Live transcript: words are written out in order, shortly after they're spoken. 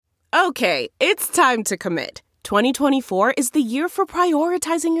Okay, it's time to commit. 2024 is the year for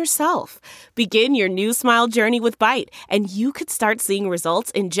prioritizing yourself. Begin your new smile journey with Byte, and you could start seeing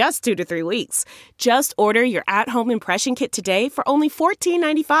results in just 2 to 3 weeks. Just order your at-home impression kit today for only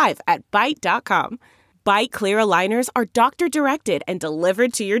 $14.95 at Byte.com. Byte Clear aligners are doctor-directed and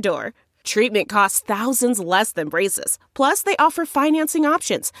delivered to your door. Treatment costs thousands less than braces. Plus, they offer financing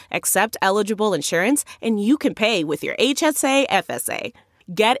options, accept eligible insurance, and you can pay with your HSA FSA.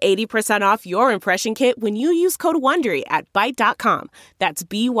 Get 80% off your impression kit when you use code WONDERY at Byte.com. That's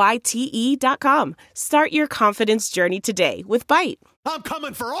BYTE.com. Start your confidence journey today with Byte. I'm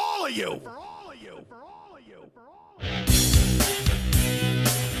coming for all of you!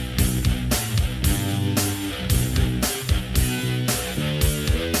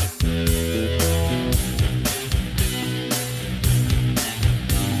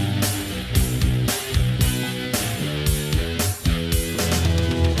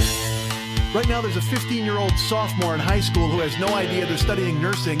 Right now, there's a 15-year-old sophomore in high school who has no idea they're studying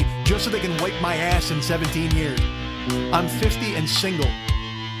nursing just so they can wipe my ass in 17 years. I'm 50 and single.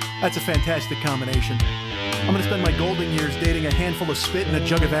 That's a fantastic combination. I'm going to spend my golden years dating a handful of spit and a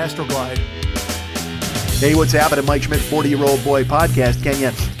jug of Astroglide. Hey, what's happening? Mike Schmidt, 40-Year-Old Boy Podcast.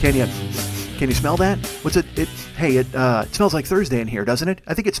 Can you smell that? What's it? It smells like Thursday in here, doesn't it?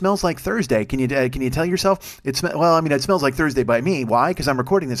 I think it smells like Thursday. Can you tell yourself? It smells like Thursday by me. Why? Because I'm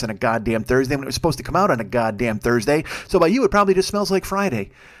recording this on a goddamn Thursday when it was supposed to come out on a goddamn Thursday. So by you, it probably just smells like Friday.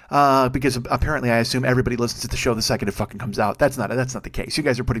 Because apparently I assume everybody listens to the show the second it fucking comes out. That's not the case. You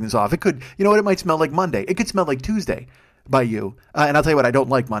guys are putting this off. It could, you know what? It might smell like Monday. It could smell like Tuesday by you. And I'll tell you what, I don't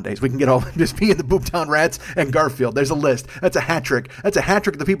like Mondays. We can get all just me and the Boomtown Rats and Garfield. There's a list. That's a hat trick. That's a hat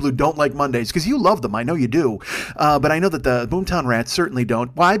trick of the people who don't like Mondays, because you love them. I know you do. But I know that the Boomtown Rats certainly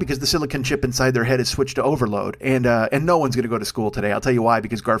don't. Why? Because the silicon chip inside their head is switched to overload. And no one's going to go to school today. I'll tell you why,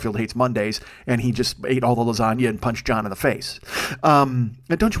 because Garfield hates Mondays and he just ate all the lasagna and punched John in the face. And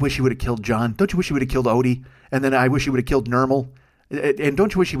don't you wish he would have killed John? Don't you wish he would have killed Odie? And then I wish he would have killed Nermal. And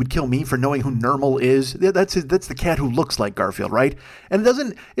don't you wish he would kill me for knowing who Nermal is? That's the cat who looks like Garfield, right? And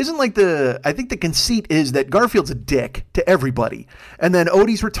it isn't like I think the conceit is that Garfield's a dick to everybody. And then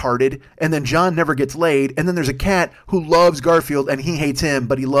Odie's retarded, and then John never gets laid, and then there's a cat who loves Garfield and he hates him,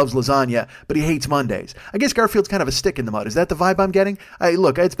 but he loves lasagna, but he hates Mondays. I guess Garfield's kind of a stick in the mud. Is that the vibe I'm getting?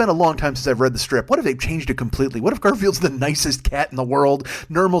 Look, it's been a long time since I've read the strip. What if they've changed it completely? What if Garfield's the nicest cat in the world?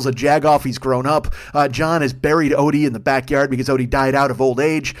 Nermal's a jagoff, he's grown up. John has buried Odie in the backyard because Odie died out of old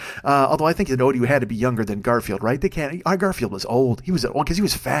age. Although I think that Odie had to be younger than Garfield, right? Garfield was old. He was old because he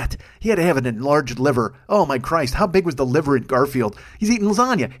was fat. He had to have an enlarged liver. Oh my Christ. How big was the liver in Garfield? He's eating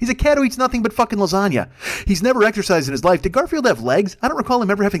lasagna. He's a cat who eats nothing but fucking lasagna. He's never exercised in his life. Did Garfield have legs? I don't recall him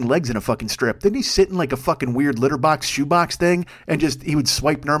ever having legs in a fucking strip. Didn't he sit in like a fucking weird litter box, shoebox thing and he would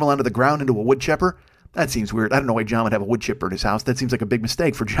swipe Nermal onto the ground into a wood chipper? That seems weird. I don't know why John would have a wood chipper in his house. That seems like a big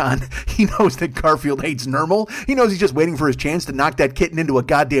mistake for John. He knows that Garfield hates Nermal. He knows he's just waiting for his chance to knock that kitten into a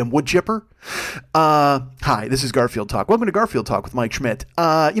goddamn wood chipper. Hi, this is Garfield Talk. Welcome to Garfield Talk with Mike Schmidt.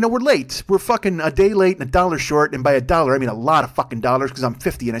 We're late. We're fucking a day late and $1 short. And by $1, I mean a lot of fucking dollars because I'm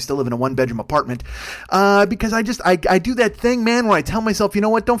 50 and I still live in a 1-bedroom apartment. Because I do that thing, man, where I tell myself, you know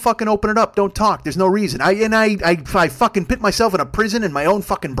what? Don't fucking open it up. Don't talk. There's no reason. I fucking put myself in a prison in my own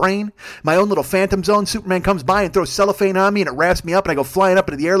fucking brain, my own little phantom zone. Superman comes by and throws cellophane on me and it wraps me up and I go flying up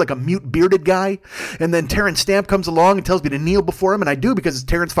into the air like a mute bearded guy. And then Terrence Stamp comes along and tells me to kneel before him, and I do because it's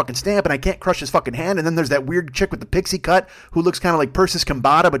Terrence fucking Stamp and I can't crush his fucking hand. And then there's that weird chick with the pixie cut who looks kind of like Persis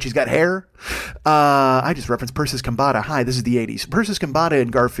Kambata, but she's got hair. I just referenced Persis Kambata. Hi, this is the 80s. Persis Kambata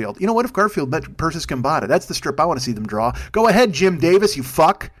and Garfield. You know what if Garfield met Persis Kambata? That's the strip I want to see them draw. Go ahead, Jim Davis, you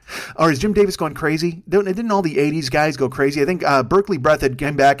fuck. Or is Jim Davis going crazy? Didn't all the 80s guys go crazy? I think Berkeley Breath had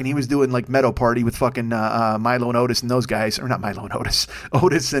came back and he was doing like Meadow Party with fucking Milo and Otis and those guys. Or not Milo and Otis.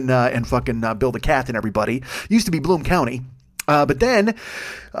 Otis and fucking Bill the Cat and everybody. Used to be Bloom County. But then,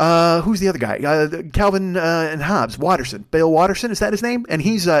 who's the other guy? Calvin and Hobbes, Watterson, Bill Watterson, is that his name? And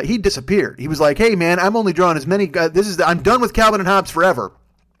he disappeared. He was like, "Hey man, I'm only drawing as many. I'm done with Calvin and Hobbes forever."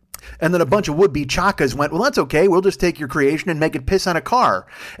 And then a bunch of would-be chakas went, well, that's okay. We'll just take your creation and make it piss on a car.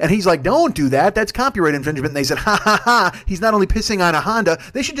 And he's like, don't do that. That's copyright infringement. And they said, ha, ha, ha. He's not only pissing on a Honda.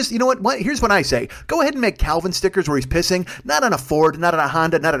 They should just, you know what? Here's what I say. Go ahead and make Calvin stickers where he's pissing, not on a Ford, not on a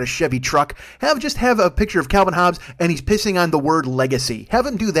Honda, not on a Chevy truck. Have a picture of Calvin Hobbes and he's pissing on the word legacy. Have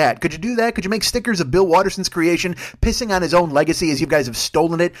him do that. Could you do that? Could you make stickers of Bill Watterson's creation pissing on his own legacy as you guys have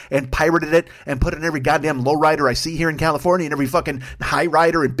stolen it and pirated it and put it in every goddamn lowrider I see here in California and every fucking high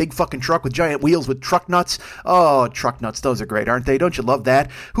rider and big big fucking truck with giant wheels with truck nuts. Oh, truck nuts, those are great, aren't they? Don't you love that?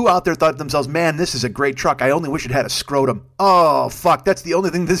 Who out there thought to themselves, man, this is a great truck. I only wish it had a scrotum. Oh, fuck, that's the only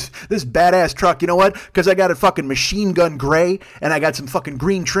thing this badass truck, you know what? Because I got it fucking machine gun gray, and I got some fucking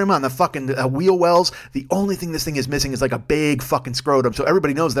green trim on the fucking wheel wells. The only thing this thing is missing is like a big fucking scrotum, so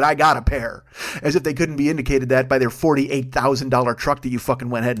everybody knows that I got a pair. As if they couldn't be indicated that by their $48,000 truck that you fucking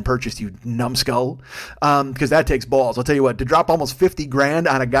went ahead and purchased, you numbskull. Because that takes balls. I'll tell you what, to drop almost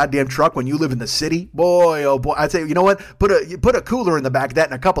 $50,000 on a goddamn truck when you live in the city, boy, oh boy, I'd say, you know what? Put a cooler in the back of that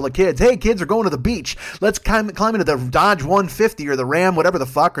and a couple of kids. Hey, kids are going to the beach. Let's climb into the Dodge 150 or the Ram, whatever the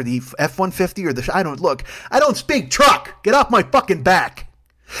fuck, or the F-150 or the, I don't speak truck. Get off my fucking back.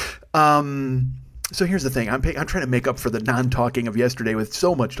 So here's the thing. I'm trying to make up for the non-talking of yesterday with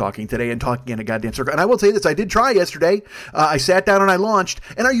so much talking today and talking in a goddamn circle. And I will say this. I did try yesterday. I sat down and I launched.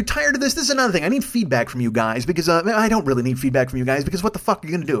 And are you tired of this? This is another thing. I need feedback from you guys because I don't really need feedback from you guys because what the fuck are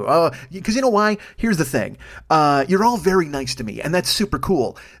you going to do? Because you know why? Here's the thing. You're all very nice to me and that's super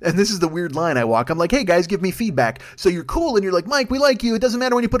cool. And this is the weird line I walk. I'm like, hey guys, give me feedback. So you're cool and you're like, Mike, we like you. It doesn't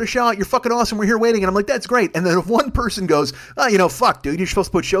matter when you put a show out. You're fucking awesome. We're here waiting. And I'm like, that's great. And then if one person goes, oh, fuck, dude, you're supposed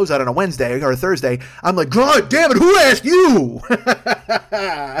to put shows out on a Wednesday or a Thursday. I'm like, God damn it, who asked you?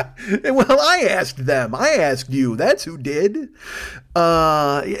 Well, I asked them. I asked you. That's who did.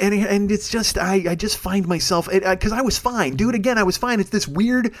 And it's just, I just find myself, because I was fine. Dude, again, I was fine. It's this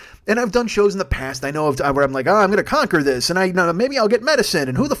weird, and I've done shows in the past, I know, where I'm like, I'm going to conquer this, and maybe I'll get medicine,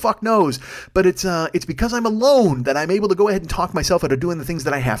 and who the fuck knows? But it's because I'm alone that I'm able to go ahead and talk myself out of doing the things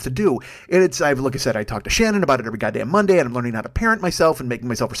that I have to do. And like I said, I talk to Shannon about it every goddamn Monday, and I'm learning how to parent myself and making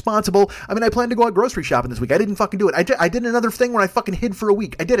myself responsible. I mean, I plan to go out grocery shopping this week. I didn't fucking do it. I did another thing where I fucking hid for a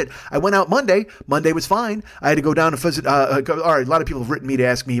week. I did it. I went out Monday. Monday was fine. I had to go down and visit, all right, a lot of people have written me to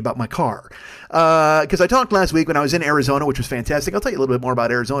ask me about my car. Because I talked last week when I was in Arizona, which was fantastic. I'll tell you a little bit more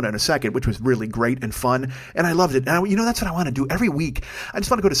about Arizona in a second, which was really great and fun. And I loved it. And that's what I want to do every week. I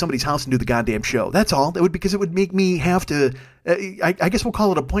just want to go to somebody's house and do the goddamn show. That's all. Because it would make me have to, I guess we'll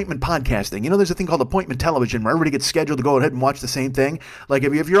call it appointment podcasting. There's a thing called appointment television where everybody gets scheduled to go ahead and watch the same thing. Like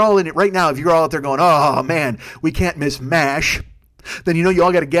if you're all in it right now, if you're all out there going, oh man, we can't miss MASH, then you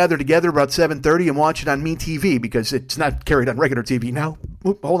all got to gather together about 7:30 and watch it on MeTV because it's not carried on regular TV now.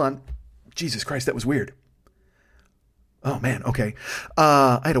 Oop, hold on. Jesus Christ, that was weird. Oh man, okay.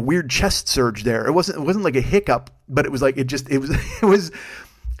 I had a weird chest surge there. It wasn't like a hiccup, but it was like it was.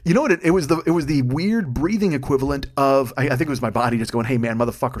 You know what? It was the weird breathing equivalent of, I think it was my body just going, hey man,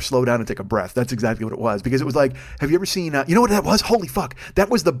 motherfucker, slow down and take a breath. That's exactly what it was. Because it was like, have you ever seen, you know what that was? Holy fuck. That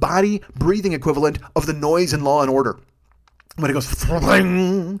was the body breathing equivalent of the noise in Law and Order. When it goes,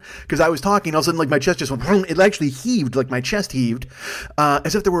 because I was talking, all of a sudden, like my chest just went, it actually heaved, like my chest heaved,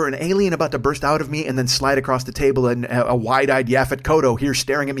 as if there were an alien about to burst out of me and then slide across the table, and a wide-eyed Yaphet Kotto here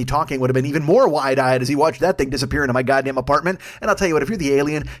staring at me talking would have been even more wide-eyed as he watched that thing disappear into my goddamn apartment. And I'll tell you what, if you're the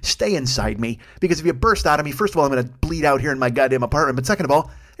alien, stay inside me, because if you burst out of me, first of all, I'm going to bleed out here in my goddamn apartment, but second of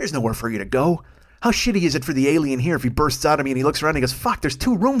all, there's nowhere for you to go. How shitty is it for the alien here if he bursts out of me and he looks around and he goes, fuck, there's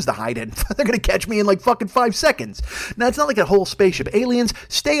 2 rooms to hide in. They're going to catch me in like fucking 5 seconds. Now, it's not like a whole spaceship. Aliens,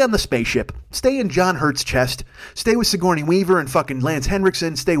 stay on the spaceship. Stay in John Hurt's chest. Stay with Sigourney Weaver and fucking Lance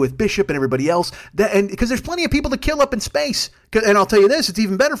Henriksen. Stay with Bishop and everybody else. And because there's plenty of people to kill up in space. And I'll tell you this, it's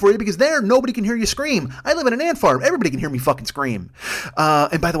even better for you because there, nobody can hear you scream. I live in an ant farm. Everybody can hear me fucking scream.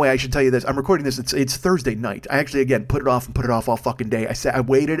 And by the way, I should tell you this. I'm recording this. It's Thursday night. I actually, again, put it off all fucking day. I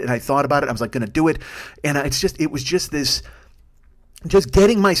waited and I thought about it. I was like, going to do it. And it was just this, just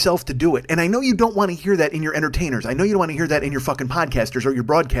getting myself to do it. And I know you don't want to hear that in your entertainers. I know you don't want to hear that in your fucking podcasters or your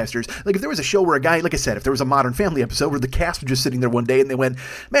broadcasters. Like if there was a show where a guy, like I said, if there was a Modern Family episode where the cast was just sitting there one day and they went,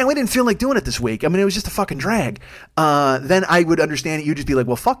 man, we didn't feel like doing it this week. I mean, it was just a fucking drag. Then I would understand it. You'd just be like,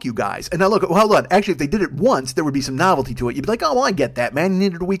 well, fuck you guys. And now look, well, hold on. Actually, if they did it once, there would be some novelty to it. You'd be like, oh, well, I get that, man. You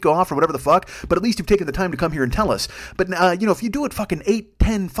needed a week off or whatever the fuck. But at least you've taken the time to come here and tell us. But, if you do it fucking 8,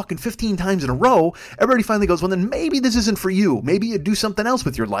 10, fucking 15 times in a row, everybody finally goes, well, then maybe this isn't for you. Maybe you do something else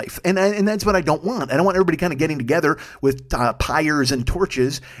with your life. And that's what I don't want. I don't want everybody kind of getting together with pyres and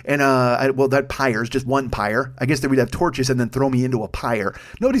torches and that pyre's just one pyre. I guess they would have torches and then throw me into a pyre.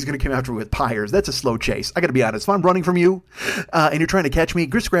 Nobody's going to come after me with pyres. That's a slow chase. I got to be honest. If I'm running from you and you're trying to catch me,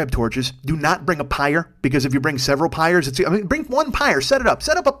 just grab torches. Do not bring a pyre because if you bring several pyres, bring one pyre. Set it up.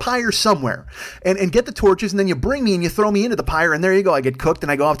 Set up a pyre somewhere and get the torches and then you bring me and you throw me into the pyre and there you go. I get cooked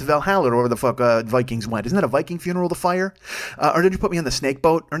and I go off to Valhalla or where the fuck Vikings went. Isn't that a Viking funeral, the fire? Or did you put me on the snake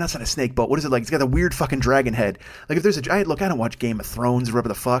boat? Or not a snake boat. What is it like? It's got a weird fucking dragon head. Like if there's I don't watch Game of Thrones or whatever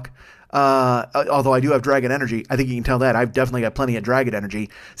the fuck. Although I do have dragon energy. I think you can tell that. I've definitely got plenty of dragon energy.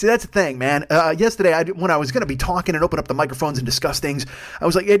 See, that's the thing, man. Yesterday, when I was going to be talking and open up the microphones and discuss things, I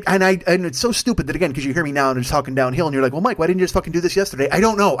was like, and it's so stupid that, again, because you hear me now and I'm just talking downhill and you're like, well, Mike, why didn't you just fucking do this yesterday? I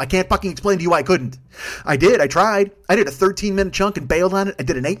don't know. I can't fucking explain to you why I couldn't. I did. I tried. I did a 13-minute chunk and bailed on it. I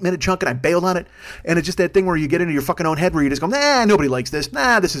did an 8-minute chunk and I bailed on it. And it's just that thing where you get into your fucking own head where you just go, nah, nobody likes this.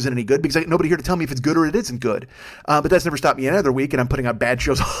 Nah, this isn't any good because nobody here to tell me if it's good or it isn't good. But that's never stopped me another week, and I'm putting out bad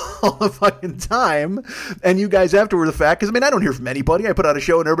shows all the fucking time. And you guys after the fact, because I mean, I don't hear from anybody. I put out a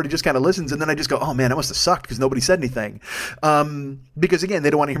show and everybody just kind of listens, and then I just go, oh man, that must have sucked because nobody said anything. Because again, they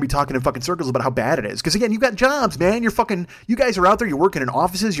don't want to hear me talking in fucking circles about how bad it is. Because again, you've got jobs, man. You guys are out there. You're working in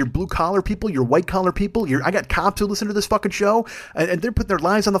offices. You're blue collar people. You're white collar people. I got cops who listen to this fucking show, and they're putting their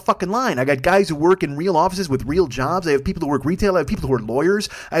lives on the fucking line. I got guys who work in real offices with real jobs. I have people who work retail. I have people who are lawyers.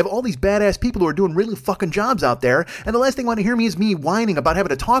 I have all these badass people who are doing really fucking jobs out there. And the last thing you want to hear me is me whining about having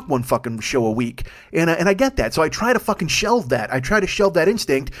to talk one fucking show a week. And I get that. So I try to fucking shelve that. I try to shelve that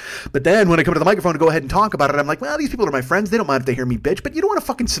instinct. But then when I come to the microphone to go ahead and talk about it, I'm like, well, these people are my friends. They don't mind if they hear me bitch. But you don't want to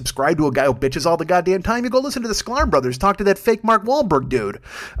fucking subscribe to a guy who bitches all the goddamn time. You go listen to the Sklar brothers. Talk to that fake Mark Wahlberg dude.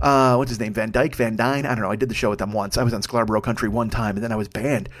 What's his name? Van Dyke? Van Dyne? I don't know. I did the show with them once. I was on Scarborough Country one time, and then I was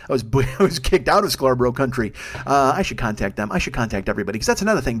banned. I was kicked out of Scarborough Country. I should contact them. I should contact everybody, because that's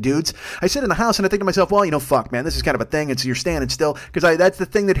another thing, dudes. I sit in the house and I think to myself, well, fuck, man, this is kind of a thing. You're standing still, because that's the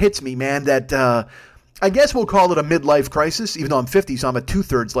thing that hits me, man, that I guess we'll call it a midlife crisis, even though I'm 50, so I'm a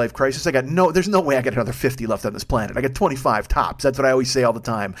 2/3 life crisis. There's no way I got another 50 left on this planet. I got 25 tops. That's what I always say all the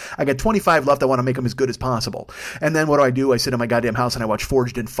time. I got 25 left. I want to make them as good as possible. And then what do? I sit in my goddamn house and I watch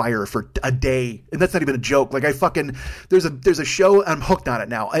Forged in Fire for a day. And that's not even a joke. Like, there's a show, I'm hooked on it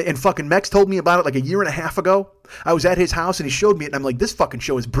now. And fucking Mex told me about it like a year and a half ago. I was at his house and he showed me it, and I'm like, this fucking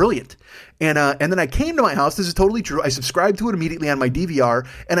show is brilliant. And then I came to my house. This is totally true. I subscribed to it immediately on my DVR,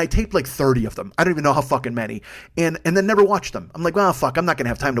 and I taped like 30 of them. I don't even know how fucking many. And then never watched them. I'm like, well, fuck, I'm not going to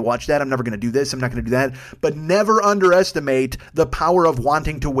have time to watch that. I'm never going to do this. I'm not going to do that. But never underestimate the power of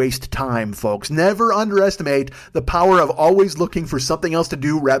wanting to waste time, folks. Never underestimate the power of always looking for something else to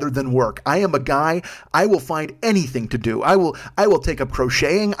do rather than work. I am a guy. I will find anything to do. I will take up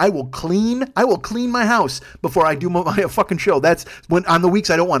crocheting. I will clean my house before I do my fucking show. That's when on the weeks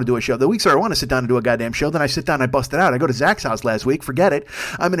I don't want to do a show. The weeks where I want to sit down and do a goddamn show, then I sit down and I bust it out. I go to Zach's house last week. Forget it.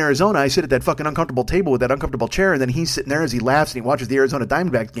 I'm in Arizona. I sit at that fucking uncomfortable table with that uncomfortable chair, and then he's sitting there as he laughs and he watches the Arizona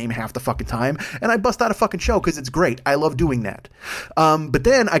Diamondbacks game half the fucking time, and I bust out a fucking show because it's great. I love doing that. But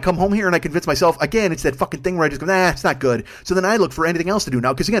then I come home here and I convince myself, again, it's that fucking thing where I just go, nah, it's not good. So then I look for anything else to do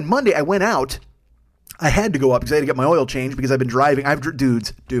now, because again, Monday I went out. I had to go up because I had to get my oil changed because I've been driving.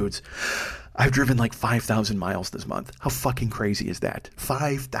 Dudes. I've driven like 5,000 miles this month. How fucking crazy is that?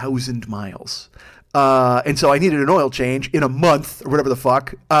 5,000 miles. And so I needed an oil change in a month or whatever the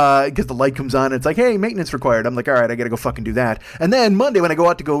fuck, because the light comes on and it's like, hey, maintenance required. I'm like, all right, I got to go fucking do that. And then Monday when I go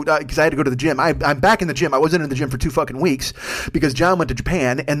out to go, because I had to go to the gym, I'm back in the gym. I wasn't in the gym for 2 fucking weeks because John went to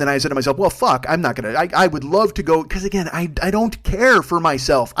Japan. And then I said to myself, well, fuck, I'm not going to, I would love to go, because again, I don't care for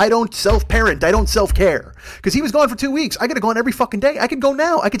myself. I don't self-parent. I don't self-care, because he was gone for 2 weeks. I got to go on every fucking day. I could go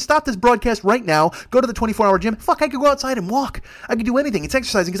now. I could stop this broadcast right now, go to the 24-hour gym. Fuck, I could go outside and walk. I could do anything. It's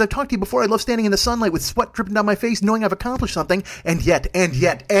exercising, because I've talked to you before. I love standing in the sun with sweat dripping down my face, knowing I've accomplished something, and yet,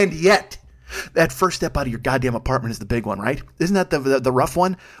 that first step out of your goddamn apartment is the big one, right? Isn't that the rough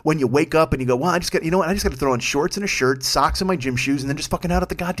one? When you wake up and you go, well, I just got to throw on shorts and a shirt, socks and my gym shoes, and then just fucking out at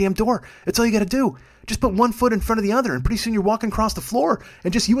the goddamn door. That's all you got to do. Just put one foot in front of the other, and pretty soon you're walking across the floor,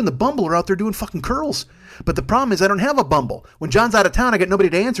 and just you and the Bumble are out there doing fucking curls. But the problem is I don't have a Bumble. When John's out of town, I got nobody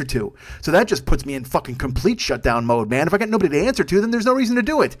to answer to. So that just puts me in fucking complete shutdown mode, man. If I got nobody to answer to, then there's no reason to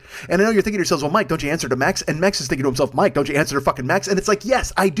do it. And I know you're thinking to yourselves, well, Mike, don't you answer to Max? And Max is thinking to himself, Mike, don't you answer to fucking Max? And it's like,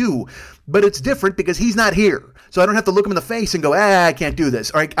 yes, I do. But it's different because he's not here. So I don't have to look him in the face and go, I can't do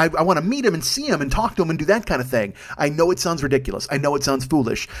this. Or I want to meet him and see him and talk to him and do that kind of thing. I know it sounds ridiculous. I know it sounds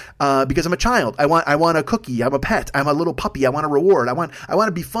foolish, because I'm a child. I want a cookie. I'm a pet. I'm a little puppy. I want a reward. I want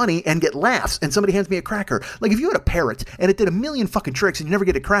to be funny and get laughs, and somebody hands me a cracker. Like if you had a parrot and it did a million fucking tricks and you never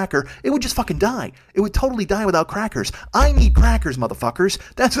get a cracker, it would just fucking die. It would totally die without crackers. I need crackers, motherfuckers.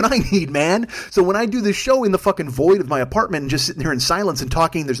 That's what I need, man. So when I do this show in the fucking void of my apartment and just sitting here in silence and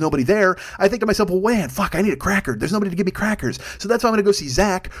talking, there's nobody there, I think to myself, well, man, fuck, I need a cracker. There's nobody to give me crackers. So that's why I'm going to go see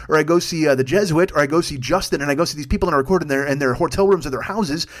Zach, or I go see the Jesuit, or I go see Justin, and I go see these people and I record in their hotel rooms or their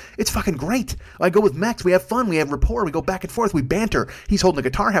houses. It's fucking great. I go with Max. We have fun. We have rapport. We go back and forth. We banter. He's holding a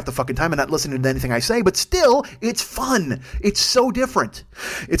guitar half the fucking time and not listening to anything I say, but still, it's fun. It's so different.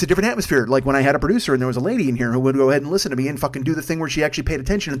 It's a different atmosphere. Like when I had a producer and there was a lady in here who would go ahead and listen to me and fucking do the thing where she actually paid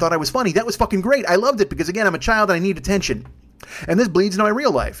attention and thought I was funny. That was fucking great. I loved it because, again, I'm a child and I need attention. And this bleeds into my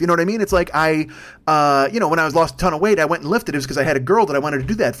real life. You know what I mean? It's like when I was lost a ton of weight, I went and lifted. It was because I had a girl that I wanted to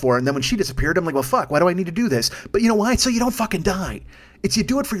do that for. And then when she disappeared, I'm like, well, fuck, why do I need to do this? But you know why? It's so you don't fucking die. It's you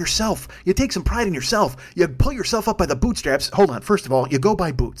do it for yourself. You take some pride in yourself. You pull yourself up by the bootstraps. Hold on. First of all, you go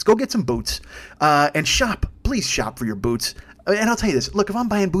buy boots. Go get some boots and shop. Please shop for your boots. And I'll tell you this. Look, if I'm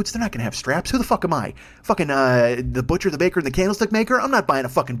buying boots, they're not going to have straps. Who the fuck am I? Fucking the butcher, the baker, and the candlestick maker? I'm not buying a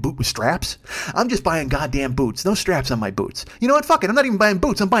fucking boot with straps. I'm just buying goddamn boots. No straps on my boots. You know what? Fuck it. I'm not even buying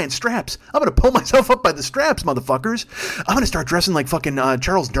boots. I'm buying straps. I'm going to pull myself up by the straps, motherfuckers. I'm going to start dressing like fucking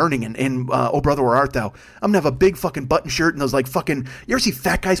Charles Durning in Oh Brother, Where Art Thou? I'm going to have a big fucking button shirt and those like fucking... You ever see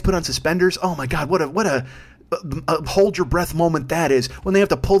fat guys put on suspenders? Oh my God, what a hold your breath moment that is, when they have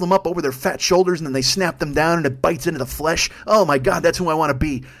to pull them up over their fat shoulders and then they snap them down and it bites into the flesh. Oh my God, that's who I want to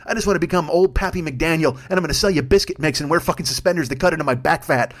be. I just want to become old Pappy McDaniel, and I'm going to sell you biscuit mix and wear fucking suspenders that cut into my back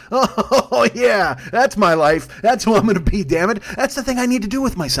fat. Oh yeah, that's my life. That's who I'm going to be, damn it. That's the thing I need to do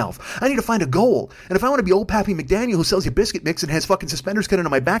with myself. I need to find a goal. And if I want to be old Pappy McDaniel who sells you biscuit mix and has fucking suspenders cut into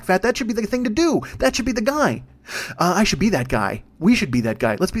my back fat, that should be the thing to do. That should be the guy. I should be that guy. We should be that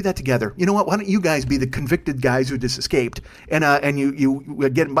guy. Let's be that together. You know what? Why don't you guys be the convicted guys who just escaped? And you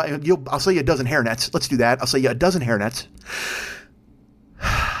get. I'll sell you a dozen hairnets. Let's do that. I'll sell you a dozen hairnets.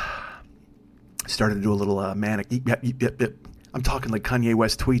 Started to do a little manic. I'm talking like Kanye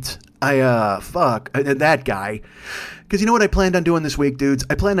West tweets. That guy. Because you know what I planned on doing this week, dudes?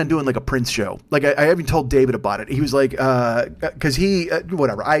 I planned on doing like a Prince show. Like I haven't told David about it. He was like, because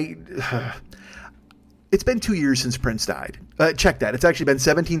whatever. It's been 2 years since Prince died. Check that. It's actually been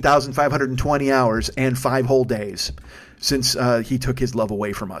 17,520 hours and 5 whole days since he took his love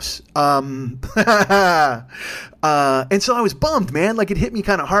away from us. And so I was bummed, man. Like, it hit me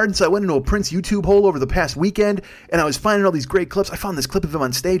kind of hard. And so I went into a Prince YouTube hole over the past weekend, and I was finding all these great clips. I found this clip of him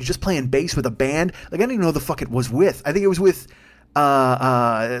on stage just playing bass with a band. Like, I didn't even know who the fuck it was with. I think it was with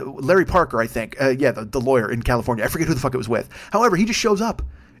Larry Parker, I think. The lawyer in California. I forget who the fuck it was with. However, he just shows up.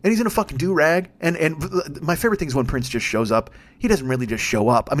 And he's in a fucking do-rag. And my favorite thing is when Prince just shows up. He doesn't really just show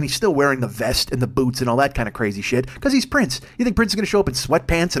up. I mean, he's still wearing the vest and the boots and all that kind of crazy shit. Because he's Prince. You think Prince is going to show up in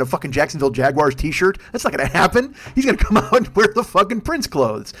sweatpants and a fucking Jacksonville Jaguars t-shirt? That's not going to happen. He's going to come out and wear the fucking Prince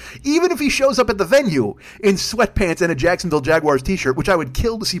clothes. Even if he shows up at the venue in sweatpants and a Jacksonville Jaguars t-shirt, which I would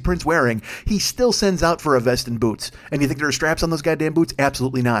kill to see Prince wearing, he still sends out for a vest and boots. And you think there are straps on those goddamn boots?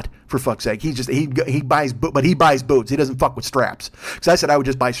 Absolutely not. For fuck's sake. He buys boots. He doesn't fuck with straps. Because I said I would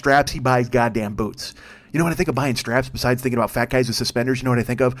just buy straps. He buys goddamn boots. You know what I think of buying straps besides thinking about fat guys with suspenders? You know what I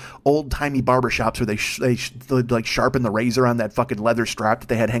think of? Old-timey barbershops where they like sharpen the razor on that fucking leather strap that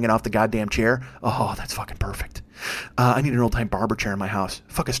they had hanging off the goddamn chair. Oh, that's fucking perfect. I need an old-time barber chair in my house.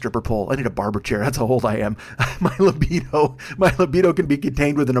 Fuck a stripper pole. I need a barber chair. That's how old I am. My libido can be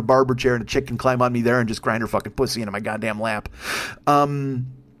contained within a barber chair, and a chick can climb on me there and just grind her fucking pussy into my goddamn lap.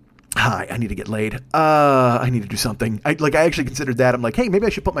 Hi, I need to get laid. I need to do something. I actually considered that. I'm like, hey, maybe I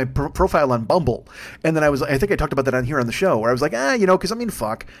should put my profile on Bumble. And then I think I talked about that on here on the show where I was like, because I mean,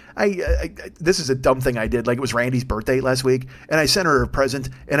 fuck. This is a dumb thing I did. Like, it was Randy's birthday last week, and I sent her a present,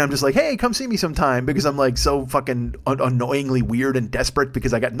 and I'm just like, hey, come see me sometime, because I'm like so fucking annoyingly weird and desperate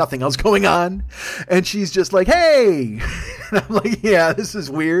because I got nothing else going on. And she's just like, hey. And I'm like, yeah, this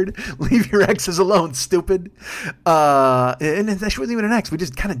is weird. Leave your exes alone, stupid. And she wasn't even an ex. We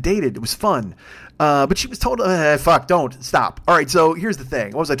just kind of dated. It was fun. But she was told, fuck, don't, stop. All right, so here's the thing.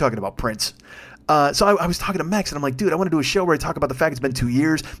 What was I talking about? Prince. So I was talking to Max, and I'm like, dude, I want to do a show where I talk about the fact it's been 2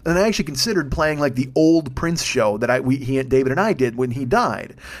 years. And I actually considered playing like the old Prince show that David and I did when he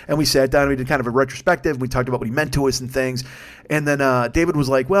died. And we sat down and we did kind of a retrospective. We talked about what he meant to us and things. And then David was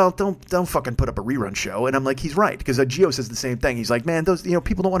like, well, don't fucking put up a rerun show. And I'm like, he's right, because Gio says the same thing. He's like, man, those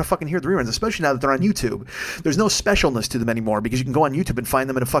people don't want to fucking hear the reruns, especially now that they're on YouTube. There's no specialness to them anymore because you can go on YouTube and find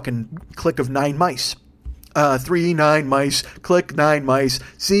them in a fucking click of 9 mice. 3 9 mice, click 9 mice,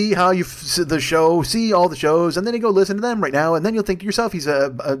 see how the show, see all the shows, and then you go listen to them right now, and then you'll think to yourself, he's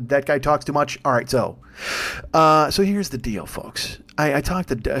that guy talks too much. All right, so here's the deal, folks. I talked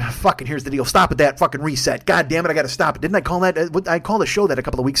to fucking here's the deal. Stop at that fucking reset. God damn it, I got to stop it. Didn't I call that? I called the show that a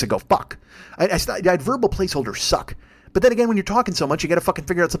couple of weeks ago. Fuck. I verbal placeholders suck. But then again, when you're talking so much, you got to fucking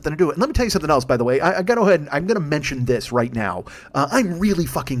figure out something to do. And let me tell you something else, by the way. I got to go ahead and I'm going to mention this right now. I'm really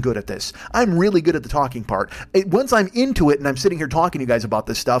fucking good at this. I'm really good at the talking part. Once I'm into it and I'm sitting here talking to you guys about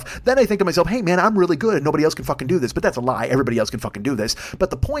this stuff, then I think to myself, hey, man, I'm really good and nobody else can fucking do this. But that's a lie. Everybody else can fucking do this.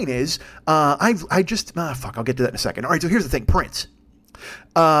 But the point is, I'll get to that in a second. All right, so here's the thing. Prince.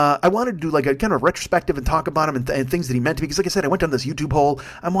 I wanted to do like a kind of retrospective and talk about him and things that he meant to me. Because like I said, I went down this YouTube hole.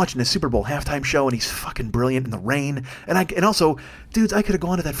 I'm watching a Super Bowl halftime show and he's fucking brilliant in the rain. And also, dudes, I could have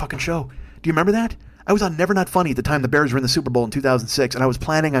gone to that fucking show. Do you remember that? I was on Never Not Funny at the time the Bears were in the Super Bowl in 2006, and I was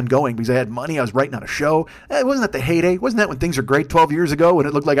planning on going because I had money. I was writing on a show. It wasn't that the heyday. Wasn't that when things were great 12 years ago when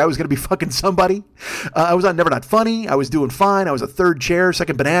it looked like I was going to be fucking somebody? I was on Never Not Funny. I was doing fine. I was a third chair,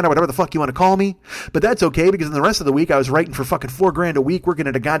 second banana, whatever the fuck you want to call me. But that's okay because in the rest of the week I was writing for fucking $4,000 a week, working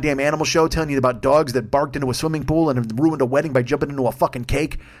at a goddamn animal show, telling you about dogs that barked into a swimming pool and ruined a wedding by jumping into a fucking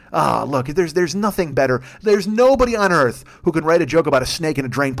cake. Look, there's nothing better. There's nobody on earth who can write a joke about a snake in a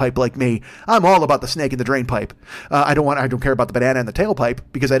drain pipe like me. I'm all about the snake in the drain pipe. I don't care about the banana and the tailpipe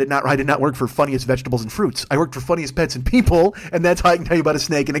because I did not work for Funniest Vegetables and Fruits. I worked for Funniest Pets and People, and that's how I can tell you about a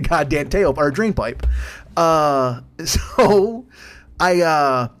snake in a goddamn drain pipe. What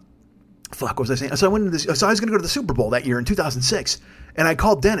was I saying? So I went into this. So I was going to go to the Super Bowl that year in 2006. And I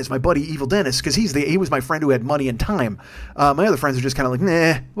called Dennis, my buddy Evil Dennis, because he was my friend who had money and time. My other friends are just kind of like,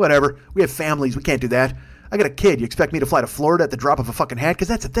 nah, whatever. We have families. We can't do that. I got a kid. You expect me to fly to Florida at the drop of a fucking hat? Because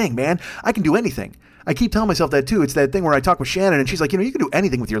that's the thing, man. I can do anything. I keep telling myself that too. It's that thing where I talk with Shannon and she's like, you can do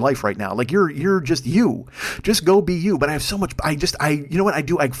anything with your life right now. Like you're just you. Just go be you. But I have so much. You know what I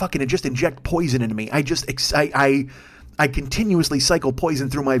do? I fucking just inject poison into me. I continuously cycle poison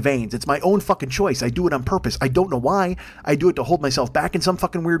through my veins. It's my own fucking choice. I do it on purpose. I don't know why. I do it to hold myself back in some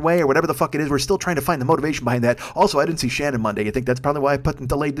fucking weird way or whatever the fuck it is. We're still trying to find the motivation behind that. Also, I didn't see Shannon Monday. I think that's probably why I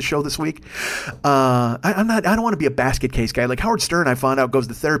delayed the show this week. I don't want to be a basket case guy. Like Howard Stern, I found out, goes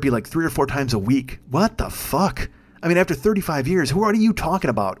to therapy like 3 or 4 times a week. What the fuck? I mean, after 35 years, who are you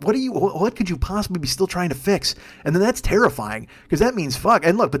talking about? What could you possibly be still trying to fix? And then that's terrifying because that means fuck.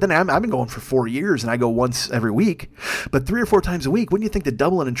 And look, but then I've been going for 4 years and I go once every week, but 3 or 4 times a week. Wouldn't you think to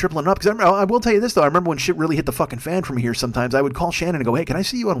doubling and tripling up? Because I will tell you this though. I remember when shit really hit the fucking fan for me here. Sometimes I would call Shannon and go, "Hey, can I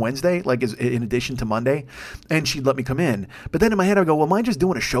see you on Wednesday? Like in addition to Monday?" And she'd let me come in. But then in my head I would go, "Well, am I just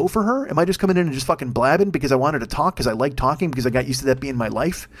doing a show for her? Am I just coming in and just fucking blabbing because I wanted to talk because I like talking because I got used to that being my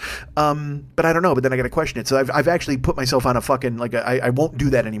life?" But I don't know. But then I got to question it. So I've actually put myself on a fucking I won't do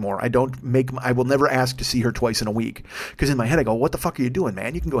that anymore. I will never ask to see her twice in a week because in my head I go, what the fuck are you doing,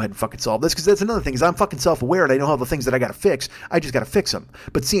 man? You can go ahead and fucking solve this because that's another thing is I'm fucking self-aware and I know all the things that I got to fix. I just got to fix them.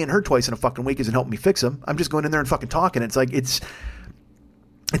 But seeing her twice in a fucking week isn't helping me fix them. I'm just going in there and fucking talking. It's like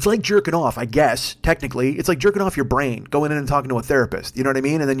jerking off, I guess, technically. It's like jerking off your brain, going in and talking to a therapist. You know what I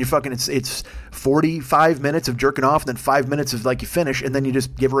mean? And then you fucking, it's 45 minutes of jerking off, and then 5 minutes of like you finish, and then you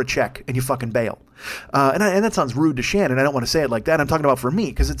just give her a check, and you fucking bail. And that sounds rude to Shannon. I don't want to say it like that. I'm talking about for me,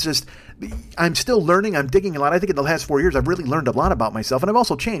 because it's just, I'm still learning. I'm digging a lot. I think in the last 4 years, I've really learned a lot about myself, and I've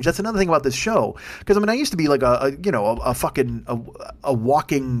also changed. That's another thing about this show. Because, I mean, I used to be like a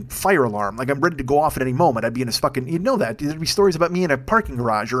walking fire alarm. Like, I'm ready to go off at any moment. I'd be in this fucking, you'd know that. There'd be stories about me in a parking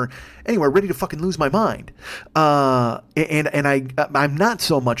garage or anywhere ready to fucking lose my mind. And I'm not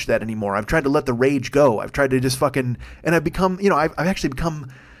so much that anymore. I've tried to let the rage go. I've tried to just fucking, and I've become, I've actually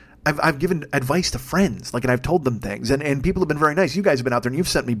become, I've given advice to friends, like, and I've told them things, and people have been very nice. You guys have been out there and you've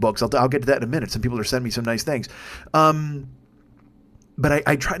sent me books. I'll get to that in a minute. Some people are sending me some nice things. But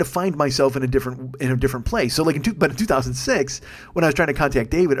I try to find myself in a different place. So like in 2006, when I was trying to contact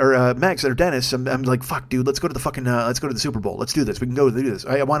David or Max or Dennis, I'm like, fuck, dude, let's go to the Super Bowl. Let's do this. We can go do this.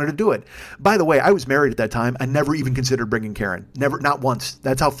 I wanted to do it. By the way, I was married at that time. I never even considered bringing Karen. Never, not once.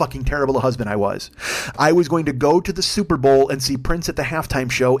 That's how fucking terrible a husband I was. I was going to go to the Super Bowl and see Prince at the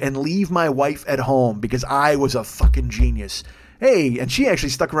halftime show and leave my wife at home because I was a fucking genius. Hey, and she actually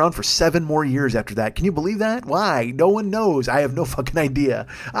stuck around for 7 more years after that. Can you believe that? Why? No one knows. I have no fucking idea.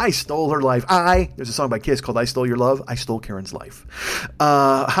 I stole her life. There's a song by Kiss called I Stole Your Love. I stole Karen's life.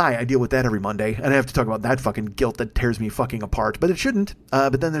 I deal with that every Monday. And I have to talk about that fucking guilt that tears me fucking apart. But it shouldn't.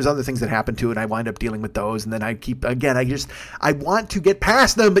 But then there's other things that happen too, and I wind up dealing with those. And then I want to get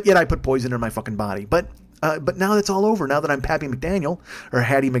past them, but yet I put poison in my fucking body. But now that's all over. Now that I'm Pappy McDaniel, or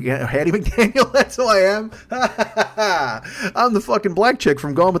Hattie McDaniel, that's who I am. I'm the fucking black chick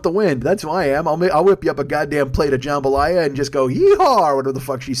from Gone with the Wind. That's who I am. I'll whip you up a goddamn plate of jambalaya and just go, yeehaw, or whatever the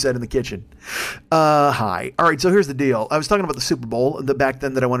fuck she said in the kitchen. Hi. All right, so here's the deal. I was talking about the Super Bowl, back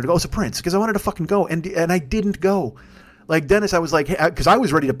then that I wanted to go. It's a Prince, because I wanted to fucking go, and I didn't go. Like Dennis, I was like, because I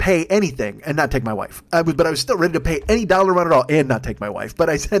was ready to pay anything and not take my wife. But I was still ready to pay any dollar amount at all and not take my wife. But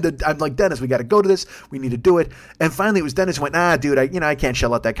I said, I'm like, Dennis, we got to go to this. We need to do it. And finally, it was Dennis who went, dude, I can't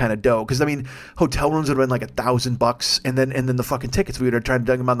shell out that kind of dough. Because I mean, hotel rooms would have been like $1,000, and then the fucking tickets, we would have tried to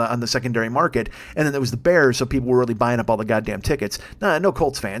dug them on the secondary market. And then there was the Bears, so people were really buying up all the goddamn tickets. No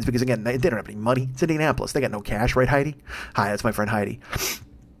Colts fans, because again, they don't have any money. It's Indianapolis. They got no cash, right, Heidi? Hi, that's my friend Heidi.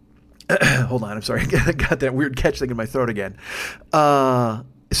 Hold on, I'm sorry. I got that weird catch thing in my throat again.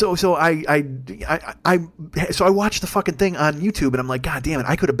 So I watched the fucking thing on YouTube, and I'm like, God damn it,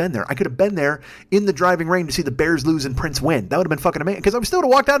 I could have been there. I could have been there in the driving rain to see the Bears lose and Prince win. That would have been fucking amazing. Because I would still have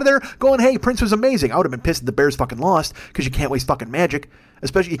walked out of there going, hey, Prince was amazing. I would have been pissed that the Bears fucking lost, because you can't waste fucking magic.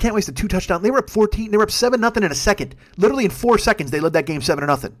 Especially, you can't waste a 2 touchdown. They were up 14. They were up 7-0 in a second. Literally in 4 seconds, they led that game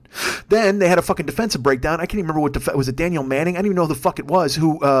 7-0. Then they had a fucking defensive breakdown. I can't even remember what was it. Daniel Manning? I don't even know who the fuck it was.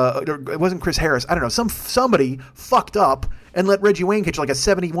 It wasn't Chris Harris. I don't know. Somebody fucked up and let Reggie Wayne catch like a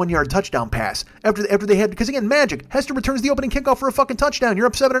 71-yard touchdown pass after they had, because again, magic. Hester returns the opening kickoff for a fucking touchdown. You're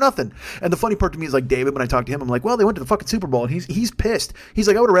up 7-0. And the funny part to me is, like, David, when I talked to him, I'm like, well, they went to the fucking Super Bowl, and he's pissed. He's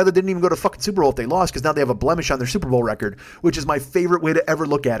like, I would have rather didn't even go to fucking Super Bowl if they lost, because now they have a blemish on their Super Bowl record, which is my favorite way to ever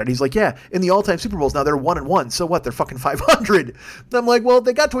look at it. He's like, yeah, in the all-time Super Bowls now they're 1-1. So what? They're fucking 500. And I'm like, well,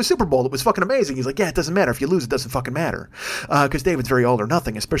 they got to a Super Bowl. It was fucking amazing. He's like, yeah, it doesn't matter. If you lose, it doesn't fucking matter. Because David's very all or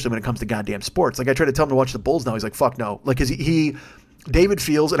nothing, especially when it comes to goddamn sports. Like, I try to tell him to watch the Bulls now. He's like, fuck no. Like, because David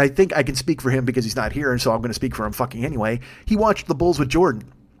feels, and I think I can speak for him because he's not here, and so I'm going to speak for him fucking anyway. He watched the Bulls with Jordan.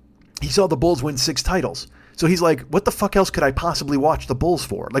 He saw the Bulls win 6 titles. So he's like, what the fuck else could I possibly watch the Bulls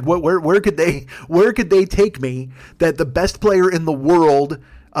for? Like, where could they take me that the best player in the world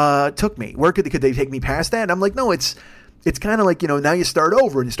took me? Where could they take me past that? And I'm like, no, it's kind of like, now you start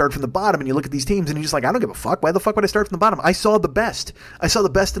over and you start from the bottom and you look at these teams and you're just like, I don't give a fuck. Why the fuck would I start from the bottom? I saw the best. I saw the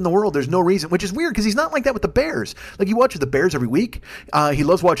best in the world. There's no reason, which is weird because he's not like that with the Bears. Like, he watches the Bears every week. He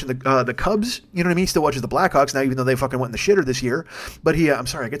loves watching the Cubs. You know what I mean? He still watches the Blackhawks now, even though they fucking went in the shitter this year. But I'm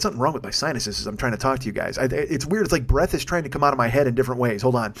sorry, I get something wrong with my sinuses as I'm trying to talk to you guys. It's weird. It's like breath is trying to come out of my head in different ways.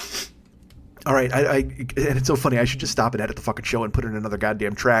 Hold on. All right, and it's so funny. I should just stop and edit the fucking show and put in another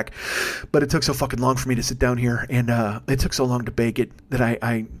goddamn track. But it took so fucking long for me to sit down here, and it took so long to bake it that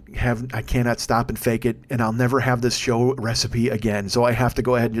I cannot stop and fake it, and I'll never have this show recipe again. So I have to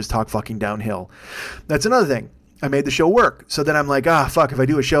go ahead and just talk fucking downhill. That's another thing. I made the show work. So then I'm like, fuck, if I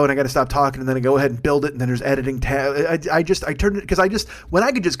do a show and I got to stop talking and then I go ahead and build it and then there's editing tab. I turned it, because when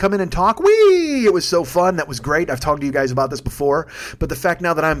I could just come in and talk, it was so fun. That was great. I've talked to you guys about this before, but the fact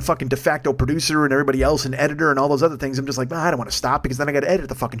now that I'm fucking de facto producer and everybody else and editor and all those other things, I'm just like, I don't want to stop, because then I got to edit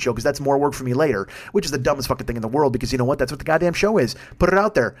the fucking show, because that's more work for me later, which is the dumbest fucking thing in the world, because you know what? That's what the goddamn show is. Put it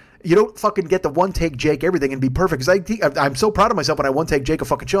out there. You don't fucking get the one-take Jake everything and be perfect, because I'm so proud of myself when I one-take Jake a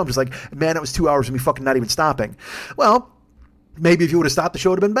fucking show. I'm just like, man, it was 2 hours of me fucking not even stopping. Well, maybe if you would have stopped, the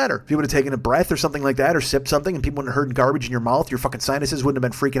show would have been better. If you would have taken a breath or something like that, or sipped something, and people wouldn't have heard garbage in your mouth, your fucking sinuses wouldn't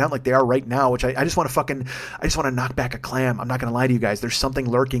have been freaking out like they are right now, which I just want to knock back a clam. I'm not going to lie to you guys. There's something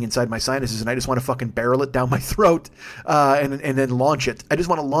lurking inside my sinuses, and I just want to fucking barrel it down my throat and then launch it. I just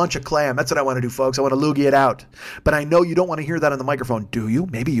want to launch a clam. That's what I want to do, folks. I want to loogie it out. But I know you don't want to hear that on the microphone, do you?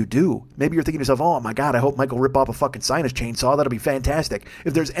 Maybe you do. Maybe you're thinking to yourself, oh my God, I hope Michael rip off a fucking sinus chainsaw. That'll be fantastic.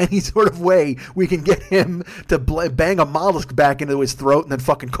 If there's any sort of way we can get him to bang a mollusk back into his throat and then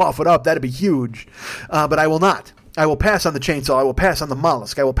fucking cough it up, that'd be huge. But I will not. I will pass on the chainsaw. I will pass on the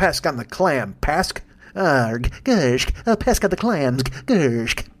mollusk. I will pass on the clam. Pask? Gershk. I'll pass on the clams.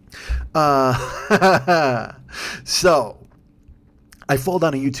 Gershk. So, I fall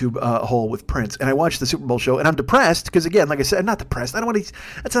down a YouTube hole with Prince, and I watch the Super Bowl show, and I'm depressed, because again, like I said, I'm not depressed. That's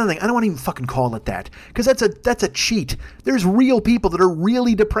another thing. I don't want to even fucking call it that, because that's a cheat. There's real people that are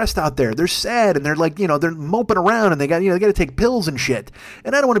really depressed out there. They're sad, and they're like, they're moping around, and they got to take pills and shit.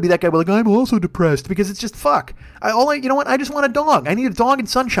 And I don't want to be that guy, but like, I'm also depressed, because it's just fuck. You know what? I just want a dog. I need a dog in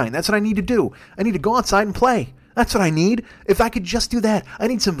sunshine. That's what I need to do. I need to go outside and play. That's what I need. If I could just do that, I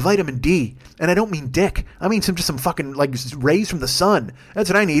need some vitamin D. And I don't mean dick. I mean just some fucking, like, rays from the sun. That's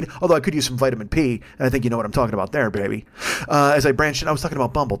what I need. Although I could use some vitamin P. And I think you know what I'm talking about there, baby. As I branched in, I was talking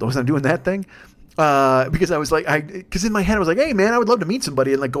about Bumble. Wasn't I doing that thing? Because I was like, because in my head I was like, hey man, I would love to meet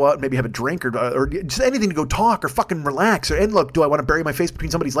somebody and like go out and maybe have a drink or just anything to go talk or fucking relax. And look, do I want to bury my face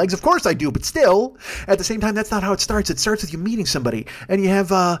between somebody's legs? Of course I do, but still, at the same time, that's not how it starts. It starts with you meeting somebody and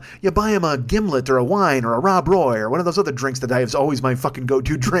you buy him a gimlet or a wine or a Rob Roy or one of those other drinks that is always my fucking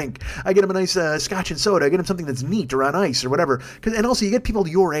go-to drink. I get him a nice scotch and soda. I get him something that's neat or on ice or whatever. And also you get people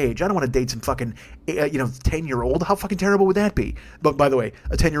your age. I don't want to date some fucking 10-year-old. How fucking terrible would that be? But by the way,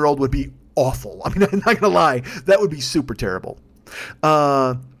 a 10-year-old would be awful. I mean, I'm not gonna lie, that would be super terrible.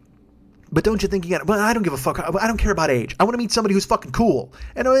 But don't you think well, I don't give a fuck. I don't care about age. I want to meet somebody who's fucking cool,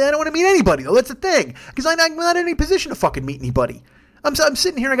 and I don't want to meet anybody though. That's the thing, because I'm not in any position to fucking meet anybody. I'm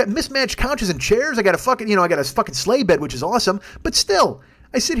sitting here. I got mismatched couches and chairs. I got a fucking sleigh bed, which is awesome. But still,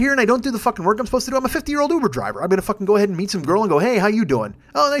 I sit here and I don't do the fucking work I'm supposed to do. I'm a 50-year-old Uber driver. I'm going to fucking go ahead and meet some girl and go, hey, how you doing?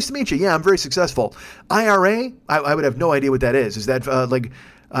 Oh, nice to meet you. Yeah, I'm very successful. IRA, I would have no idea what that is. Is that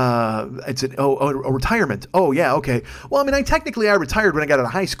It's a retirement. Oh, yeah, okay. Well, I mean, I retired when I got out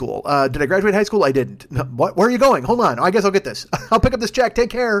of high school. Did I graduate high school? I didn't. What? Where are you going? Hold on. I guess I'll get this. I'll pick up this check. Take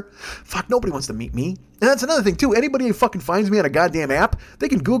care. Fuck, nobody wants to meet me. And that's another thing, too. Anybody who fucking finds me on a goddamn app, they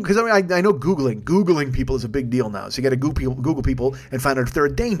can Google, because I know Googling people is a big deal now. So you got to Google people and find out if they're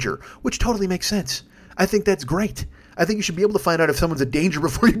a danger, which totally makes sense. I think that's great. I think you should be able to find out if someone's a danger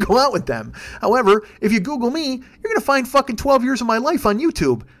before you go out with them. However, if you Google me, you're going to find fucking 12 years of my life on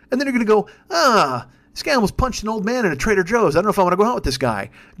YouTube. And then you're going to go, this guy almost punched an old man in a Trader Joe's. I don't know if I want to go out with this guy.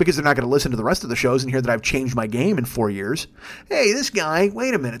 Because they're not going to listen to the rest of the shows and hear that I've changed my game in 4 years. Hey, this guy,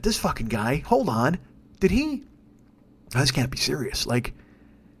 wait a minute, this fucking guy, hold on. Did he? This can't be serious. Like,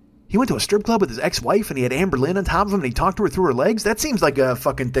 he went to a strip club with his ex-wife and he had Amber Lynn on top of him and he talked to her through her legs? That seems like a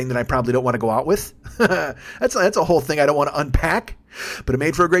fucking thing that I probably don't want to go out with. That's a whole thing I don't want to unpack. But it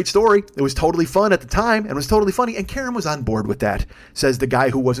made for a great story. It was totally fun at the time and was totally funny. And Karen was on board with that, says the guy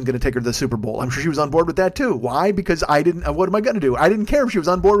who wasn't going to take her to the Super Bowl. I'm sure she was on board with that too. Why? Because what am I going to do? I didn't care if she was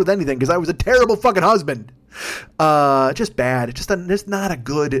on board with anything because I was a terrible fucking husband. Just bad. Just not a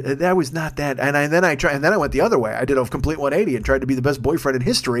good, that was not that. And then I went the other way. I did a complete 180 and tried to be the best boyfriend in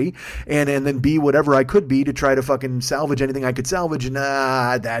history and then be whatever I could be to try to fucking salvage anything I could salvage. And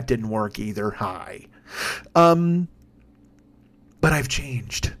that didn't work either. Hi. But I've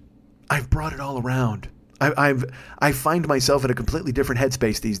changed. I've brought it all around. I find myself in a completely different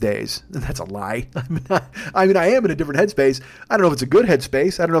headspace these days. And that's a lie. I am in a different headspace. I don't know if it's a good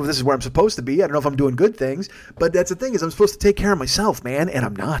headspace. I don't know if this is where I'm supposed to be. I don't know if I'm doing good things. But that's the thing is I'm supposed to take care of myself, man. And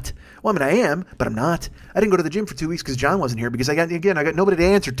I'm not. Well, I mean, I am, but I'm not. I didn't go to the gym for 2 weeks because John wasn't here because I got nobody to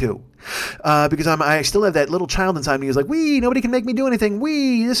answer to. Because I still have that little child inside me who's like, nobody can make me do anything.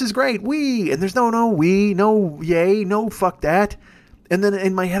 This is great. And there's no yay, no, fuck that. And then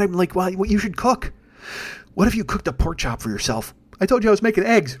in my head, I'm like, well, you should cook. What if you cooked a pork chop for yourself? I told you I was making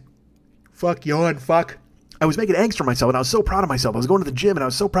eggs. Fuck yawn, fuck. I was making eggs for myself, and I was so proud of myself. I was going to the gym, and I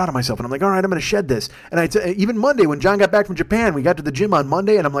was so proud of myself. And I'm like, all right, I'm going to shed this. And even Monday, when John got back from Japan, we got to the gym on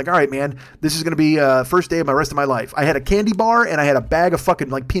Monday, and I'm like, all right, man, this is going to be first day of my rest of my life. I had a candy bar, and I had a bag of fucking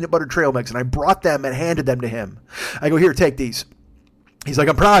like peanut butter trail mix, and I brought them and handed them to him. I go, here, take these. He's like,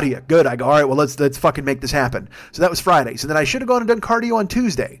 I'm proud of you. Good. I go, all right, well, let's fucking make this happen. So that was Friday. So then I should have gone and done cardio on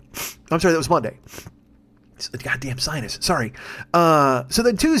Tuesday. I'm sorry, that was Monday. Goddamn sinus. Sorry. So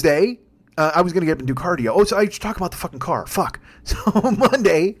then Tuesday, I was going to get up and do cardio. Oh, so I should talk about the fucking car. Fuck. So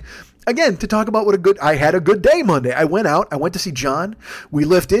Monday, again, to talk about I had a good day Monday. I went out. I went to see John. We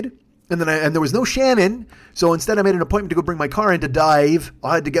lifted. And then and there was no Shannon. So instead I made an appointment to go bring my car into Dave.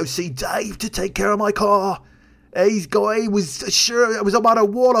 I had to go see Dave to take care of my car. He was sure it was about a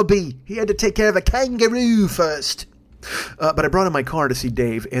wallaby. He had to take care of a kangaroo first. But I brought in my car to see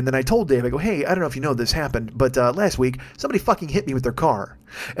Dave, and then I told Dave, I go, hey, I don't know if you know this happened, but last week, somebody fucking hit me with their car.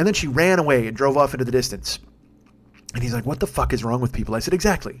 And then she ran away and drove off into the distance. And he's like, what the fuck is wrong with people? I said,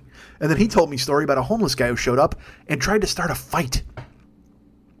 exactly. And then he told me a story about a homeless guy who showed up and tried to start a fight.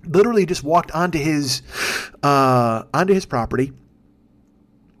 Literally just walked onto his property,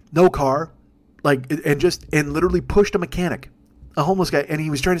 no car, and literally pushed a mechanic, a homeless guy, and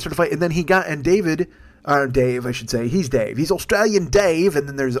he was trying to start a fight. And then Dave, I should say. He's Dave. He's Australian Dave, and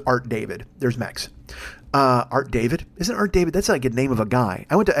then there's Art David. There's Max. Art David? Isn't Art David? That's like a name of a guy.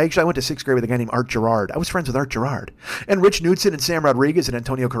 I went to sixth grade with a guy named Art Gerard. I was friends with Art Gerard. And Rich Knudsen and Sam Rodriguez and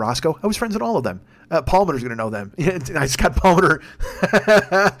Antonio Carrasco. I was friends with all of them. Palmer's going to know them. Scott Palmer.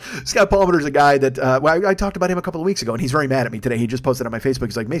 Scott Palmer's a guy that, I talked about him a couple of weeks ago, and he's very mad at me today. He just posted on my Facebook.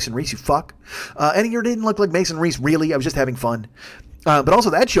 He's like, Mason Reese, you fuck. And he didn't look like Mason Reese, really. I was just having fun. But also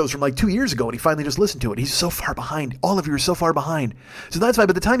that show's from like 2 years ago, and he finally just listened to it. He's so far behind. All of you are so far behind. So that's why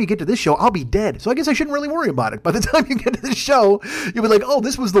by the time you get to this show, I'll be dead. So I guess I shouldn't really worry about it. By the time you get to this show, you'll be like, oh,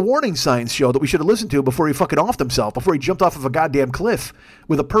 this was the warning signs show that we should have listened to before he fucking offed himself, before he jumped off of a goddamn cliff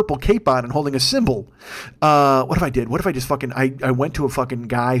with a purple cape on and holding a symbol. What if I did? What if I just fucking, I went to a fucking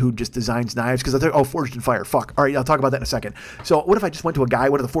guy who just designs knives, because I thought, Forged in Fire. Fuck. All right, I'll talk about that in a second. So what if I just went to a guy,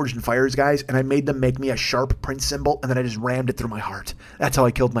 one of the Forged in Fires guys, and I made them make me a sharp Prince symbol, and then I just rammed it through my heart. That's how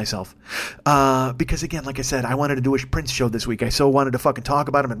I killed myself. Because again, like I said, I wanted to do a Prince show this week. I so wanted to fucking talk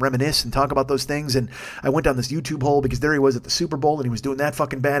about him and reminisce and talk about those things. And I went down this YouTube hole because there he was at the Super Bowl and he was doing that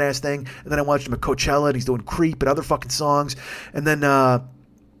fucking badass thing. And then I watched him at Coachella and he's doing Creep and other fucking songs. And then,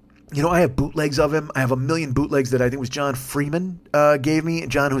 I have bootlegs of him. I have a million bootlegs that I think was John Freeman gave me.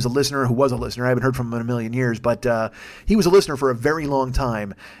 John, who was a listener. I haven't heard from him in a million years, but he was a listener for a very long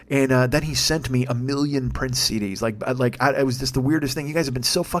time. And then he sent me a million Prince CDs. It was just the weirdest thing. You guys have been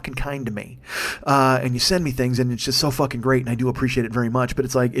so fucking kind to me. And you send me things, and it's just so fucking great, and I do appreciate it very much. But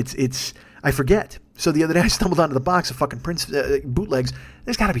it's like, I forget. So the other day I stumbled onto the box of fucking Prince bootlegs.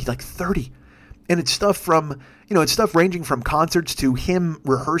 There's got to be like 30. And it's stuff from, it's stuff ranging from concerts to him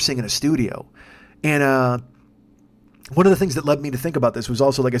rehearsing in a studio. And one of the things that led me to think about this was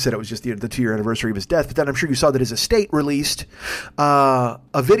also, like I said, it was just the 2-year anniversary of his death. But then I'm sure you saw that his estate released a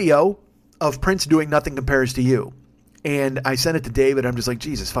video of Prince doing Nothing Compares to You. And I sent it to David. I'm just like,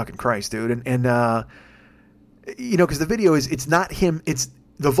 Jesus fucking Christ, dude. And because the video it's not him. It's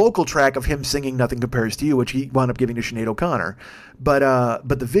the vocal track of him singing Nothing Compares to You, which he wound up giving to Sinead O'Connor. But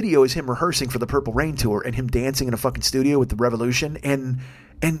the video is him rehearsing for the Purple Rain tour and him dancing in a fucking studio with the Revolution. And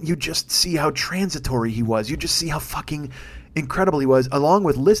you just see how transitory he was. You just see how fucking incredible he was, along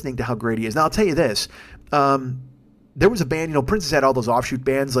with listening to how great he is. Now, I'll tell you this. There was a band, Prince has had all those offshoot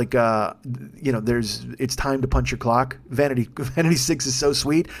bands like, there's It's Time to Punch Your Clock. Vanity 6 is so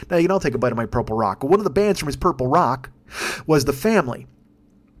sweet. Now, you can all take a bite of my Purple Rock. One of the bands from his Purple Rock was The Family.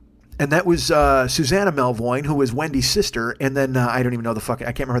 And that was Susanna Melvoin, who was Wendy's sister. And then I don't even know I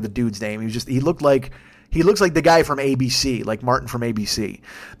can't remember the dude's name. He looks like the guy from ABC, like Martin from ABC.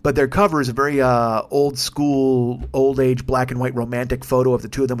 But their cover is a very old school, old age, black and white romantic photo of the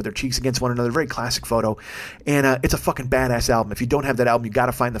two of them with their cheeks against one another. Very classic photo. And it's a fucking badass album. If you don't have that album, you got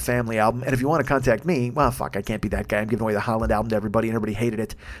to find the Family album. And if you want to contact me, well, fuck, I can't be that guy. I'm giving away the Holland album to everybody, and everybody hated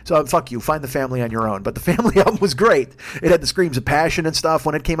it. So fuck you. Find the Family on your own. But the Family album was great. It had the screams of passion and stuff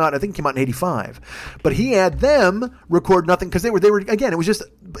when it came out. I think it came out in 85. But he had them record nothing because they were again, it was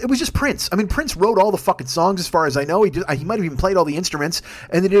just Prince. I mean, Prince wrote all the fucking songs as far as I know. He might have even played all the instruments,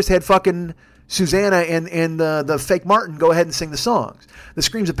 and then he just had fucking Susanna and the fake Martin go ahead and sing the songs. The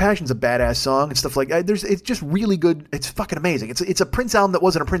Screams of Passion's a badass song and stuff like that. It's just really good. It's fucking amazing. It's a Prince album that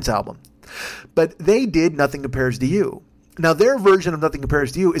wasn't a Prince album. But they did Nothing Compares to You. Now, their version of Nothing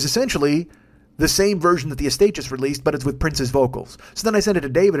Compares to You is essentially the same version that the estate just released, but it's with Prince's vocals. So then I sent it to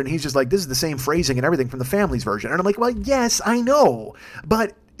David, and he's just like, this is the same phrasing and everything from the Family's version. And I'm like, well, yes, I know,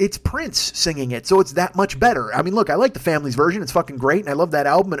 but it's Prince singing it, so it's that much better. I mean, look, I like the Family's version. It's fucking great, and I love that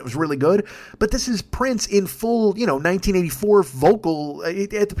album, and it was really good. But this is Prince in full, 1984 vocal,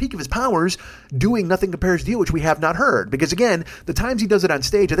 at the peak of his powers, doing Nothing Compares to You, which we have not heard. Because, again, the times he does it on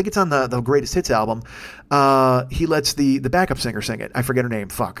stage, I think it's on the Greatest Hits album, he lets the backup singer sing it. I forget her name.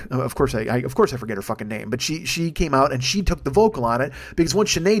 Fuck. Of course I forget her fucking name. But she came out, and she took the vocal on it, because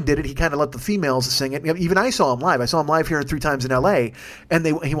once Sinead did it, he kind of let the females sing it. Even I saw him live. I saw him live here 3 times in L.A., and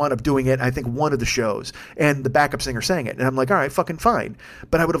he wound up doing it, I think, one of the shows, and the backup singer sang it. And I'm like, all right, fucking fine.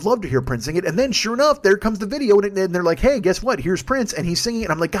 But I would have loved to hear Prince sing it. And then, sure enough, there comes the video, and they're like, hey, guess what? Here's Prince, and he's singing it.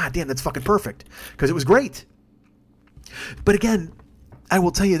 And I'm like, God damn, that's fucking perfect. Because it was great. But again, I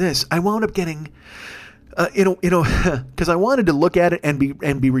will tell you this. I wound up getting... because I wanted to look at it and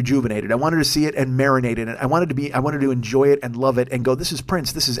be rejuvenated. I wanted to see it and marinate in it. I wanted to enjoy it and love it and go, this is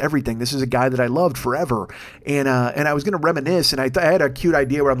Prince. This is everything. This is a guy that I loved forever. And I was going to reminisce, and I had a cute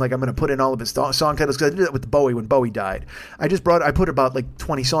idea where I'm like, I'm going to put in all of his song titles, because I did that with Bowie when Bowie died. I put about like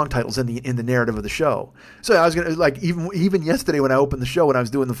 20 song titles in the narrative of the show. So I was going to, like, even yesterday when I opened the show, when I was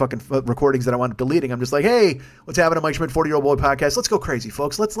doing the fucking recordings that I wound up deleting, I'm just like, hey, what's happening, Mike Schmidt, 40-Year-Old Boy Podcast? Let's go crazy,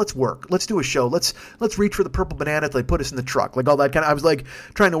 folks. Let's work. Let's do a show. Let's reach for the purple banana till they put us in the truck, like all that kind of. I was like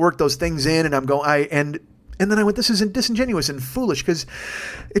trying to work those things in, and I'm going, and then I went, this isn't disingenuous and foolish, because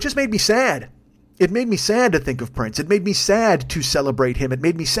it just made me sad. It made me sad to think of Prince. It made me sad to celebrate him. It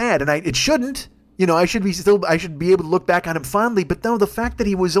made me sad, and it shouldn't. I should be able to look back on him fondly. But no, the fact that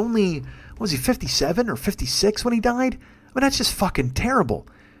he was only, was he 57 or 56 when he died? I mean, that's just fucking terrible.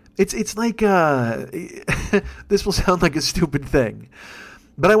 It's like this will sound like a stupid thing.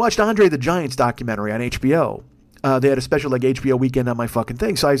 But I watched Andre the Giant's documentary on HBO. They had a special like HBO weekend on my fucking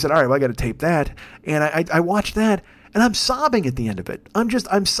thing. So I said, all right, well, I got to tape that. And I watched that, and I'm sobbing at the end of it.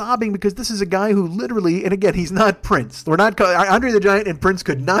 I'm sobbing because this is a guy who literally, and again, he's not Prince. Andre the Giant and Prince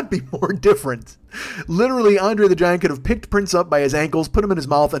could not be more different. Literally, Andre the Giant could have picked Prince up by his ankles, put him in his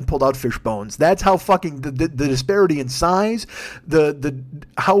mouth, and pulled out fish bones. That's how fucking the disparity in size, the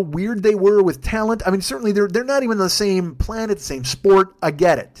how weird they were with talent. I mean, certainly they're not even the same planet, the same sport. I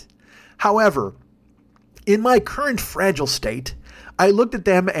get it. However, in my current fragile state, I looked at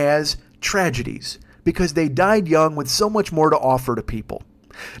them as tragedies because they died young with so much more to offer to people.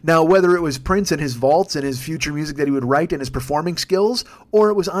 Now, whether it was Prince and his vaults and his future music that he would write and his performing skills, or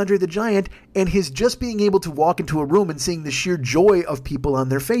it was Andre the Giant and his just being able to walk into a room and seeing the sheer joy of people on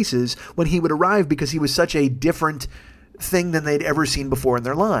their faces when he would arrive, because he was such a different thing than they'd ever seen before in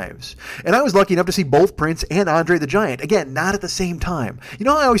their lives. And I was lucky enough to see both Prince and Andre the Giant. Again, not at the same time. You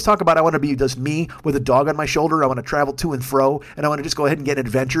know how I always talk about I want to be just me with a dog on my shoulder. I want to travel to and fro, and I want to just go ahead and get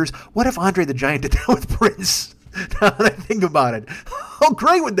adventures. What if Andre the Giant did that with Prince? Now that I think about it, how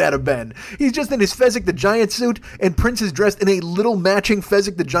great would that have been? He's just in his Fezzik the Giant suit, and Prince is dressed in a little matching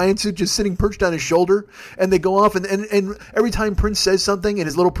Fezzik the Giant suit, just sitting perched on his shoulder, and they go off, and every time Prince says something in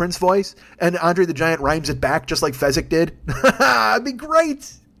his little Prince voice, and Andre the Giant rhymes it back just like Fezzik did. It'd be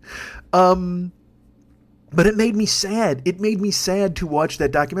great. But it made me sad. It made me sad to watch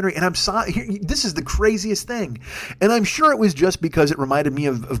that documentary. And I'm sorry. This is the craziest thing. And I'm sure it was just because it reminded me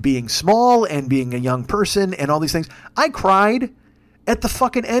of being small and being a young person and all these things. I cried at the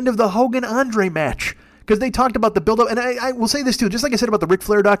fucking end of the Hogan-Andre match because they talked about the build-up. And I will say this too, just like I said about the Ric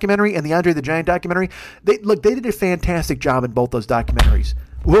Flair documentary and the Andre the Giant documentary. They did a fantastic job in both those documentaries.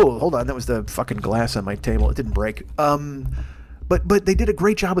 Whoa, hold on. That was the fucking glass on my table. It didn't break. But they did a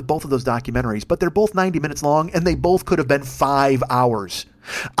great job with both of those documentaries. But they're both 90 minutes long, and they both could have been 5 hours.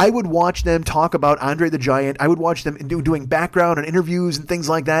 I would watch them talk about Andre the Giant. I would watch them doing background and interviews and things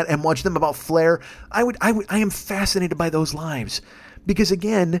like that, and watch them about Flair. I am fascinated by those lives because,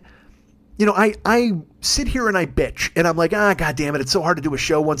 again, you know, I sit here and I bitch, and I'm like, God damn it, it's so hard to do a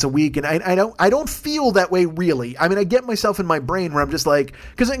show once a week, and I don't feel that way really. I mean, I get myself in my brain where I'm just like,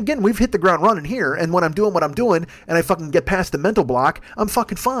 because again, we've hit the ground running here, and when I'm doing what I'm doing, and I fucking get past the mental block, I'm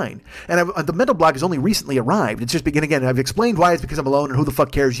fucking fine. And the mental block has only recently arrived. It's just again, I've explained why it's because I'm alone, and who the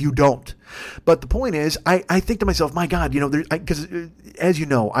fuck cares? You don't. But the point is, I think to myself, my God, you know, because as you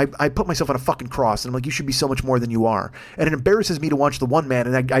know, I put myself on a fucking cross, and I'm like, you should be so much more than you are. And it embarrasses me to watch the One Man,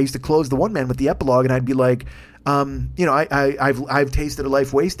 and I used to close the One Man with the epilogue, and I'd be like, you know, I've tasted a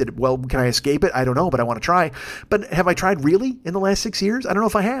life wasted. Well, can I escape it? I don't know, but I want to try. But have I tried really in the last 6 years? I don't know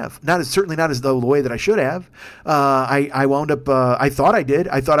if I have. Certainly not as the way that I should have. I wound up. I thought I did.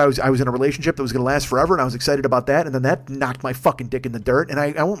 I thought I was in a relationship that was going to last forever, and I was excited about that. And then that knocked my fucking dick in the dirt. And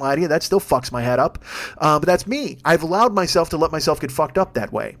I won't lie to you, that still fucks my head up. But that's me. I've allowed myself to let myself get fucked up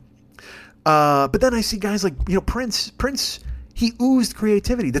that way. But then I see guys like, you know, Prince. He oozed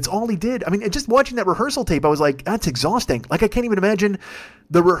creativity. That's all he did. I mean, just watching that rehearsal tape, I was like, that's exhausting. Like, I can't even imagine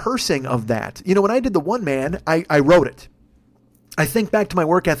the rehearsing of that. You know, when I did the One Man, I wrote it. I think back to my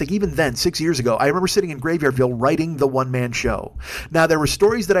work ethic even then, 6 years ago. I remember sitting in Graveyardville writing the one-man show. Now, there were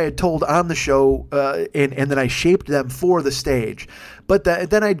stories that I had told on the show, and then I shaped them for the stage. But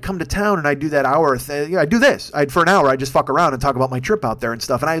then I'd come to town and I'd do that hour thing. I'd do this. For an hour, I'd just fuck around and talk about my trip out there and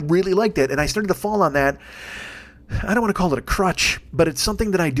stuff. And I really liked it. And I started to fall on that. I don't want to call it a crutch, but it's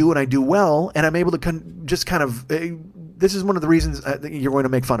something that I do and I do well, and I'm able to just kind of this is one of the reasons you're going to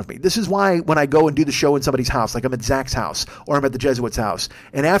make fun of me. This is why when I go and do the show in somebody's house, like I'm at Zach's house or I'm at the Jesuits' house,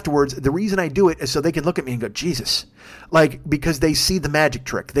 and afterwards, the reason I do it is so they can look at me and go, Jesus, like, because they see the magic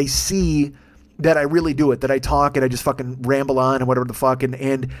trick. They see that I really do it, that I talk and I just fucking ramble on and whatever the fuck,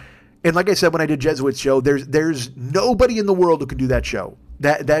 and like I said, when I did Jesuits' show, there's nobody in the world who can do that show.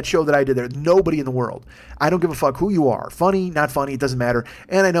 That show that I did there, nobody in the world. I don't give a fuck who you are. Funny, not funny, it doesn't matter.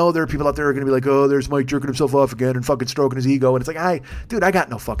 And I know there are people out there who are going to be like, oh, there's Mike jerking himself off again and fucking stroking his ego. And it's like, dude, I got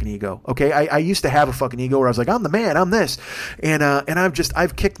no fucking ego, okay? I used to have a fucking ego where I was like, I'm the man, I'm this. And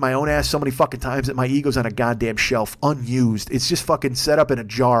I've kicked my own ass so many fucking times that my ego's on a goddamn shelf, unused. It's just fucking set up in a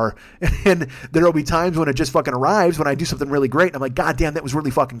jar. And there'll be times when it just fucking arrives when I do something really great. And I'm like, God damn, that was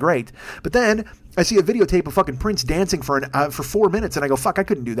really fucking great. But then I see a videotape of fucking Prince dancing for 4 minutes and I go, fuck, I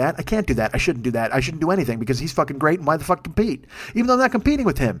couldn't do that. I can't do that. I shouldn't do that. I shouldn't do anything because he's fucking great, and why the fuck compete? Even though I'm not competing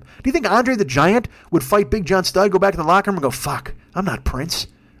with him. Do you think Andre the Giant would fight Big John Studd, go back to the locker room and go, fuck, I'm not Prince?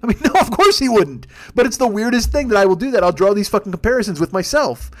 I mean, no, of course he wouldn't. But it's the weirdest thing that I will do that. I'll draw these fucking comparisons with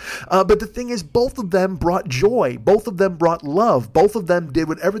myself. But the thing is, both of them brought joy. Both of them brought love. Both of them did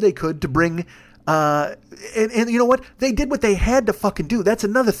whatever they could to bring... and you know what? They did what they had to fucking do. That's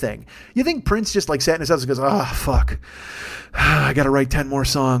another thing. You think Prince just like sat in his house and goes, fuck. I got to write 10 more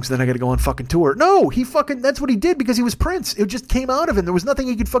songs, then I got to go on fucking tour. No, that's what he did because he was Prince. It just came out of him. There was nothing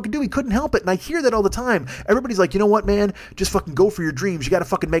he could fucking do. He couldn't help it. And I hear that all the time. Everybody's like, you know what, man? Just fucking go for your dreams. You got to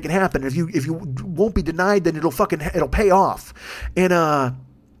fucking make it happen. If you won't be denied, then it'll pay off. And I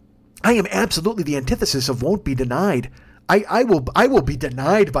am absolutely the antithesis of won't be denied. I will be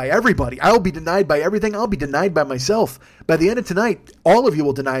denied by everybody. I will be denied by everything. I'll be denied by myself. By the end of tonight, all of you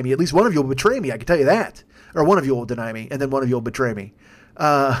will deny me. At least one of you will betray me. I can tell you that. Or one of you will deny me, and then one of you will betray me.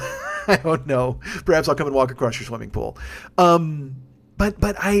 I don't know. Perhaps I'll come and walk across your swimming pool. But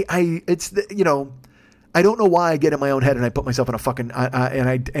it's you know, I don't know why I get in my own head and I put myself in a fucking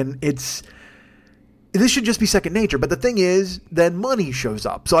and it's. This should just be second nature. But the thing is, then money shows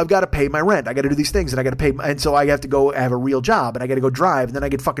up. So I've got to pay my rent. I got to do these things and I got to pay. And so I have to go have a real job and I got to go drive. And then I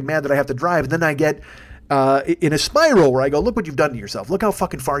get fucking mad that I have to drive. And then I get in a spiral where I go, look what you've done to yourself. Look how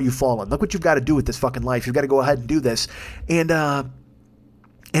fucking far you've fallen. Look what you've got to do with this fucking life. You've got to go ahead and do this. And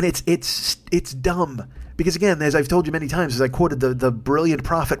And it's dumb. Because again, as I've told you many times, as I quoted the brilliant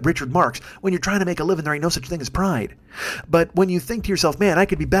prophet Richard Marx, when you're trying to make a living, there ain't no such thing as pride. But when you think to yourself, man, I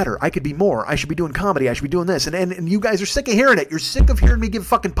could be better, I could be more, I should be doing comedy, I should be doing this, and you guys are sick of hearing it. You're sick of hearing me give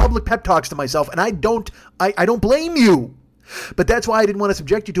fucking public pep talks to myself, and I don't blame you. But that's why I didn't want to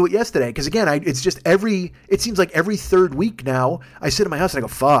subject you to it yesterday. Because again, it seems like every third week now, I sit in my house and I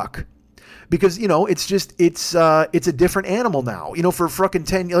go, fuck. Because, it's a different animal now. For fucking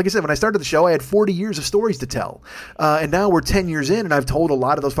 10, like I said, when I started the show, I had 40 years of stories to tell. And now we're 10 years in and I've told a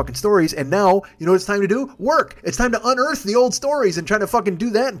lot of those fucking stories. And now, you know what it's time to do? Work. It's time to unearth the old stories and try to fucking do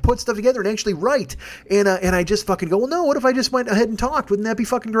that and put stuff together and actually write. And I just fucking go, well, no, what if I just went ahead and talked? Wouldn't that be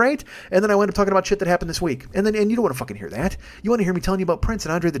fucking great? And then I wound up talking about shit that happened this week. And you don't want to fucking hear that. You want to hear me telling you about Prince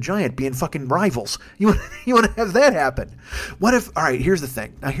and Andre the Giant being fucking rivals. You want to have that happen. All right, here's the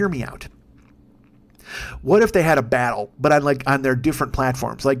thing. Now hear me out. What if they had a battle, but on their different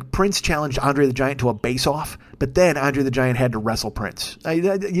platforms? Like Prince challenged Andre the Giant to a base-off, but then Andre the Giant had to wrestle Prince.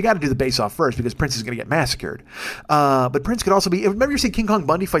 You got to do the base-off first because Prince is going to get massacred. But Prince could also be... Remember you see King Kong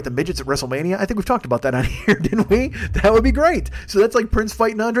Bundy fight the midgets at WrestleMania? I think we've talked about that on here, didn't we? That would be great. So that's like Prince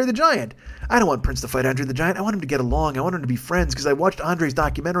fighting Andre the Giant. I don't want Prince to fight Andre the Giant. I want him to get along. I want him to be friends because I watched Andre's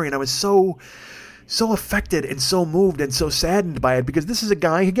documentary and I was so affected and so moved and so saddened by it because this is a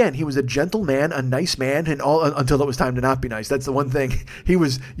guy, again, he was a gentle man, a nice man, and all until it was time to not be nice. That's the one thing. You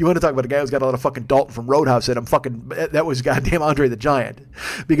want to talk about a guy who's got a lot of fucking Dalton from Roadhouse in him, that was goddamn Andre the Giant.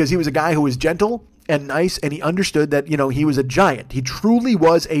 Because he was a guy who was gentle and nice, and he understood that, he was a giant. He truly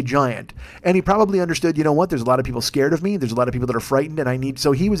was a giant. And he probably understood, there's a lot of people scared of me. There's a lot of people that are frightened,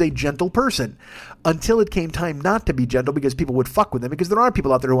 so he was a gentle person until it came time not to be gentle because people would fuck with him because there are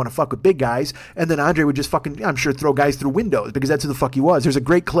people out there who want to fuck with big guys. And then Andre would just fucking, I'm sure, throw guys through windows because that's who the fuck he was. There's a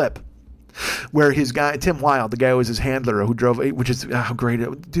great clip where his guy, Tim Wilde, the guy who was his handler who drove, which is how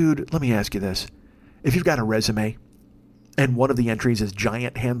great. Dude, let me ask you this. If you've got a resume and one of the entries is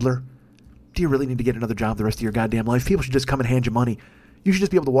giant handler, do you really need to get another job the rest of your goddamn life? People should just come and hand you money. You should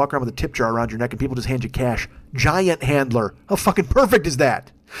just be able to walk around with a tip jar around your neck and people just hand you cash. Giant handler. How fucking perfect is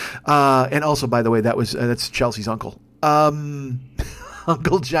that? And also, by the way, that's Chelsea's uncle.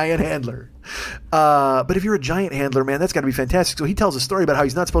 Uncle Giant Handler. But if you're a giant handler, man, that's got to be fantastic. So he tells a story about how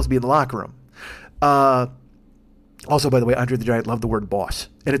he's not supposed to be in the locker room. Also, by the way, Andre the Giant loved the word boss.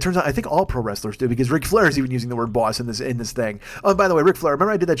 And it turns out, I think all pro wrestlers do, because Ric Flair is even using the word boss in this thing. Oh, and by the way, Ric Flair,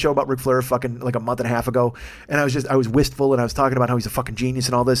 remember I did that show about Ric Flair fucking like a month and a half ago? And I was wistful and I was talking about how he's a fucking genius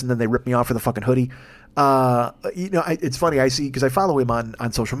and all this, and then they ripped me off for the fucking hoodie. It's funny, I see, because I follow him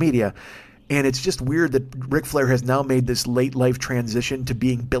on social media, and it's just weird that Ric Flair has now made this late life transition to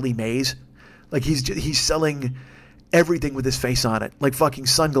being Billy Mays. Like he's selling everything with his face on it, like fucking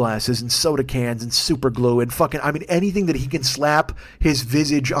sunglasses and soda cans and super glue and fucking, anything that he can slap his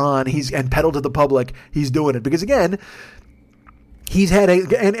visage on, and peddle to the public, he's doing it. Because again, he's had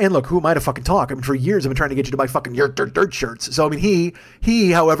and look, who am I to fucking talk? For years I've been trying to get you to buy fucking your dirt shirts. So he,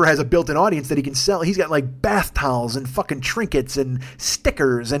 however, has a built-in audience that he can sell. He's got like bath towels and fucking trinkets and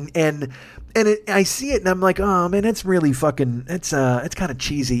stickers and I see it and I'm like, oh man, it's really fucking, it's kind of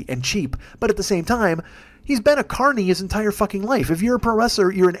cheesy and cheap. But at the same time, he's been a carny his entire fucking life. If you're a pro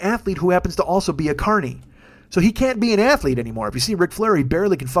wrestler, you're an athlete who happens to also be a carny. So he can't be an athlete anymore. If you see Ric Flair, he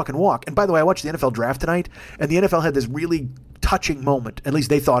barely can fucking walk. And by the way, I watched the NFL draft tonight, and the NFL had this really touching moment, at least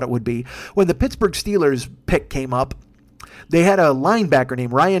they thought it would be, when the Pittsburgh Steelers pick came up. They had a linebacker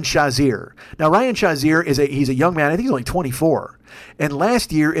named Ryan Shazier. Now, Ryan Shazier he's a young man. I think he's only 24. And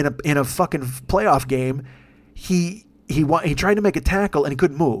last year in a fucking playoff game, he tried to make a tackle and he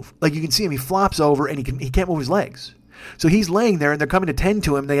couldn't move. Like you can see him, he flops over and he can't move his legs. So he's laying there and they're coming to tend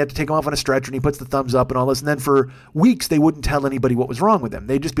to him. They have to take him off on a stretcher and he puts the thumbs up and all this. And then for weeks, they wouldn't tell anybody what was wrong with him.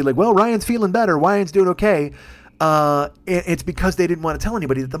 They'd just be like, well, Ryan's feeling better. Ryan's doing okay. It's because they didn't want to tell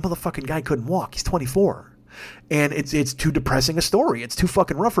anybody that the motherfucking guy couldn't walk. He's 24. And it's too depressing a story. It's too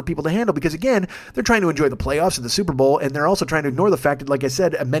fucking rough for people to handle because, again, they're trying to enjoy the playoffs and the Super Bowl, and they're also trying to ignore the fact that, like I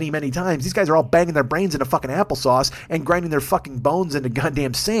said many, many times, these guys are all banging their brains into fucking applesauce and grinding their fucking bones into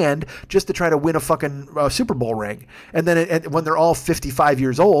goddamn sand just to try to win a fucking Super Bowl ring. And then when they're all 55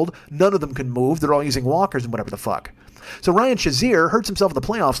 years old, none of them can move. They're all using walkers and whatever the fuck. So Ryan Shazier hurts himself in the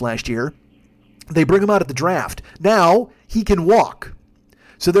playoffs last year. They bring him out at the draft. Now he can walk.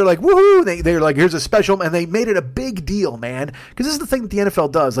 So they're like, woohoo! They're like, here's a special, and they made it a big deal, man. Because this is the thing that the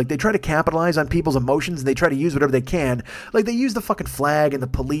NFL does. Like, they try to capitalize on people's emotions, and they try to use whatever they can. Like, they use the fucking flag and the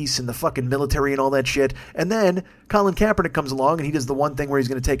police and the fucking military and all that shit. And then Colin Kaepernick comes along, and he does the one thing where he's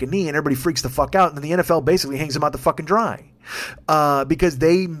going to take a knee, and everybody freaks the fuck out, and then the NFL basically hangs him out to fucking dry. Because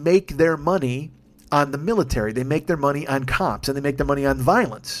they make their money on the military. They make their money on cops, and they make their money on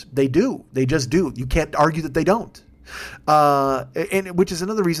violence. They do. They just do. You can't argue that they don't. And which is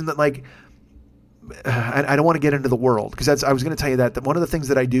another reason that, like, I don't want to get into the world, because I was going to tell you that one of the things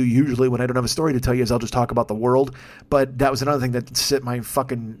that I do usually when I don't have a story to tell you is I'll just talk about the world. But that was another thing that set my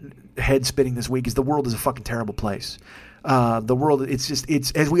fucking head spinning this week, is the world is a fucking terrible place. The world,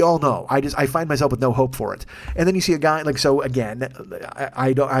 it's as we all know, I find myself with no hope for it. And then you see a guy like, so again,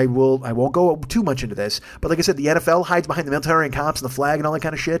 I won't go too much into this, but like I said, the NFL hides behind the military and cops and the flag and all that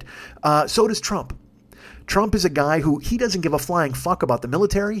kind of shit. So does Trump. Trump is a guy who, he doesn't give a flying fuck about the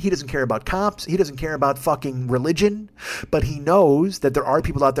military. He doesn't care about cops. He doesn't care about fucking religion. But he knows that there are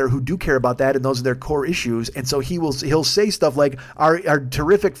people out there who do care about that, and those are their core issues. And so he'll say stuff like, our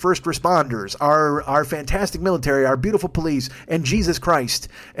terrific first responders, our fantastic military, our beautiful police, and Jesus Christ,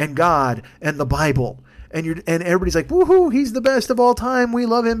 and God, and the Bible. And everybody's like, woohoo, he's the best of all time. We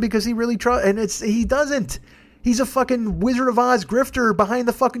love him because he really tries. And he doesn't. He's a fucking Wizard of Oz grifter behind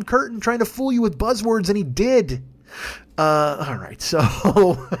the fucking curtain trying to fool you with buzzwords, and he did. All right, so,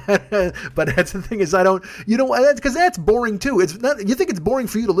 but that's the thing is because that's boring too. It's not, you think it's boring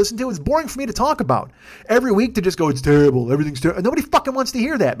for you to listen to? It's boring for me to talk about. Every week to just go, it's terrible, everything's terrible. Nobody fucking wants to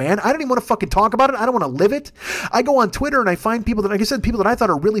hear that, man. I don't even want to fucking talk about it. I don't want to live it. I go on Twitter and I find people that, like I said, people that I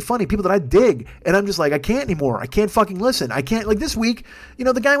thought are really funny, people that I dig, and I'm just like, I can't anymore. I can't fucking listen. I can't, like this week,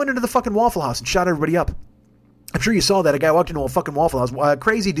 the guy went into the fucking Waffle House and shot everybody up. I'm sure you saw that. A guy walked into a fucking Waffle House.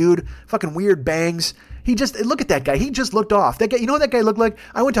 Crazy dude. Fucking weird bangs. Look at that guy. He just looked off. That guy, you know what that guy looked like?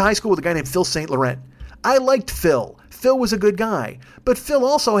 I went to high school with a guy named Phil St. Laurent. I liked Phil. Phil was a good guy. But Phil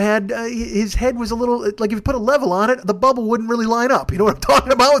also had, his head was a little, like if you put a level on it, the bubble wouldn't really line up. You know what I'm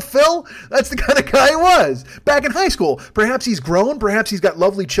talking about with Phil? That's the kind of guy he was back in high school. Perhaps he's grown. Perhaps he's got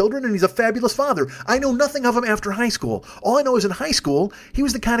lovely children and he's a fabulous father. I know nothing of him after high school. All I know is in high school, he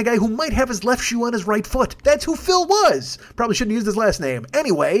was the kind of guy who might have his left shoe on his right foot. That's who Phil was. Probably shouldn't use his last name.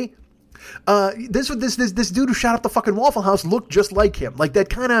 Anyway, this dude who shot up the fucking Waffle House looked just like him. Like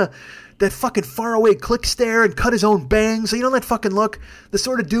that fucking faraway click stare and cut his own bangs. So you know that fucking look? The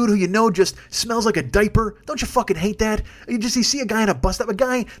sort of dude who just smells like a diaper. Don't you fucking hate that? You see a guy in a bus stop,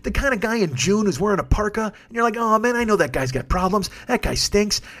 the kind of guy in June who's wearing a parka, and you're like, oh man, I know that guy's got problems. That guy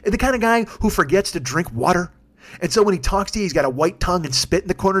stinks. The kind of guy who forgets to drink water. And so when he talks to you, he's got a white tongue and spit in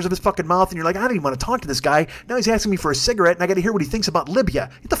the corners of his fucking mouth. And you're like, I don't even want to talk to this guy. Now he's asking me for a cigarette and I got to hear what he thinks about Libya.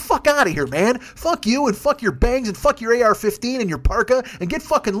 Get the fuck out of here, man. Fuck you and fuck your bangs and fuck your AR-15 and your parka and get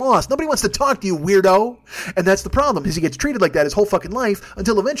fucking lost. Nobody wants to talk to you, weirdo. And that's the problem, is he gets treated like that his whole fucking life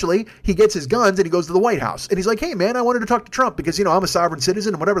until eventually he gets his guns and he goes to the White House. And he's like, hey man, I wanted to talk to Trump because, I'm a sovereign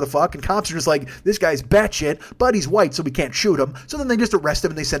citizen and whatever the fuck. And cops are just like, this guy's batshit, but he's white so we can't shoot him. So then they just arrest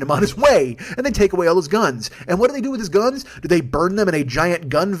him and they send him on his way. And they take away all his guns. And what do they do with his guns? Do they burn them in a giant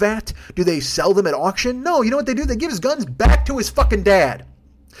gun vat? Do they sell them at auction? No, you know what they do? They give his guns back to his fucking dad.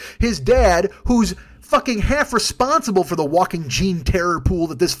 His dad, who's fucking half responsible for the walking gene terror pool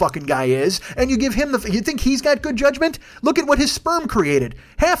that this fucking guy is, and you give him you think he's got good judgment? Look at what his sperm created.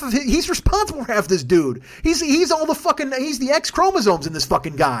 He's responsible for half this dude. He's all the fucking, he's the X chromosomes in this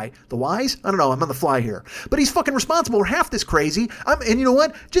fucking guy. The Y's? I don't know, I'm on the fly here. But he's fucking responsible for half this crazy. And you know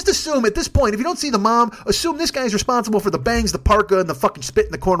what? Just assume at this point, if you don't see the mom, assume this guy's responsible for the bangs, the parka, and the fucking spit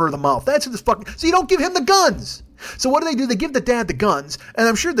in the corner of the mouth. That's who this fucking, so you don't give him the guns. So what do? They give the dad the guns, and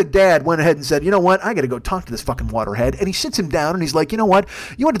I'm sure the dad went ahead and said, you know what, I got to go talk to this fucking waterhead. And he sits him down, and he's like, you know what,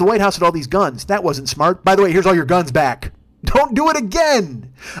 you went to the White House with all these guns. That wasn't smart. By the way, here's all your guns back. Don't do it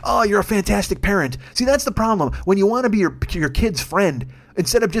again. Oh, you're a fantastic parent. See, that's the problem. When you want to be your kid's friend,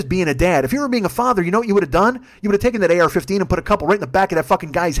 instead of just being a dad, if you were being a father, you know what you would have done? You would have taken that AR-15 and put a couple right in the back of that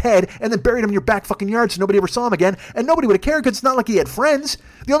fucking guy's head and then buried him in your back fucking yard so nobody ever saw him again. And nobody would have cared because it's not like he had friends.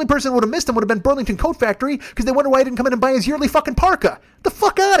 The only person who would have missed him would have been Burlington Coat Factory because they wonder why he didn't come in and buy his yearly fucking parka. The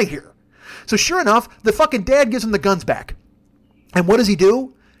fuck out of here. So sure enough, the fucking dad gives him the guns back. And what does he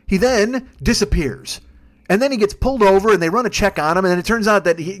do? He then disappears. And then he gets pulled over and they run a check on him. And then it turns out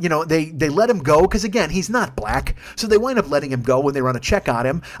that they let him go because, again, he's not black. So they wind up letting him go when they run a check on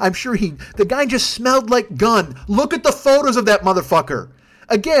him. I'm sure the guy just smelled like gun. Look at the photos of that motherfucker.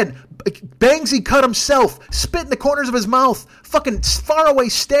 Again, Bangsy cut himself, spit in the corners of his mouth, fucking faraway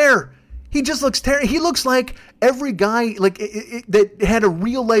stare. He just looks terrible. He looks like every guy that had a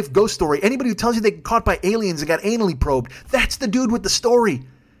real life ghost story. Anybody who tells you they got caught by aliens and got anally probed, that's the dude with the story.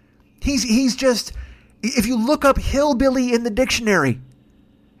 He's just... If you look up hillbilly in the dictionary,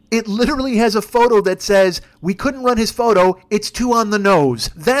 it literally has a photo that says, we couldn't run his photo, it's too on the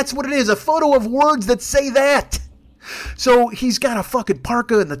nose. That's what it is, a photo of words that say that. So he's got a fucking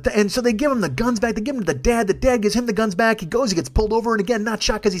parka and so they give him the guns back. They give him to the dad. The dad gives him the guns back. He goes, he gets pulled over, and again, not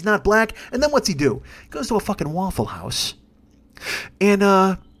shot because he's not black. And then what's he do? He goes to a fucking Waffle House and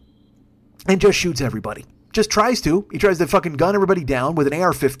just shoots everybody. Just tries to. He tries to fucking gun everybody down with an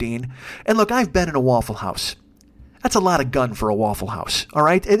AR-15. And look, I've been in a Waffle House. That's a lot of gun for a Waffle House, all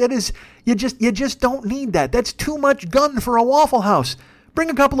right? It is, you just don't need that. That's too much gun for a Waffle House. Bring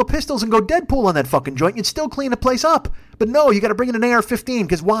a couple of pistols and go Deadpool on that fucking joint. You'd still clean the place up. But no, you got to bring in an AR-15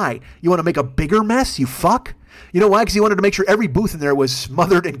 because why? You want to make a bigger mess, you fuck? You know why? Because he wanted to make sure every booth in there was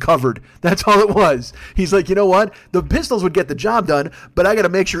smothered and covered. That's all it was. He's like, you know what? The pistols would get the job done, but I got to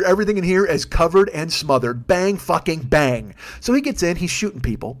make sure everything in here is covered and smothered. Bang, fucking bang. So he gets in. He's shooting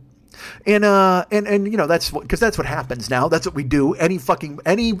people. And you know, that's what happens now. That's what we do.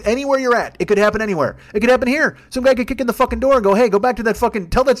 Anywhere you're at, it could happen anywhere. It could happen here. Some guy could kick in the fucking door and go, hey, go back to that fucking,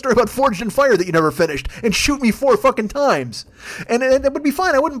 tell that story about Forged in Fire that you never finished and shoot me 4 fucking times. And that would be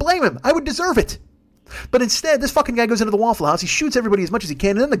fine. I wouldn't blame him. I would deserve it. But instead, this fucking guy goes into the Waffle House. He shoots everybody as much as he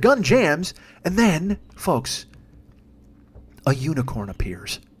can. And then the gun jams. And then, folks, a unicorn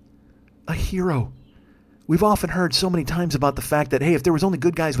appears. A hero. We've often heard so many times about the fact that, hey, if there was only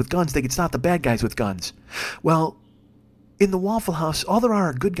good guys with guns, they could stop the bad guys with guns. Well, in the Waffle House, all there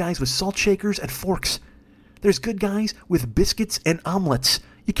are good guys with salt shakers and forks. There's good guys with biscuits and omelets.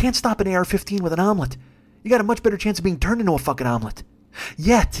 You can't stop an AR-15 with an omelet. You got a much better chance of being turned into a fucking omelet.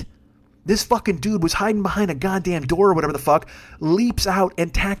 Yet, this fucking dude was hiding behind a goddamn door or whatever the fuck, leaps out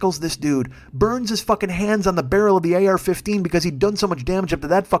and tackles this dude, burns his fucking hands on the barrel of the AR-15 because he'd done so much damage up to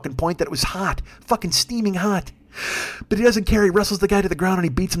that fucking point that it was hot, fucking steaming hot. But he doesn't care. He wrestles the guy to the ground and he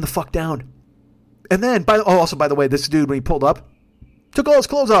beats him the fuck down. And then, by the way, this dude, when he pulled up, took all his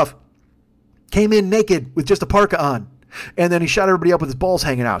clothes off, came in naked with just a parka on. And then he shot everybody up with his balls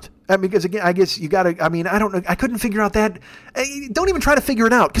hanging out. I mean, because again, I guess you gotta, I mean, I don't know. I couldn't figure out that. Don't even try to figure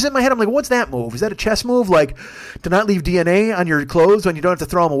it out. Because in my head, I'm like, what's that move? Is that a chess move? Like to not leave DNA on your clothes when you don't have to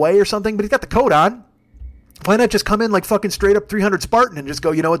throw them away or something? But he's got the coat on. Why not just come in like fucking straight up 300 Spartan and just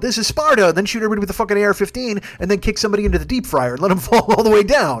go, you know what, this is Sparta, and then shoot everybody with the fucking AR-15 and then kick somebody into the deep fryer and let them fall all the way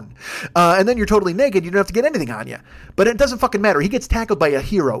down. And then you're totally naked. You don't have to get anything on you. But it doesn't fucking matter. He gets tackled by a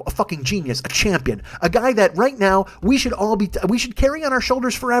hero, a fucking genius, a champion, a guy that right now we should carry on our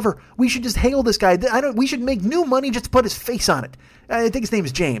shoulders forever. We should just hail this guy. We should make new money just to put his face on it. I think his name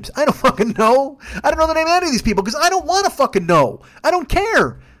is James. I don't fucking know. I don't know the name of any of these people because I don't want to fucking know. I don't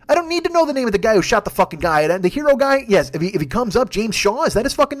care. I don't need to know the name of the guy who shot the fucking guy. And the hero guy, yes, if he comes up, James Shaw, is that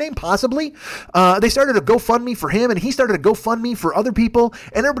his fucking name? Possibly. They started a GoFundMe for him, and he started a GoFundMe for other people.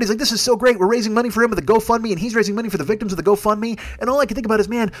 And everybody's like, this is so great. We're raising money for him with a GoFundMe, and he's raising money for the victims of the GoFundMe. And all I can think about is,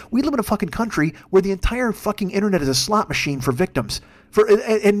 man, we live in a fucking country where the entire fucking internet is a slot machine for victims.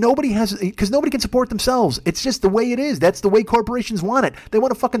 And nobody has, because nobody can support themselves. It's just the way it is. That's the way corporations want it. They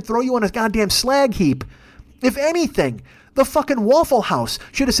want to fucking throw you on a goddamn slag heap. If anything, the fucking Waffle House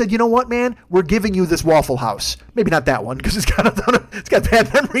should have said, you know what, man? We're giving you this Waffle House. Maybe not that one, because it's got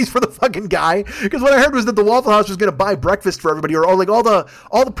bad memories for the fucking guy. Because what I heard was that the Waffle House was going to buy breakfast for everybody, or like all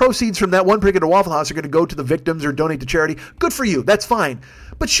the proceeds from that one particular Waffle House are going to go to the victims or donate to charity. Good for you. That's fine.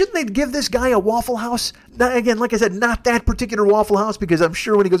 But shouldn't they give this guy a Waffle House? Now, again, like I said, not that particular Waffle House, because I'm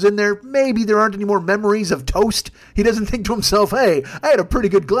sure when he goes in there, maybe there aren't any more memories of toast. He doesn't think to himself, hey, I had a pretty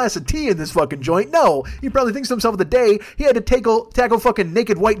good glass of tea in this fucking joint. No, he probably thinks to himself the day he had to tackle fucking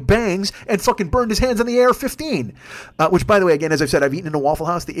naked white bangs and fucking burned his hands on the AR-15. Which, by the way, again, as I've said, I've eaten in a Waffle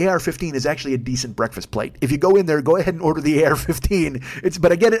House. The AR-15 is actually a decent breakfast plate. If you go in there, go ahead and order the AR-15.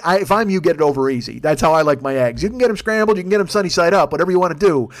 But I get it. If I'm you, get it over easy. That's how I like my eggs. You can get them scrambled. You can get them sunny side up. Whatever you want to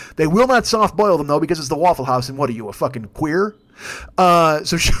do. They will not soft boil them, though, because it's the Waffle House. And what are you, a fucking queer?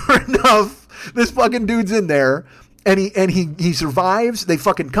 So sure enough, this fucking dude's in there. And he survives. They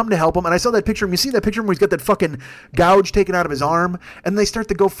fucking come to help him. And I saw that picture. You see that picture where he's got that fucking gouge taken out of his arm? And they start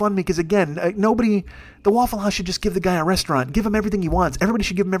to GoFundMe because, again, the Waffle House should just give the guy a restaurant. Give him everything he wants. Everybody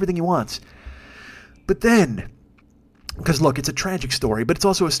should give him everything he wants. But then, because look, it's a tragic story, but it's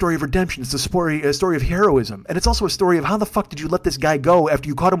also a story of redemption. It's a story of heroism. And it's also a story of how the fuck did you let this guy go after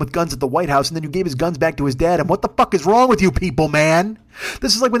you caught him with guns at the White House and then you gave his guns back to his dad? And what the fuck is wrong with you people, man?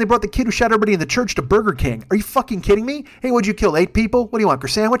 This is like when they brought the kid who shot everybody in the church to Burger King. Are you fucking kidding me? Hey, what'd you kill? 8 people? What do you want, a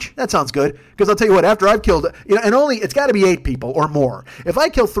sandwich? That sounds good. Because I'll tell you what, after I've killed, and it's got to be 8 people or more. If I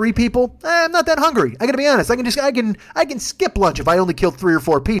kill 3 people, I'm not that hungry. I got to be honest. I can skip lunch if I only kill 3 or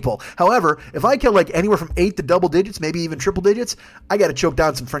 4 people. However, if I kill like anywhere from 8 to double digits, maybe even triple digits, I got to choke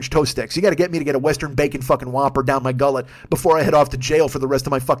down some French toast sticks. You got to get me to get a Western bacon fucking Whopper down my gullet before I head off to jail for the rest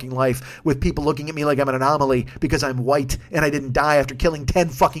of my fucking life with people looking at me like I'm an anomaly because I'm white and I didn't die after killing 10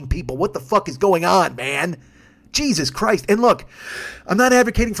 fucking people. What the fuck is going on, man? Jesus Christ. And look, I'm not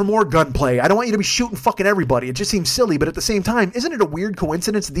advocating for more gunplay. I don't want you to be shooting fucking everybody. It just seems silly. But at the same time, isn't it a weird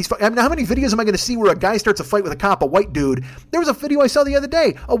coincidence that these... I mean, how many videos am I going to see where a guy starts a fight with a cop, a white dude? There was a video I saw the other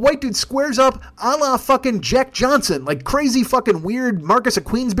day. A white dude squares up a la fucking Jack Johnson, like crazy fucking weird Marcus of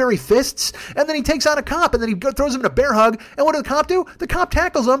Queensberry fists. And then he takes on a cop and then he throws him in a bear hug. And what does the cop do? The cop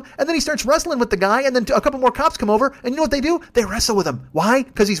tackles him and then he starts wrestling with the guy. And then a couple more cops come over. And you know what they do? They wrestle with him. Why?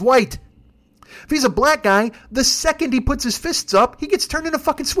 Because he's white. If he's a black guy, the second he puts his fists up, he gets turned into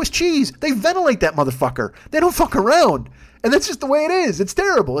fucking Swiss cheese. They ventilate that motherfucker. They don't fuck around. And that's just the way it is. It's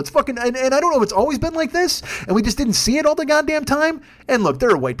terrible. It's fucking... And I don't know if it's always been like this, and we just didn't see it all the goddamn time. And look,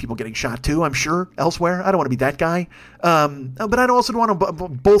 there are white people getting shot too, I'm sure, elsewhere. I don't want to be that guy. But I also don't want to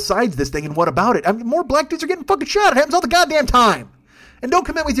both sides this thing, and what about it? I mean, more black dudes are getting fucking shot. It happens all the goddamn time. And don't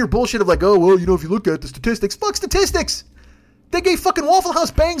come in with your bullshit of like, oh, well, you know, if you look at the statistics. Fuck statistics. They gave fucking Waffle House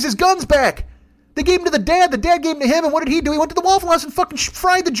Bangs his guns back. They gave him to the dad gave him to him, and what did he do? He went to the Waffle House and fucking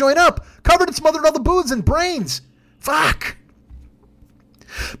fried the joint up, covered and smothered all the booths and brains. Fuck.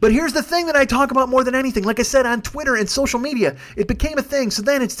 But here's the thing that I talk about more than anything. Like I said, on Twitter and social media, it became a thing. So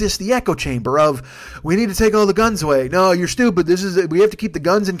then it's just the echo chamber of, we need to take all the guns away. No, you're stupid. We have to keep the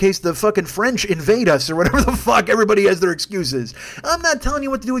guns in case the fucking French invade us or whatever the fuck. Everybody has their excuses. I'm not telling you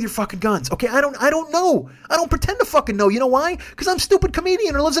what to do with your fucking guns. Okay, I don't know. I don't pretend to fucking know. You know why? Because I'm a stupid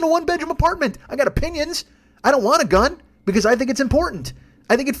comedian who lives in a one-bedroom apartment. I got opinions. I don't want a gun because I think it's important.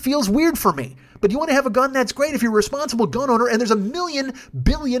 I think it feels weird for me. But you want to have a gun? That's great if you're a responsible gun owner, and there's a million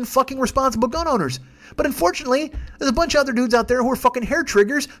billion fucking responsible gun owners. But unfortunately, there's a bunch of other dudes out there who are fucking hair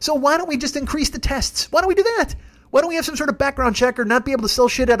triggers, so why don't we just increase the tests? Why don't we do that? Why don't we have some sort of background check or not be able to sell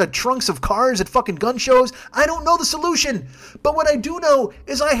shit out of trunks of cars at fucking gun shows? I don't know the solution. But what I do know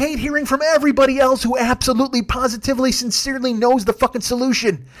is I hate hearing from everybody else who absolutely, positively, sincerely knows the fucking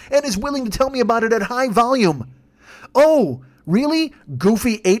solution and is willing to tell me about it at high volume. Oh, really?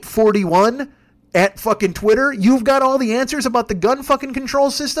 Goofy 841? At fucking Twitter, you've got all the answers about the gun fucking control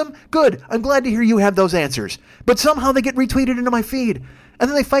system? Good. I'm glad to hear you have those answers. But somehow they get retweeted into my feed. And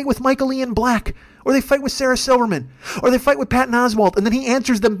then they fight with Michael Ian Black. Or they fight with Sarah Silverman. Or they fight with Patton Oswalt. And then he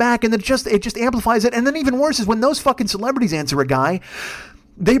answers them back. And then it just amplifies it. And then even worse is when those fucking celebrities answer a guy,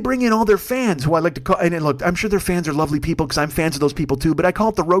 they bring in all their fans, who I like to call, and look, I'm sure their fans are lovely people because I'm fans of those people too, but I call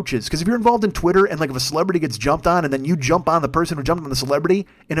it the roaches. Because if you're involved in Twitter and like if a celebrity gets jumped on and then you jump on the person who jumped on the celebrity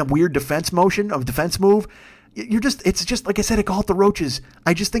in a weird defense move, it's just, like I said, I call it the roaches.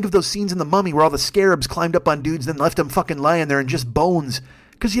 I just think of those scenes in The Mummy where all the scarabs climbed up on dudes and then left them fucking lying there and just bones.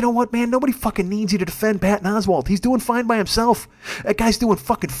 Because you know what, man? Nobody fucking needs you to defend Patton Oswalt. He's doing fine by himself. That guy's doing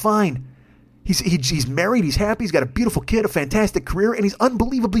fucking fine. He's married, he's happy, he's got a beautiful kid, a fantastic career, and he's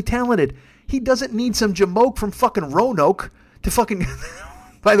unbelievably talented. He doesn't need some Jamoke from fucking Roanoke to fucking...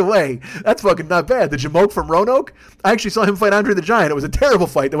 By the way, that's fucking not bad. The Jamoke from Roanoke? I actually saw him fight Andre the Giant. It was a terrible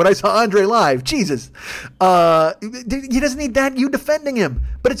fight. When I saw Andre live, Jesus. He doesn't need that, you defending him.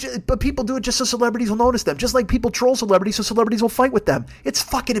 But people do it just so celebrities will notice them. Just like people troll celebrities so celebrities will fight with them. It's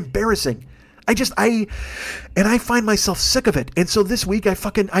fucking embarrassing. I find myself sick of it. And so this week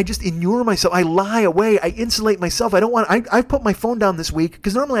I just inure myself. I lie away. I insulate myself. I've put my phone down this week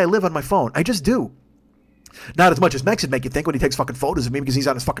because normally I live on my phone. I just do. Not as much as Mex would make you think when he takes fucking photos of me because he's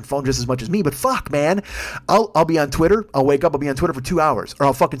on his fucking phone just as much as me. But fuck, man. I'll be on Twitter. I'll wake up. I'll be on Twitter for 2 hours. Or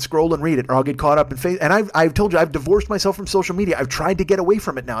I'll fucking scroll and read it. Or I'll get caught up in Facebook. And I've told you, I've divorced myself from social media. I've tried to get away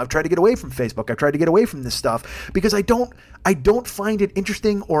from it now. I've tried to get away from Facebook. I've tried to get away from this stuff because I don't find it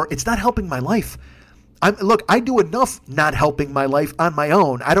interesting or it's not helping my life. Look, I do enough not helping my life on my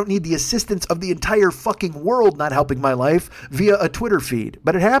own. I don't need the assistance of the entire fucking world not helping my life via a Twitter feed.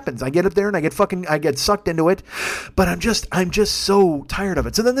 But it happens. I get up there and I get sucked into it. But I'm just so tired of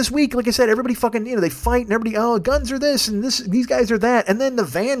it. So then this week, like I said, everybody fucking, they fight and everybody, oh, guns are this and this, these guys are that. And then the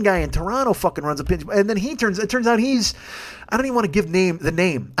van guy in Toronto fucking runs a pinch. And then it turns out I don't even want to give the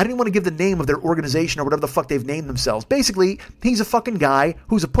name. I don't even want to give the name of their organization or whatever the fuck they've named themselves. Basically, he's a fucking guy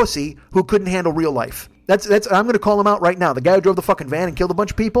who's a pussy who couldn't handle real life. That's I'm going to call him out right now. The guy who drove the fucking van and killed a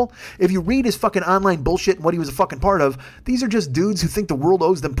bunch of people. If you read his fucking online bullshit and what he was a fucking part of, these are just dudes who think the world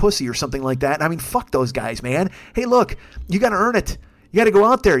owes them pussy or something like that. I mean, fuck those guys, man. Hey, look, you got to earn it. You got to go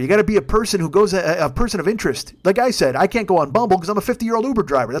out there. You got to be a person who goes a person of interest. Like I said, I can't go on Bumble because I'm a 50-year-old Uber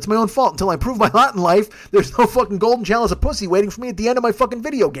driver. That's my own fault. Until I prove my lot in life, there's no fucking golden chalice of pussy waiting for me at the end of my fucking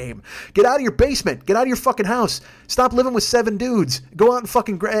video game. Get out of your basement. Get out of your fucking house. Stop living with 7 dudes. Go out and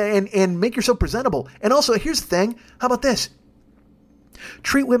fucking and make yourself presentable. And also, here's the thing. How about this?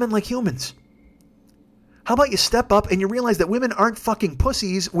 Treat women like humans. How about you step up and you realize that women aren't fucking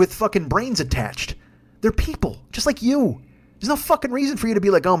pussies with fucking brains attached. They're people, just like you. There's no fucking reason for you to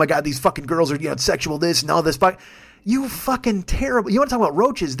be like, oh my God, these fucking girls are, sexual this and all this. You fucking terrible. You want to talk about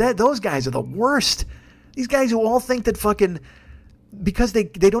roaches? Those guys are the worst. These guys who all think that fucking, because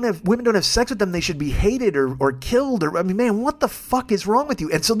women don't have sex with them, they should be hated or killed. I mean, man, what the fuck is wrong with you?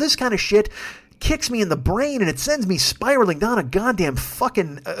 And so this kind of shit kicks me in the brain and it sends me spiraling down a goddamn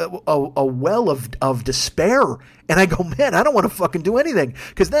fucking a well of despair. And I go, man, I don't want to fucking do anything.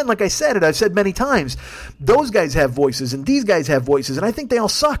 Because then, like I said, and I've said many times, those guys have voices and these guys have voices and I think they all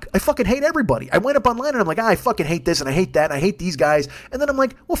suck. I fucking hate everybody. I went up online and I'm like, I fucking hate this and I hate that and I hate these guys. And then I'm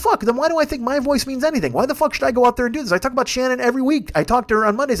like, well, fuck, then why do I think my voice means anything? Why the fuck should I go out there and do this? I talk about Shannon every week. I talk to her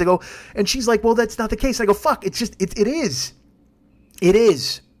on Mondays. I go, and she's like, well, that's not the case. I go, fuck, it's just, it is. It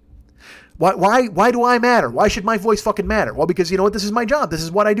is. Why do I matter? Why should my voice fucking matter? Well, because you know what? This is my job. This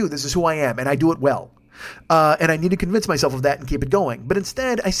is what I do. This is who I am. And I do it well. And I need to convince myself of that and keep it going. But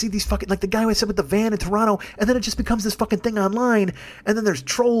instead, I see these fucking, like the guy who I said with the van in Toronto, and then it just becomes this fucking thing online. And then there's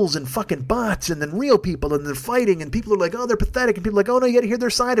trolls and fucking bots and then real people and they're fighting and people are like, oh, they're pathetic. And people are like, oh, no, you got to hear their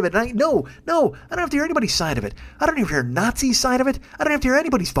side of it. And no, I don't have to hear anybody's side of it. I don't even hear Nazi's side of it. I don't have to hear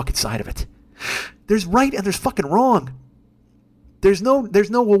anybody's fucking side of it. There's right and there's fucking wrong. There's no,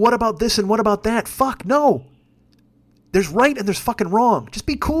 well, what about this and what about that? Fuck, no. There's right and there's fucking wrong. Just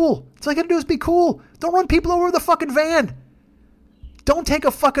be cool. That's all I gotta do is be cool. Don't run people over with a fucking van. Don't take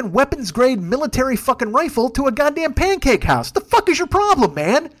a fucking weapons grade military fucking rifle to a goddamn pancake house. What the fuck is your problem,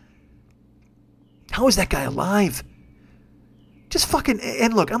 man? How is that guy alive? Just fucking,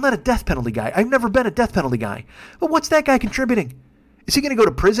 and look, I'm not a death penalty guy. I've never been a death penalty guy. But what's that guy contributing? Is he going to go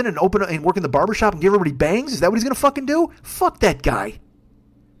to prison and open and work in the barbershop and give everybody bangs? Is that what he's going to fucking do? Fuck that guy.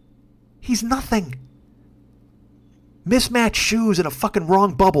 He's nothing. Mismatched shoes in a fucking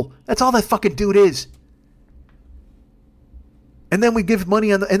wrong bubble. That's all that fucking dude is. And then we give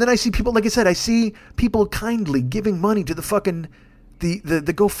money and then I see people, like I said, I see people kindly giving money to the fucking, the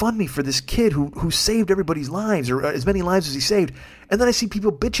GoFundMe for this kid who saved everybody's lives, or as many lives as he saved. And then I see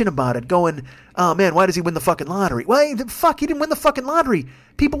people bitching about it, going, oh man, why does he win the fucking lottery? Well, he didn't win the fucking lottery.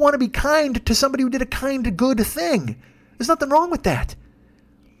 People want to be kind to somebody who did a kind, good thing. There's nothing wrong with that.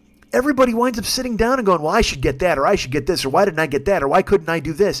 Everybody winds up sitting down and going, well, I should get that, or I should get this, or why didn't I get that, or why couldn't I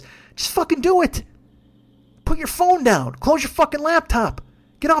do this? Just fucking do it. Put your phone down. Close your fucking laptop.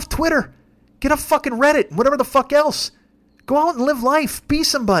 Get off Twitter. Get off fucking Reddit and whatever the fuck else. Go out and live life. Be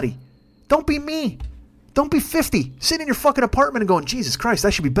somebody. Don't be me. Don't be 50. Sitting in your fucking apartment and going, Jesus Christ,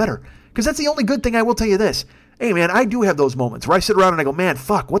 that should be better. Because that's the only good thing. I will tell you this. Hey, man, I do have those moments where I sit around and I go, man,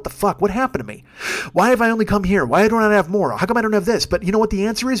 fuck, what the fuck? What happened to me? Why have I only come here? Why don't I have more? How come I don't have this? But you know what the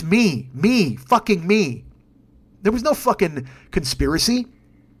answer is? Me, fucking me. There was no fucking conspiracy.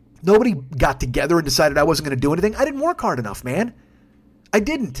 Nobody got together and decided I wasn't going to do anything. I didn't work hard enough, man. I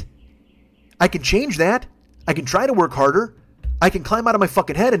didn't. I can change that. I can try to work harder. I can climb out of my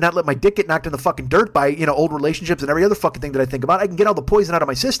fucking head and not let my dick get knocked in the fucking dirt by, old relationships and every other fucking thing that I think about. I can get all the poison out of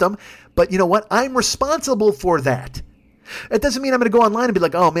my system. But you know what? I'm responsible for that. It doesn't mean I'm going to go online and be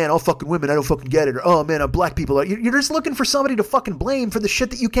like, oh man, all fucking women, I don't fucking get it. Or, oh man, black people. You're just looking for somebody to fucking blame for the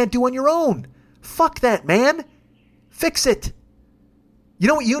shit that you can't do on your own. Fuck that, man. Fix it. You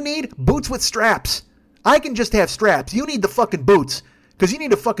know what you need? Boots with straps. I can just have straps. You need the fucking boots. Because you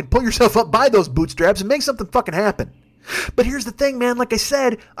need to fucking pull yourself up by those bootstraps and make something fucking happen. But here's the thing, man. Like I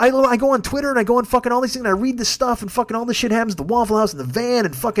said, I go on Twitter and I go on fucking all these things and I read this stuff and fucking all this shit happens at the Waffle House and the van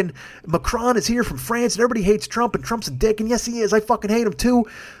and fucking Macron is here from France and everybody hates Trump and Trump's a dick. And yes, he is. I fucking hate him too.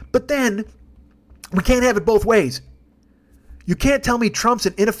 But then we can't have it both ways. You can't tell me Trump's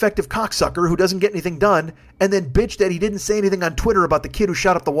an ineffective cocksucker who doesn't get anything done and then bitch that he didn't say anything on Twitter about the kid who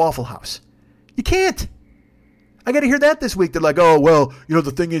shot up the Waffle House. You can't. I got to hear that this week. They're like, oh, well, the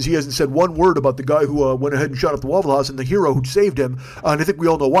thing is he hasn't said one word about the guy who went ahead and shot up the Waffle House and the hero who saved him. And I think we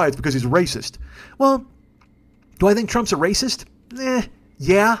all know why. It's because he's a racist. Well, do I think Trump's a racist?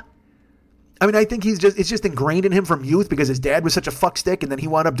 Yeah. I mean, I think it's just ingrained in him from youth because his dad was such a fuckstick and then he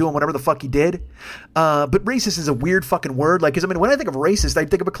wound up doing whatever the fuck he did. But racist is a weird fucking word. Like, 'cause I mean, when I think of racist, I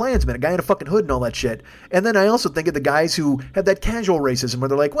think of a Klansman, a guy in a fucking hood and all that shit. And then I also think of the guys who have that casual racism where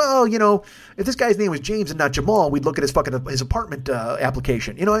they're like, well, if this guy's name was James and not Jamal, we'd look at his apartment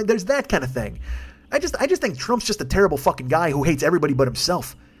application. There's that kind of thing. I just think Trump's just a terrible fucking guy who hates everybody but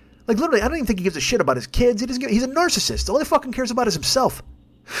himself. Like, literally, I don't even think he gives a shit about his kids. He's a narcissist. All he fucking cares about is himself.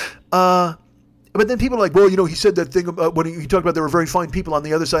 But then people are like, well, he said that thing about when he talked about there were very fine people on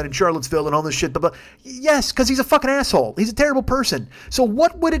the other side in Charlottesville and all this shit. Blah, blah. Yes, because he's a fucking asshole. He's a terrible person. So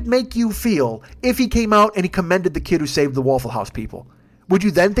what would it make you feel if he came out and he commended the kid who saved the Waffle House people? Would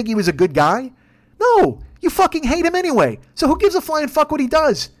you then think he was a good guy? No, you fucking hate him anyway. So who gives a flying fuck what he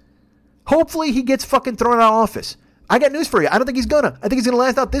does? Hopefully he gets fucking thrown out of office. I got news for you. I don't think he's gonna. I think he's gonna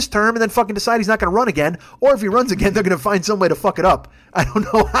last out this term and then fucking decide he's not gonna run again. Or if he runs again, they're gonna find some way to fuck it up. I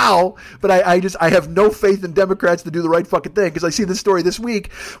don't know how, but I have no faith in Democrats to do the right fucking thing, because I see this story this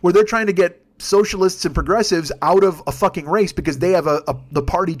week where they're trying to get socialists and progressives out of a fucking race because they have the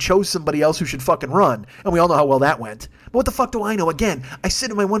party chose somebody else who should fucking run. And we all know how well that went. But what the fuck do I know? Again, I sit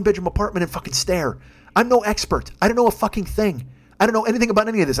in my 1-bedroom apartment and fucking stare. I'm no expert. I don't know a fucking thing. I don't know anything about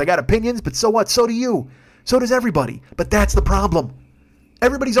any of this. I got opinions, but so what? So do you. So does everybody. But that's the problem.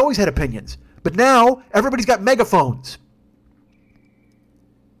 Everybody's always had opinions. But now, everybody's got megaphones.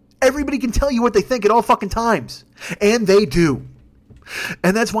 Everybody can tell you what they think at all fucking times. And they do.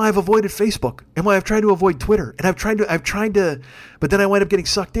 And that's why I've avoided Facebook. And why I've tried to avoid Twitter. And I've tried to, but then I wind up getting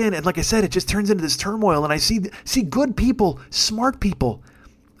sucked in. And like I said, it just turns into this turmoil. And I see good people, smart people.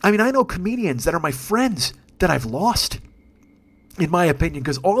 I mean, I know comedians that are my friends that I've lost, in my opinion,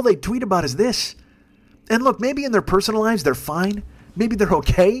 because all they tweet about is this. And look, maybe in their personal lives, they're fine. Maybe they're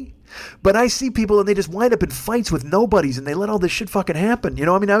okay. But I see people and they just wind up in fights with nobodies and they let all this shit fucking happen. You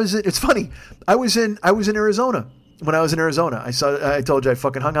know, I mean, it's funny. I was in Arizona. When I was in Arizona, I told you I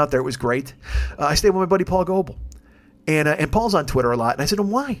fucking hung out there. It was great. I stayed with my buddy Paul Goebel. And Paul's on Twitter a lot. And I said to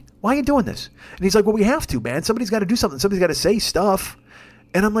him, why? Why are you doing this? And he's like, well, we have to, man. Somebody's got to do something. Somebody's got to say stuff.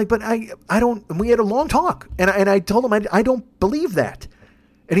 And I'm like, but I don't, and we had a long talk. And I told him, I don't believe that.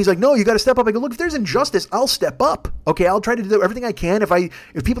 And he's like, no, you got to step up. I go, look, if there's injustice, I'll step up. Okay, I'll try to do everything I can.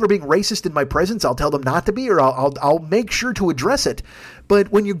 If people are being racist in my presence, I'll tell them not to be, or I'll make sure to address it.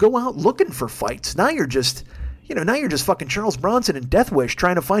 But when you go out looking for fights, now you're just fucking Charles Bronson and Death Wish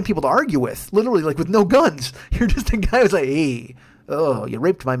trying to find people to argue with, literally, like with no guns. You're just a guy who's like, hey, oh, you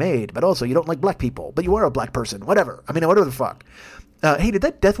raped my maid, but also you don't like black people, but you are a black person, whatever. I mean, whatever the fuck. Hey, did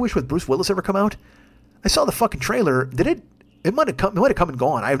that Death Wish with Bruce Willis ever come out? I saw the fucking trailer. Did it? It might have come and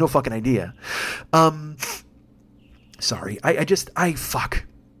gone. I have no fucking idea. Sorry. I fuck.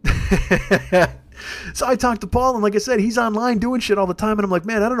 So I talked to Paul, and like I said, he's online doing shit all the time, and I'm like,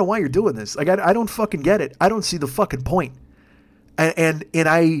 man, I don't know why you're doing this. Like, I don't fucking get it. I don't see the fucking point.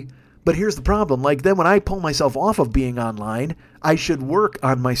 But here's the problem. Like, then when I pull myself off of being online, I should work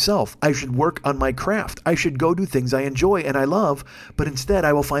on myself. I should work on my craft. I should go do things I enjoy and I love, but instead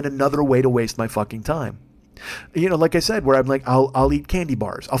I will find another way to waste my fucking time. You know, like I said, where I'm like, I'll eat candy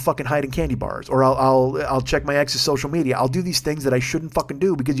bars. I'll fucking hide in candy bars, or I'll check my ex's social media. I'll do these things that I shouldn't fucking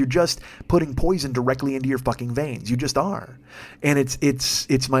do because you're just putting poison directly into your fucking veins. You just are, and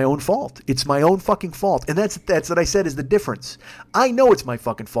it's my own fault. It's my own fucking fault, and that's what I said is the difference. I know it's my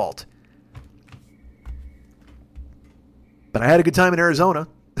fucking fault, but I had a good time in Arizona.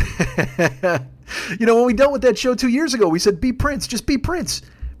 You know, when we dealt with that show 2 years ago, we said be Prince, just be Prince.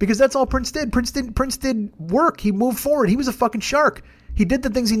 Because that's all Prince did. Prince did work. He moved forward. He was a fucking shark. He did the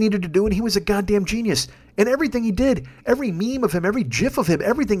things he needed to do, and he was a goddamn genius. And everything he did, every meme of him, every gif of him,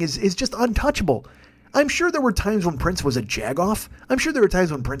 everything is just untouchable. I'm sure there were times when Prince was a jagoff. I'm sure there were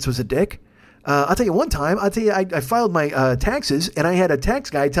times when Prince was a dick. I'll tell you one time, I filed my taxes, and I had a tax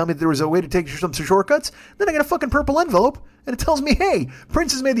guy tell me that there was a way to take some shortcuts. Then I got a fucking purple envelope, and it tells me, hey,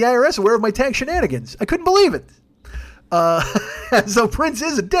 Prince has made the IRS aware of my tax shenanigans. I couldn't believe it. So Prince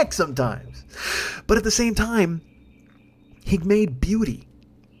is a dick sometimes. But at the same time, he made beauty.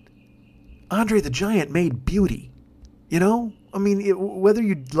 Andre the Giant made beauty. You know? I mean, whether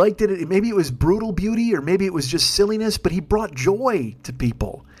you liked it, maybe it was brutal beauty or maybe it was just silliness, but he brought joy to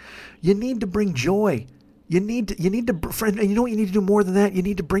people. You need to bring joy. You need to, friend, and you know what you need to do more than that? You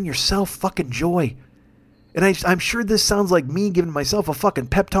need to bring yourself fucking joy. And I'm sure this sounds like me giving myself a fucking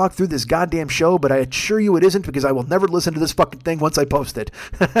pep talk through this goddamn show, but I assure you it isn't, because I will never listen to this fucking thing once I post it.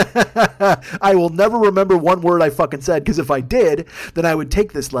 I will never remember one word I fucking said, because if I did, then I would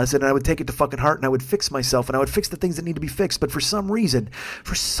take this lesson and I would take it to fucking heart and I would fix myself and I would fix the things that need to be fixed. But for some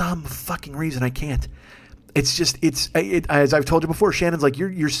fucking reason, I can't. It's just, as I've told you before, Shannon's like,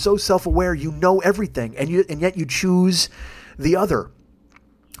 you're so self-aware, you know everything, and yet you choose the other.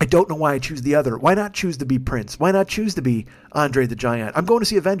 I don't know why I choose the other. Why not choose to be Prince? Why not choose to be Andre the Giant? I'm going to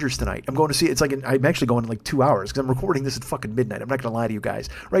see Avengers tonight. I'm actually going in like 2 hours because I'm recording this at fucking midnight. I'm not going to lie to you guys.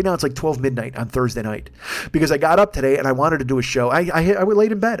 Right now it's like 12 midnight on Thursday night because I got up today and I wanted to do a show. I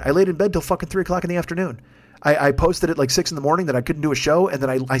laid in bed. I laid in bed till fucking 3 o'clock in the afternoon. I posted at like 6 in the morning that I couldn't do a show, and then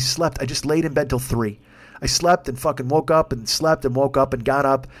I slept. I just laid in bed till 3. I slept and fucking woke up and slept and woke up and got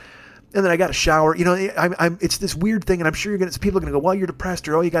up. And then I got a shower. You know, it's this weird thing, and I'm sure people are going to go, well, you're depressed,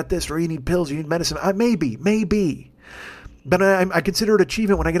 or oh, you got this, or you need pills, or you need medicine. Maybe. But I consider it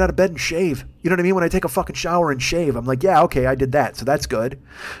achievement when I get out of bed and shave. You know what I mean? When I take a fucking shower and shave, I'm like, yeah, okay, I did that, so that's good.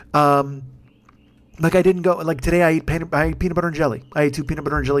 But Like I didn't go, like today I ate peanut butter and jelly. I ate 2 peanut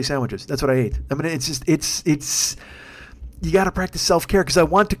butter and jelly sandwiches. That's what I ate. I mean, it's just, it's, you got to practice self-care because I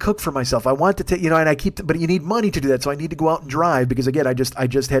want to cook for myself. I want to take, and I keep, but you need money to do that. So I need to go out and drive because again, I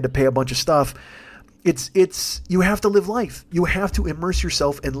just had to pay a bunch of stuff. You have to live life. You have to immerse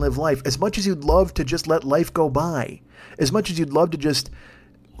yourself and live life. As much as you'd love to just let life go by, as much as you'd love to just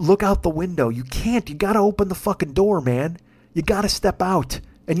look out the window, you can't. You got to open the fucking door, man. You got to step out.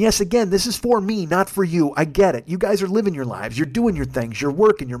 And yes, again, this is for me, not for you. I get it. You guys are living your lives. You're doing your things. You're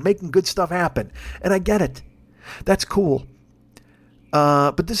working. You're making good stuff happen. And I get it. That's cool.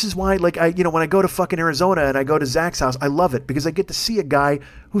 But this is why, like, when I go to fucking Arizona and I go to Zach's house, I love it because I get to see a guy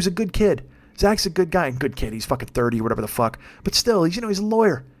who's a good kid. Zach's a good guy and good kid. He's fucking 30 or whatever the fuck. But still, he's a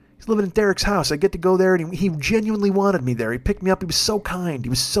lawyer. He's living in Derek's house. I get to go there and he genuinely wanted me there. He picked me up. He was so kind. He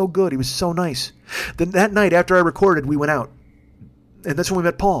was so good. He was so nice. Then that night after I recorded, we went out. And that's when we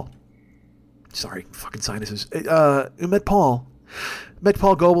met Paul. Sorry, fucking sinuses. We met Paul. Met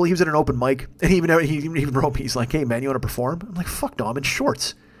Paul Goebel. He was at an open mic. And he even wrote me. He's like, hey, man, you want to perform? I'm like, fuck no, I'm in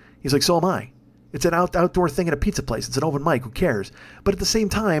shorts. He's like, so am I. It's an outdoor thing at a pizza place. It's an open mic. Who cares? But at the same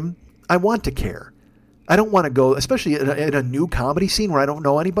time, I want to care. I don't want to go, especially in a new comedy scene where I don't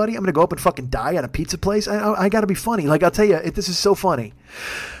know anybody. I'm going to go up and fucking die at a pizza place. I got to be funny. Like, I'll tell you, this is so funny.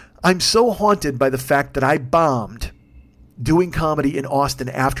 I'm so haunted by the fact that I bombed doing comedy in Austin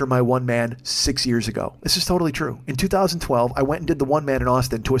after my one-man 6 years ago. This is totally true. In 2012, I went and did the one-man in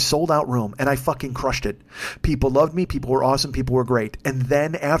Austin to a sold-out room, and I fucking crushed it. People loved me. People were awesome. People were great. And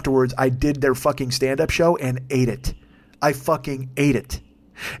then afterwards, I did their fucking stand-up show and ate it. I fucking ate it.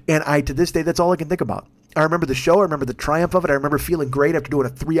 And to this day, that's all I can think about. I remember the show. I remember the triumph of it. I remember feeling great after doing a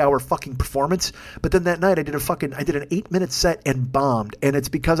 3-hour fucking performance. But then that night, I did an 8-minute set and bombed. And it's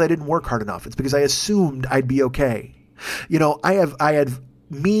because I didn't work hard enough. It's because I assumed I'd be okay. I had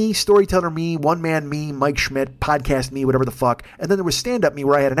me, storyteller me, one man me, Mike Schmidt, podcast me, whatever the fuck. And then there was stand-up me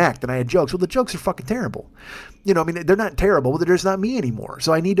where I had an act and I had jokes. Well, the jokes are fucking terrible. They're not terrible, but they're just not me anymore.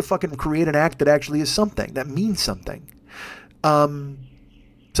 So I need to fucking create an act that actually is something, that means something.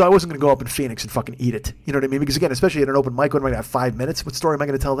 So I wasn't going to go up in Phoenix and fucking eat it. You know what I mean? Because again, especially at an open mic, what am I going to have 5 minutes? What story am I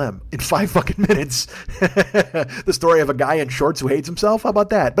going to tell them in 5 fucking minutes? The story of a guy in shorts who hates himself? How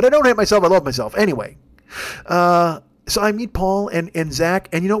about that? But I don't hate myself. I love myself. Anyway. So I meet Paul and Zach,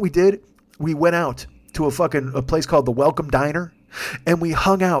 and you know what we did? We went out to a place called the Welcome Diner, and we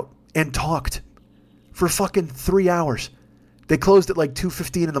hung out and talked for fucking 3 hours. They closed at like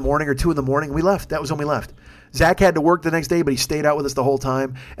 2:15 in the morning or 2 in the morning. We left. That was when we left. Zach had to work the next day, but he stayed out with us the whole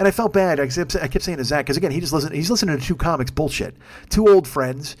time. And I felt bad. I kept saying to Zach, because again, he's listening to 2 comics bullshit. 2 old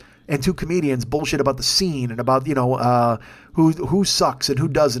friends and 2 comedians bullshit about the scene and about, who sucks and who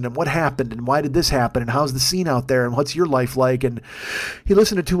doesn't and what happened and why did this happen and how's the scene out there and what's your life like. And he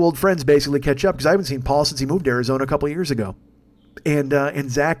listened to 2 old friends basically catch up because I haven't seen Paul since he moved to Arizona a couple of years ago.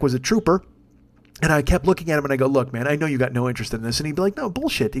 And Zach was a trooper. And I kept looking at him and I go, look, man, I know you got no interest in this. And he'd be like, no,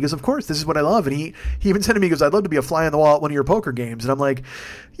 bullshit. He goes, of course, this is what I love. And he even said to me, he goes, I'd love to be a fly on the wall at one of your poker games. And I'm like,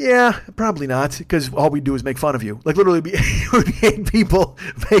 yeah, probably not, because all we do is make fun of you. Like literally would be 8 people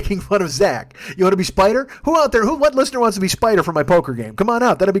making fun of Zach. You want to be Spider? Who out there, what listener wants to be Spider for my poker game? Come on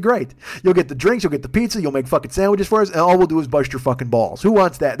out. That'd be great. You'll get the drinks, you'll get the pizza, you'll make fucking sandwiches for us, and all we'll do is bust your fucking balls. Who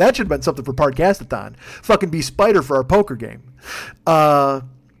wants that? That should have been something for Podcastathon. Fucking be Spider for our poker game.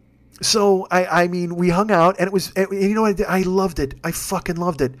 So, I mean, we hung out, and you know what I did? I loved it. I fucking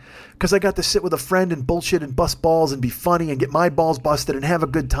loved it. Because I got to sit with a friend and bullshit and bust balls and be funny and get my balls busted and have a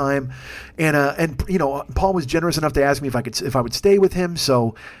good time. And Paul was generous enough to ask me if I would stay with him.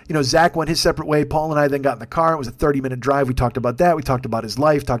 So, Zach went his separate way. Paul and I then got in the car. It was a 30-minute drive. We talked about that. We talked about his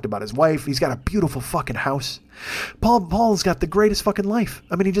life, talked about his wife. He's got a beautiful fucking house. Paul's got the greatest fucking life.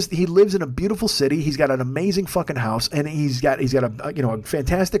 I mean, he lives in a beautiful city. He's got an amazing fucking house, and he's got a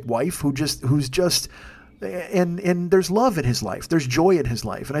fantastic wife who's just and there's love in his life. There's joy in his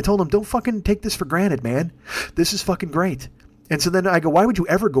life. And I told him, don't fucking take this for granted, man. This is fucking great. And so then I go, why would you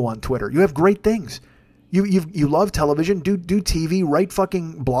ever go on Twitter? You have great things. You love television, do TV, write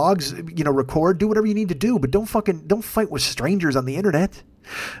fucking blogs, record, do whatever you need to do, but don't fight with strangers on the internet.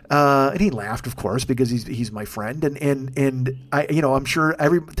 And he laughed, of course, because he's my friend, and I, I'm sure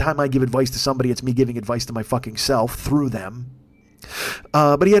every time I give advice to somebody, it's me giving advice to my fucking self through them.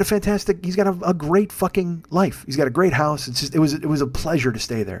 But he had he's got a great fucking life. He's got a great house. It was a pleasure to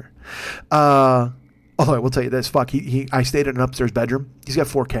stay there. Although I will tell you this, I stayed in an upstairs bedroom. He's got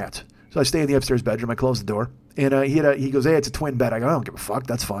 4 cats. So I stay in the upstairs bedroom. I close the door, and he goes, "Hey, it's a twin bed." I go, "I don't give a fuck.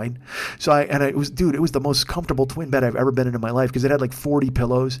 That's fine." So it was the most comfortable twin bed I've ever been in my life because it had like 40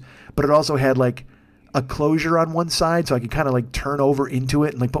 pillows, but it also had like a closure on one side so I could kind of like turn over into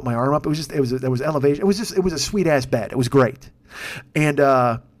it and like put my arm up. There was elevation. It was a sweet ass bed. It was great. And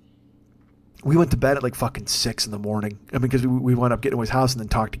we went to bed at like fucking 6 a.m. I mean, because we wound up getting to his house and then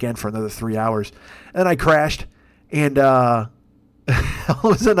talked again for another 3 hours. And then I crashed, and all of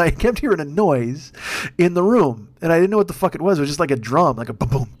a sudden I kept hearing a noise in the room, and I didn't know what the fuck it was. It was just like a drum, like a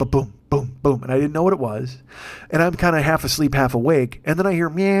boom, boom, boom, boom, and I didn't know what it was. And I'm kind of half asleep, half awake, and then I hear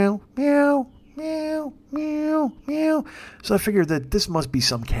meow, meow, meow, meow, meow. So I figured that this must be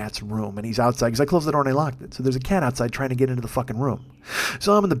some cat's room, and he's outside because I closed the door and I locked it. So there's a cat outside trying to get into the fucking room.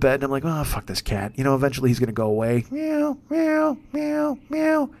 So I'm in the bed and I'm like, oh, fuck this cat. You know, eventually he's gonna go away. Meow, meow, meow,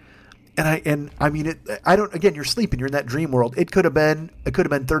 meow. And I mean, again, you're sleeping, you're in that dream world. It could have been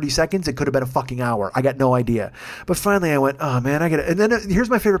 30 seconds. It could have been a fucking hour. I got no idea. But finally I went, oh man, and then here's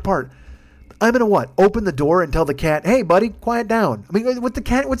my favorite part. I'm going to what? Open the door and tell the cat, hey buddy, quiet down. I mean, what's the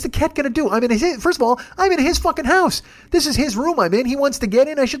cat going to do? First of all, I'm in his fucking house. This is his room I'm in. He wants to get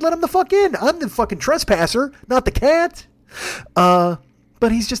in. I should let him the fuck in. I'm the fucking trespasser, not the cat.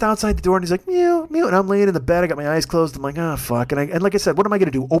 But he's just outside the door and he's like, meow, meow. And I'm laying in the bed. I got my eyes closed. I'm like, oh, fuck. And like I said, what am I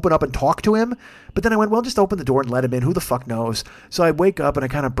going to do? Open up and talk to him? But then I went, well, just open the door and let him in. Who the fuck knows? So I wake up and I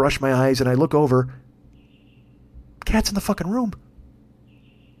kind of brush my eyes and I look over. Cat's in the fucking room.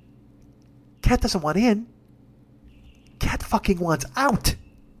 Cat doesn't want in. Cat fucking wants out.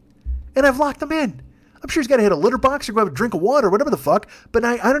 And I've locked him in. I'm sure he's got to hit a litter box or go have a drink of water or whatever the fuck. But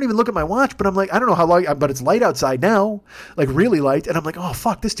I don't even look at my watch. But I'm like, I don't know how long, but it's light outside now. Like really light. And I'm like, oh,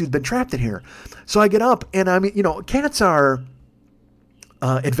 fuck, this dude's been trapped in here. So I get up and I mean, you know, cats are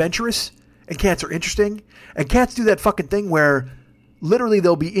adventurous and cats are interesting. And cats do that fucking thing where literally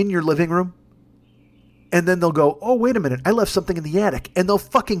they'll be in your living room. And then they'll go, oh, wait a minute, I left something in the attic. And they'll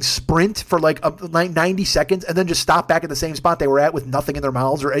fucking sprint for like 90 seconds and then just stop back at the same spot they were at with nothing in their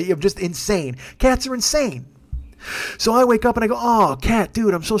mouths. Or just insane. Cats are insane. So I wake up and I go, oh, cat,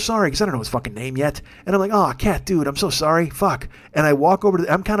 dude, I'm so sorry. Because I don't know his fucking name yet. And I'm like, oh, cat, dude, I'm so sorry. Fuck. And I walk over to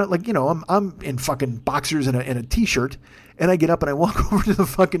I'm kind of like, you know, I'm in fucking boxers and a t-shirt. And I get up and I walk over to the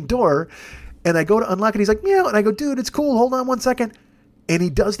fucking door. And I go to unlock it. He's like, meow. And I go, dude, it's cool. Hold on 1 second. And he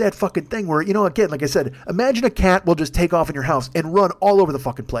does that fucking thing where, you know, again, like I said, imagine a cat will just take off in your house and run all over the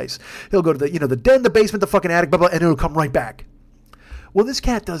fucking place. He'll go to the, you know, the den, the basement, the fucking attic, blah, blah, and it'll come right back. Well, this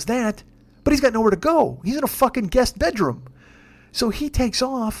cat does that, but he's got nowhere to go. He's in a fucking guest bedroom. So he takes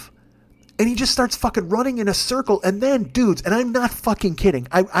off and he just starts fucking running in a circle. And then, dudes, and I'm not fucking kidding.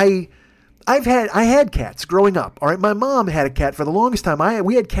 I had cats growing up. All right, my mom had a cat for the longest time.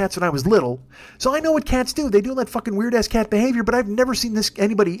 We had cats when I was little, so I know what cats do. They do that fucking weird ass cat behavior, but I've never seen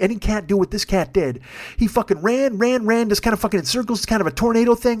any cat do what this cat did. He fucking ran, just kind of fucking in circles, kind of a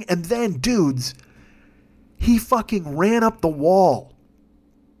tornado thing, and then, dudes, he fucking ran up the wall.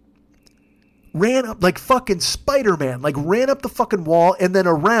 Ran up like fucking Spider-Man, like ran up the fucking wall and then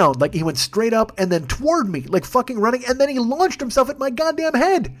around, like he went straight up and then toward me, like fucking running, and then he launched himself at my goddamn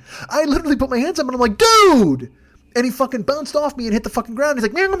head. I literally put my hands up and I'm like, dude! And he fucking bounced off me and hit the fucking ground. He's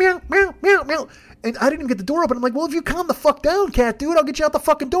like, meow, meow, meow, meow, meow. And I didn't even get the door open. I'm like, well, if you calm the fuck down, cat, dude, I'll get you out the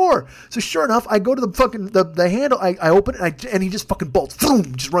fucking door. So sure enough, I go to the fucking, the handle, I open it and he just fucking bolts,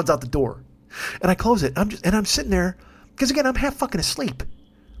 boom, just runs out the door. And I close it. I'm sitting there, because again, I'm half fucking asleep.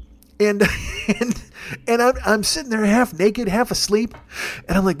 And I'm sitting there half naked, half asleep.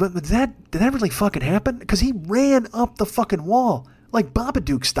 And I'm like, but did that really fucking happen? Because he ran up the fucking wall, like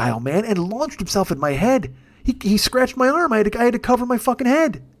Babadook style, man, and launched himself at my head. He scratched my arm. I had to cover my fucking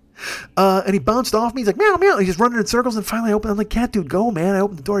head. And he bounced off me. He's like, meow, meow. He's just running in circles. And finally I open. I'm like, cat, dude, go, man. I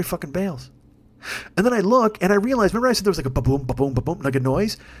open the door. He fucking bails. And then I look and I realize, remember I said there was like a ba-boom, ba-boom, ba-boom, like a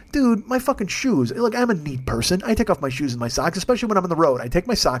noise? Dude, my fucking shoes. Look, I'm a neat person. I take off my shoes and my socks, especially when I'm on the road. I take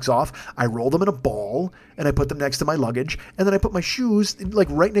my socks off, I roll them in a ball, and I put them next to my luggage. And then I put my shoes like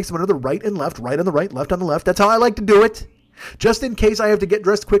right next to one another, right and left, right on the right, left on the left. That's how I like to do it. Just in case I have to get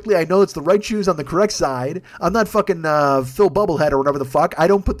dressed quickly, I know it's the right shoes on the correct side. I'm not fucking Phil Bubblehead or whatever the fuck. I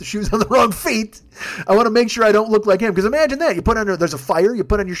don't put the shoes on the wrong feet. I want to make sure I don't look like him. Because imagine that. There's a fire, you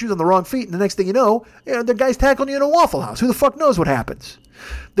put on your shoes on the wrong feet, and the next thing you know, the guy's tackling you in a Waffle House. Who the fuck knows what happens?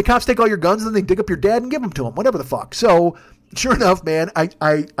 The cops take all your guns, and then they dig up your dad and give them to him. Whatever the fuck. So, sure enough, man,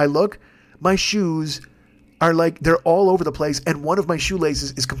 I look. My shoes are like, they're all over the place, and one of my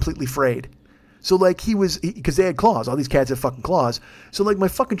shoelaces is completely frayed. So, like, because they had claws. All these cats have fucking claws. So, like, my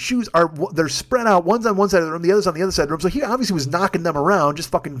fucking shoes they're spread out. One's on one side of the room, the other's on the other side of the room. So he obviously was knocking them around, just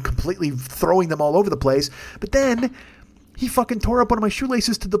fucking completely throwing them all over the place. But then He fucking tore up one of my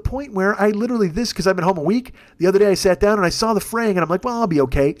shoelaces to the point where I literally because I've been home a week. The other day I sat down and I saw the fraying and I'm like, well, I'll be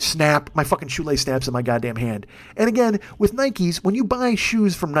okay. Snap. My fucking shoelace snaps in my goddamn hand. And again, with Nikes, when you buy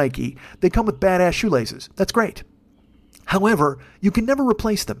shoes from Nike, they come with badass shoelaces. That's great. However, you can never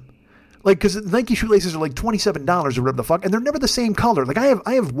replace them. Like, because Nike shoelaces are like $27 or whatever the fuck, and they're never the same color. Like,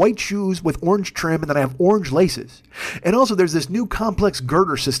 I have white shoes with orange trim, and then I have orange laces. And also, there's this new complex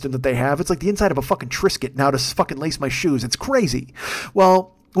girder system that they have. It's like the inside of a fucking Triscuit now to fucking lace my shoes. It's crazy.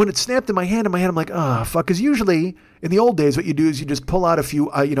 Well, when it snapped in my hand, I'm like, fuck. Because usually, in the old days, what you do is you just pull out a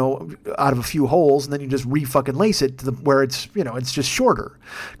few, out of a few holes, and then you just re-fucking lace it to where it's, it's just shorter.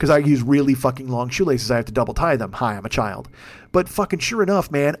 Because I use really fucking long shoelaces. I have to double tie them. Hi, I'm a child. But fucking sure enough,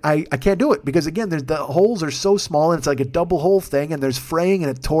 man, I can't do it. Because again, the holes are so small, and it's like a double hole thing, and there's fraying,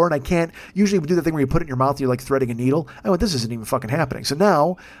 and it tore, and I can't usually do the thing where you put it in your mouth, and you're like threading a needle. I went, this isn't even fucking happening. So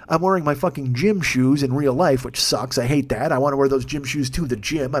now, I'm wearing my fucking gym shoes in real life, which sucks. I hate that. I want to wear those gym shoes to the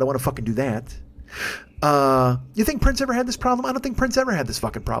gym. I don't want to fucking do that. You think Prince ever had this problem? I don't think Prince ever had this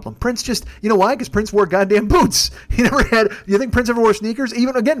fucking problem. Prince just, you know why? Because Prince wore goddamn boots. He never had, you think Prince ever wore sneakers?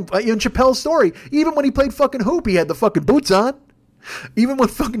 Even, again, in Chappelle's story, even when he played fucking hoop, he had the fucking boots on. Even when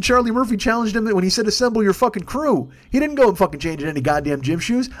fucking Charlie Murphy challenged him when he said, assemble your fucking crew, he didn't go and fucking change any goddamn gym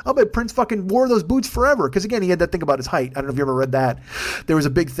shoes. I'll bet Prince fucking wore those boots forever. Because again, he had that thing about his height. I don't know if you ever read that. There was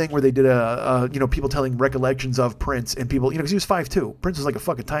a big thing where they did people telling recollections of Prince, and people, because he was 5'2". Prince was like a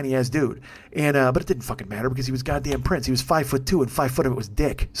fucking tiny ass dude. And, but it didn't fucking matter because he was goddamn Prince. He was 5'2", and 5 foot of it was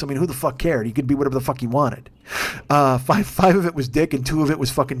dick. So I mean, who the fuck cared? He could be whatever the fuck he wanted. 5 of it was dick, and 2 of it was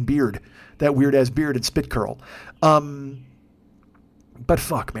fucking beard. That weird ass beard and spit curl. But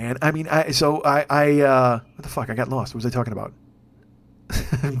fuck, man. I mean, what the fuck? I got lost. What was I talking about?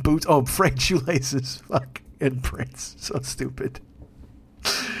 Boots. Oh, frayed shoelaces. Fuck. And Prince. So stupid.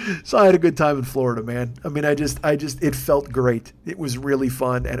 So I had a good time in Florida, man. I mean, it felt great. It was really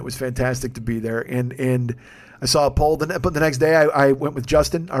fun, and it was fantastic to be there. And I saw a poll, but the next day I went with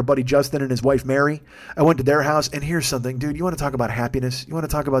Justin, our buddy Justin, and his wife Mary. I went to their house, and here's something, dude. You want to talk about happiness? You want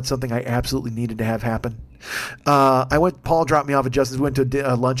to talk about something I absolutely needed to have happen? Paul dropped me off at Justin's. We went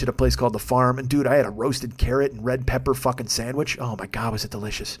to lunch at a place called The Farm, and dude, I had a roasted carrot and red pepper fucking sandwich. Oh my God, was it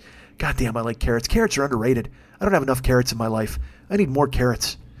delicious? Goddamn, I like carrots. Carrots are underrated. I don't have enough carrots in my life. I need more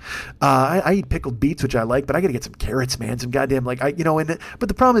carrots. I eat pickled beets, which I like, but I gotta get some carrots, man. Some goddamn, but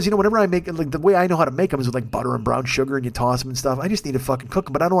the problem is, whenever I make, like, the way I know how to make them is with, like, butter and brown sugar, and you toss them and stuff. I just need to fucking cook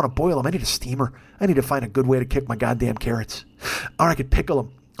them, but I don't want to boil them. I need a steamer. I need to find a good way to cook my goddamn carrots. Or I could pickle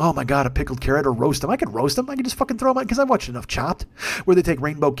them. Oh my God, a pickled carrot, or roast them. I could roast them. I could just fucking throw them out, because I've watched enough Chopped, where they take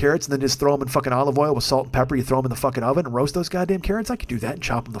rainbow carrots and then just throw them in fucking olive oil with salt and pepper. You throw them in the fucking oven and roast those goddamn carrots. I could do that and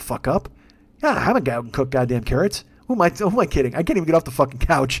chop them the fuck up. Yeah, I'm a guy who can cook goddamn carrots. Who am I kidding? I can't even get off the fucking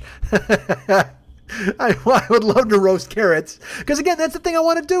couch. I would love to roast carrots. Because again, that's the thing I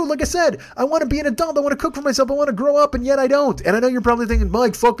want to do. Like I said, I want to be an adult. I want to cook for myself. I want to grow up, and yet I don't. And I know you're probably thinking,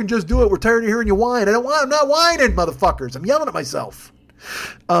 Mike, fucking just do it. We're tired of hearing you whine. I'm not whining, motherfuckers. I'm yelling at myself.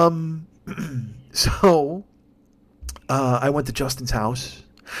 So I went to Justin's house.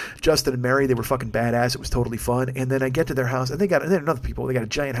 Justin and Mary, they were fucking badass. It was totally fun. And then I get to their house, and they had another people. They got a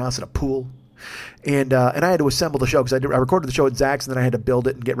giant house and a pool. And I had to assemble the show, because I recorded the show at Zach's, and then I had to build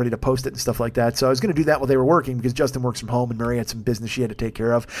it and get ready to post it and stuff like that. So I was going to do that while they were working, because Justin works from home and Mary had some business she had to take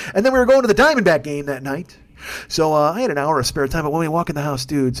care of. And then we were going to the Diamondback game that night. So I had an hour of spare time. But when we walk in the house,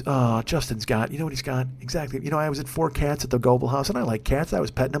 dudes, Justin's got, you know what he's got? Exactly. I was at 4 cats at the Goebel house, and I like cats. I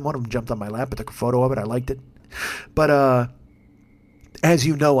was petting them. One of them jumped on my lap. I took a photo of it. I liked it. But as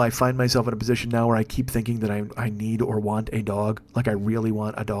you know, I find myself in a position now where I keep thinking that I need or want a dog. Like, I really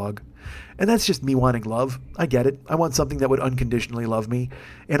want a dog. And that's just me wanting love. I get it. I want something that would unconditionally love me.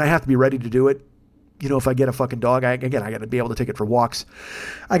 And I have to be ready to do it. If I get a fucking dog, I got to be able to take it for walks.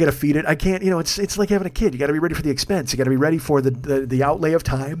 I got to feed it. I can't, it's like having a kid. You got to be ready for the expense. You got to be ready for the outlay of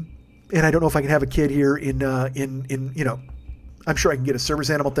time. And I don't know if I can have a kid here in I'm sure I can get a service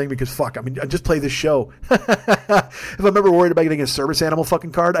animal thing, because fuck, I just play this show. If I'm ever worried about getting a service animal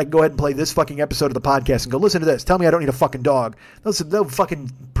fucking card, I can go ahead and play this fucking episode of the podcast and go, listen to this. Tell me I don't need a fucking dog. They'll fucking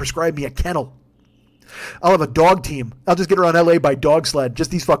prescribe me a kennel. I'll have a dog team. I'll just get around LA by dog sled.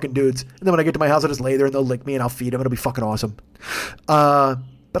 Just these fucking dudes. And then when I get to my house, I'll just lay there and they'll lick me and I'll feed them. It'll be fucking awesome.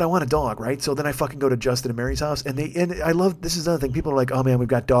 But I want a dog, right? So then I fucking go to Justin and Mary's house, and I love, this is another thing. People are like, oh man, we've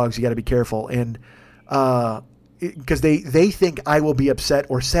got dogs. You got to be careful. And, because they think I will be upset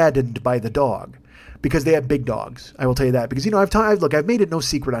or saddened by the dog, because they have big dogs. I will tell you that, because I've made it no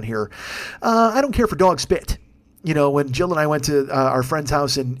secret on here. I don't care for dog spit. when Jill and I went to our friend's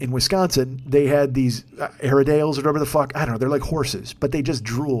house in Wisconsin, they had these Airedales or whatever the fuck. I don't know. They're like horses, but they just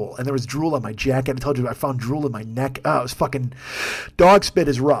drool. And there was drool on my jacket. I told you I found drool in my neck. Oh, it was fucking... Dog spit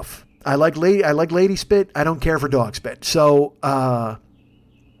is rough. I like lady spit. I don't care for dog spit. So,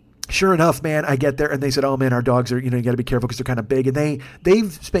 sure enough, man, I get there and they said, oh man, our dogs are, you got to be careful because they're kind of big. And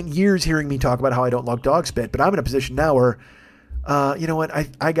they've spent years hearing me talk about how I don't like dog spit, but I'm in a position now where, you know what?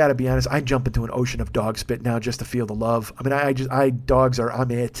 I gotta be honest. I jump into an ocean of dog spit now just to feel the love. I mean, dogs are,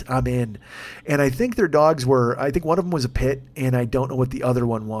 I'm in. And I think their dogs were, I think one of them was a pit and I don't know what the other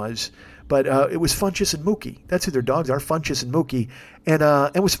one was, but, it was Funchess and Mookie. That's who their dogs are, Funchess and Mookie. And,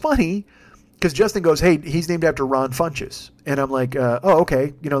 it was funny because Justin goes, hey, he's named after Ron Funchess. And I'm like, oh,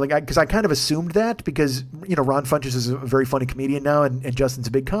 okay. Because I kind of assumed that because, Ron Funchess is a very funny comedian now and Justin's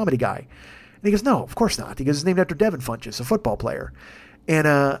a big comedy guy. And he goes, no, of course not. He goes, it's named after Devin Funchess, a football player. And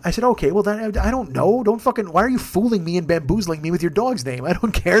I said, okay, well, then I don't know. Why are you fooling me and bamboozling me with your dog's name? I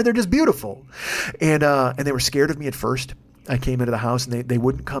don't care. They're just beautiful. And they were scared of me at first. I came into the house and they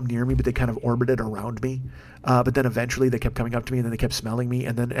wouldn't come near me, but they kind of orbited around me. But then eventually they kept coming up to me and then they kept smelling me.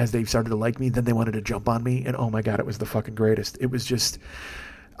 And then as they started to like me, then they wanted to jump on me. And oh my God, it was the fucking greatest. It was just...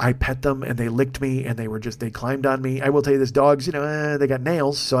 I pet them and they licked me and they climbed on me. I will tell you this, dogs, they got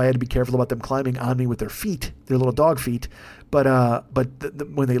nails, so I had to be careful about them climbing on me with their feet, their little dog feet. But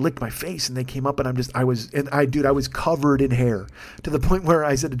when they licked my face and they came up and I was covered in hair to the point where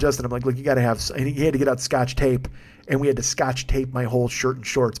I said to Justin, I'm like, look, you got to have, and he had to get out Scotch tape and we had to Scotch tape my whole shirt and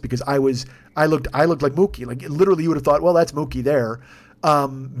shorts because I looked like Mookie. Like literally you would have thought, well, that's Mookie there.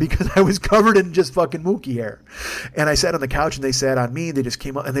 Because I was covered in just fucking Mookie hair. And I sat on the couch and they sat on me. They just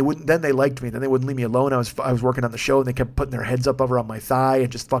came up and then they liked me. Then they wouldn't leave me alone. I was working on the show and they kept putting their heads up over on my thigh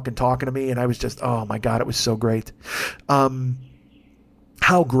and just fucking talking to me. And I was just, oh my God, it was so great.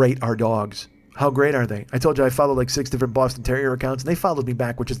 How great are dogs? How great are they? I told you I followed like 6 different Boston Terrier accounts and they followed me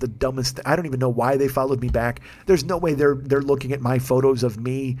back, which is the dumbest thing. I don't even know why they followed me back. There's no way they're looking at my photos of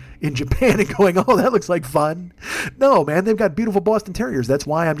me in Japan and going, oh, that looks like fun. No, man, they've got beautiful Boston Terriers. That's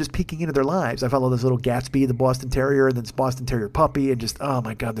why I'm just peeking into their lives. I follow this little Gatsby, the Boston Terrier, and then this Boston Terrier puppy, and just, oh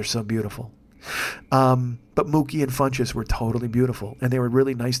my God, they're so beautiful. But Mookie and Funchess were totally beautiful and they were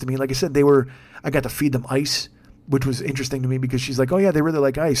really nice to me. Like I said, I got to feed them ice, which was interesting to me because she's like, oh yeah, they really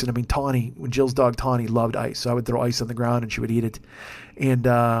like ice. And I mean, Tawny, when Jill's dog Tawny loved ice. So I would throw ice on the ground and she would eat it. And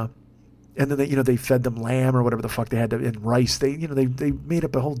then they fed them lamb or whatever the fuck they had and rice. They made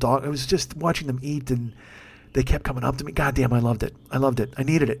up a whole dog. I was just watching them eat and they kept coming up to me. God damn, I loved it. I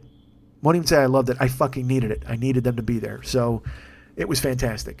needed it. Won't even say I loved it. I fucking needed it. I needed them to be there. So it was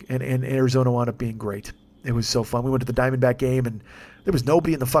fantastic. And Arizona wound up being great. It was so fun. We went to the Diamondback game and there was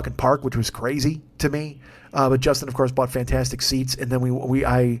nobody in the fucking park, which was crazy to me. But Justin, of course, bought fantastic seats. And then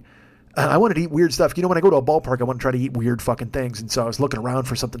I wanted to eat weird stuff. When I go to a ballpark, I want to try to eat weird fucking things. And so I was looking around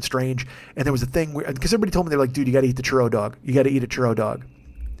for something strange. And there was a thing because everybody told me, they're like, dude, you got to eat the churro dog. You got to eat a churro dog.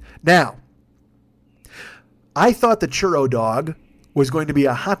 Now, I thought the churro dog was going to be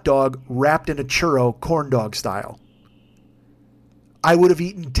a hot dog wrapped in a churro, corn dog style. I would have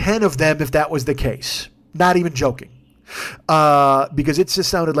eaten 10 of them if that was the case. Not even joking. Because it just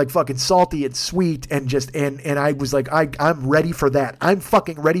sounded like fucking salty and sweet and I was like, I'm ready for that. I'm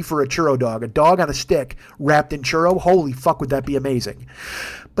fucking ready for a churro dog. A dog on a stick wrapped in churro. Holy fuck, would that be amazing.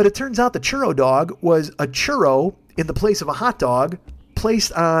 But it turns out the churro dog was a churro in the place of a hot dog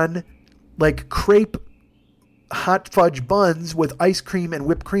placed on like crepe hot fudge buns with ice cream and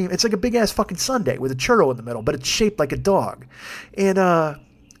whipped cream. It's like a big ass fucking sundae with a churro in the middle, but it's shaped like a dog. And,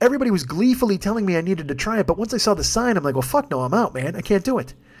 everybody was gleefully telling me I needed to try it, but once I saw the sign, I'm like, well, fuck no, I'm out, man. I can't do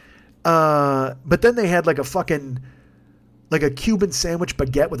it. But then they had like a Cuban sandwich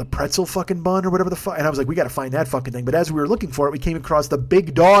baguette with a pretzel fucking bun or whatever the fuck. And I was like, we got to find that fucking thing. But as we were looking for it, we came across the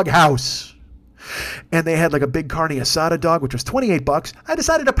Big Dog House. And they had like a big carne asada dog, which was $28. I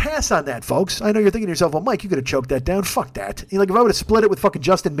decided to pass on that, folks. I know you're thinking to yourself, well, Mike, you could have choked that down. Fuck that. If I would have split it with fucking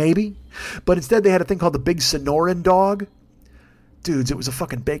Justin, maybe. But instead they had a thing called the Big Sonoran dog. Dudes, it was a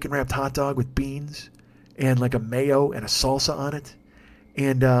fucking bacon-wrapped hot dog with beans and like a mayo and a salsa on it.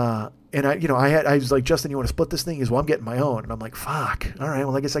 And I was like, Justin, you want to split this thing? He goes, well, I'm getting my own. And I'm like, fuck. All right,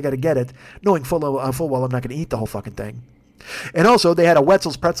 well, I guess I got to get it, knowing full well I'm not going to eat the whole fucking thing. And also, they had a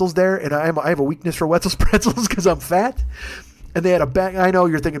Wetzel's Pretzels there, and I have a weakness for Wetzel's Pretzels because I'm fat. And they had a bag. I know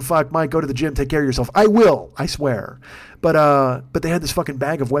you're thinking, fuck, Mike, go to the gym, take care of yourself. I will, I swear. But they had this fucking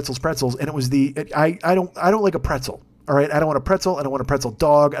bag of Wetzel's Pretzels, and it was I don't like a pretzel. All right, I don't want a pretzel. I don't want a pretzel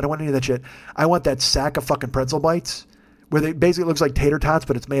dog. I don't want any of that shit. I want that sack of fucking pretzel bites where they basically looks like tater tots,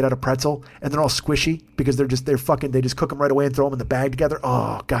 but it's made out of pretzel, and they're all squishy because they just cook them right away and throw them in the bag together.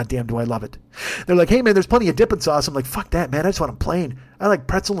 Oh, goddamn, do I love it. They're like, hey man, there's plenty of dipping sauce. I'm like, fuck that, man. I just want them plain. I like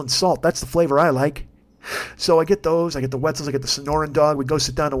pretzel and salt. That's the flavor I like. So I get those. I get the Wetzels. I get the Sonoran dog. We go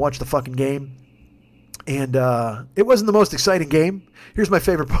sit down and watch the fucking game. And it wasn't the most exciting game. Here's my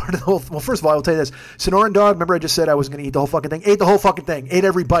favorite part of the whole. Well, first of all, I will tell you this. Sonoran dog, remember I just said I wasn't going to eat the whole fucking thing? Ate the whole fucking thing. Ate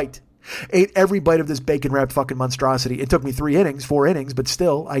every bite. Ate every bite of this bacon-wrapped fucking monstrosity. It took me 4 innings, but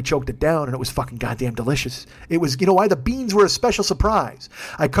still, I choked it down, and it was fucking goddamn delicious. It was, you know why? The beans were a special surprise.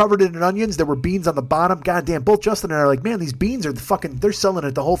 I covered it in onions. There were beans on the bottom. Goddamn, both Justin and I are like, man, these beans are they're selling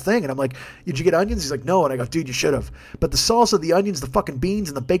it the whole thing. And I'm like, did you get onions? He's like, no. And I go, dude, you should have. But the salsa, the onions, the fucking beans,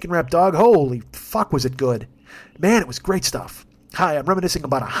 and the bacon-wrapped dog, holy fuck was it good. Man, it was great stuff. Hi, I'm reminiscing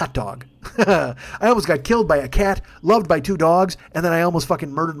about a hot dog. I almost got killed by a cat, loved by 2 dogs, and then I almost fucking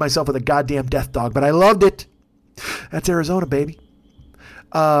murdered myself with a goddamn death dog, but I loved it. That's Arizona, baby.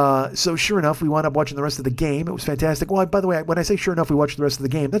 So sure enough, we wound up watching the rest of the game. It was fantastic. Well, by the way, when I say sure enough we watched the rest of the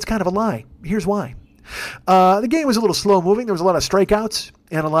game, that's kind of a lie. Here's why. The game was a little slow moving. There was a lot of strikeouts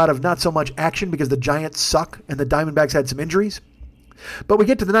and a lot of not so much action because the Giants suck and the Diamondbacks had some injuries. But we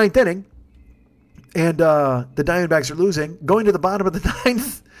get to the 9th inning. And the Diamondbacks are losing. Going to the bottom of the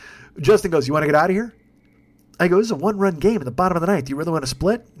 9th, Justin goes, you want to get out of here? I go, this is a 1-run game in the bottom of the 9th. Do you really want to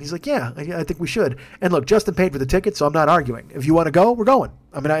split? And he's like, yeah, I think we should. And look, Justin paid for the ticket, so I'm not arguing. If you want to go, we're going.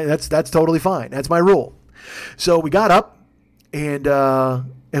 I mean, that's totally fine. That's my rule. So we got up, and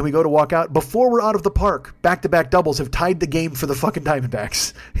we go to walk out. Before we're out of the park, back-to-back doubles have tied the game for the fucking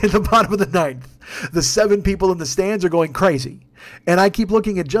Diamondbacks in the bottom of the 9th. The 7 people in the stands are going crazy. And I keep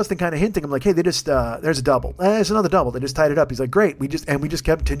looking at Justin, kind of hinting. I'm like, hey, there's a double. There's another double. They just tied it up. He's like, great. We just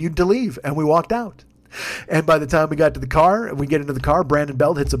continued to leave, and we walked out. And by the time we got to the car, and we get into the car, Brandon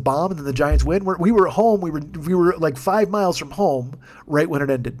Belt hits a bomb, and then the Giants win. We were home. We were like 5 miles from home right when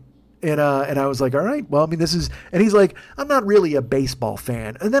it ended. And I was like, all right, well, I mean, this is, and he's like, I'm not really a baseball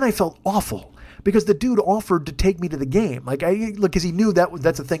fan. And then I felt awful because the dude offered to take me to the game. Like, because he knew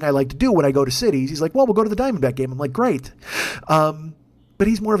that's a thing I like to do when I go to cities. He's like, well, we'll go to the Diamondback game. I'm like, great. But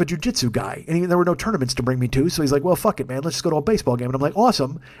he's more of a jiu-jitsu guy, and there were no tournaments to bring me to. So he's like, well, fuck it, man. Let's just go to a baseball game. And I'm like,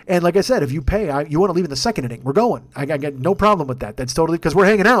 awesome. And like I said, if you pay, you want to leave in the 2nd inning, we're going. I got no problem with that. That's totally, because we're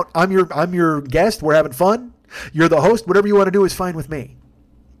hanging out. I'm your guest. We're having fun. You're the host. Whatever you want to do is fine with me.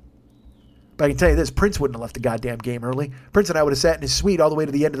 But I can tell you this, Prince wouldn't have left the goddamn game early. Prince and I would have sat in his suite all the way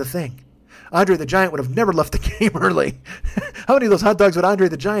to the end of the thing. Andre the Giant would have never left the game early. How many of those hot dogs would Andre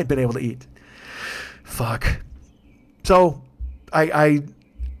the Giant been able to eat? Fuck. So I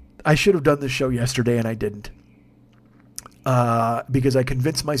should have done this show yesterday, and I didn't. Because I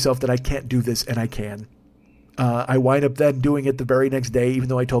convinced myself that I can't do this, and I can. I wind up then doing it the very next day, even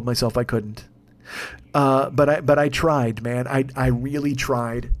though I told myself I couldn't. But I tried, man. I really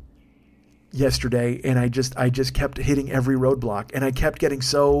tried yesterday, and I just kept hitting every roadblock, and I kept getting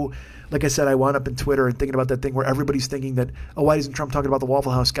so, like I said, I wound up in Twitter and thinking about that thing where everybody's thinking that, oh, why isn't Trump talking about the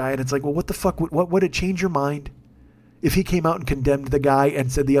Waffle House guy? And it's like, well, what the fuck, what would it change your mind if he came out and condemned the guy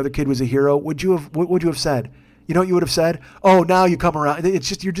and said the other kid was a hero? What would you have said? You know what you would have said? Oh, now you come around.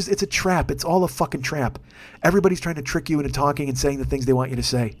 It's a trap. It's all a fucking trap. Everybody's trying to trick you into talking and saying the things they want you to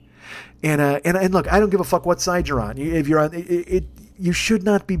say. And look, I don't give a fuck what side you're on. If you're on it, you should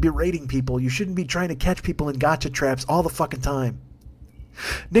not be berating people. You shouldn't be trying to catch people in gotcha traps all the fucking time.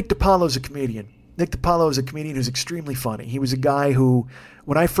 Nick DiPaolo's a comedian. Nick DiPaolo is a comedian who's extremely funny. He was a guy who,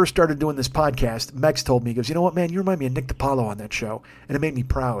 when I first started doing this podcast, Mex told me, he goes, you know what, man, you remind me of Nick DiPaolo on that show. And it made me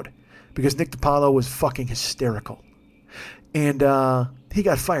proud because Nick DiPaolo was fucking hysterical. And he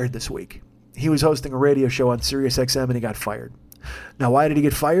got fired this week. He was hosting a radio show on Sirius XM and he got fired. Now, why did he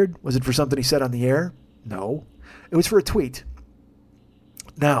get fired? Was it for something he said on the air? No. It was for a tweet.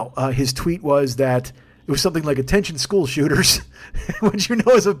 Now, his tweet was that it was something like attention school shooters, which you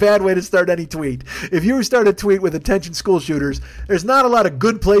know is a bad way to start any tweet. If you start a tweet with attention school shooters, there's not a lot of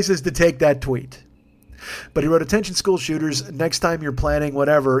good places to take that tweet. But he wrote, attention school shooters, next time you're planning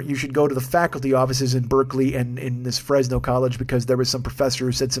whatever, you should go to the faculty offices in Berkeley and in this Fresno college because there was some professor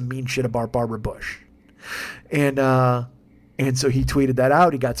who said some mean shit about Barbara Bush. And so he tweeted that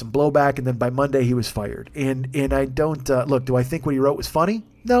out. He got some blowback, and then by Monday he was fired. And I don't look. Do I think what he wrote was funny?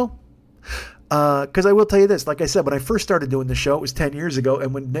 No, because I will tell you this. Like I said, when I first started doing the show, it was 10 years ago,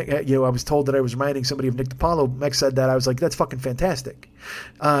 and when Nick, I was told that I was reminding somebody of Nick DiPaolo, Mex said that, I was like, that's fucking fantastic.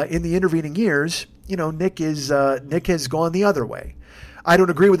 In the intervening years, Nick has gone the other way. I don't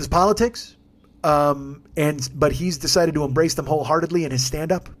agree with his politics, but he's decided to embrace them wholeheartedly in his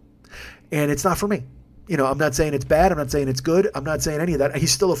stand-up, and it's not for me. You know, I'm not saying it's bad. I'm not saying it's good. I'm not saying any of that.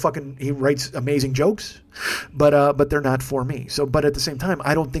 He's still he writes amazing jokes, but they're not for me. So, but at the same time,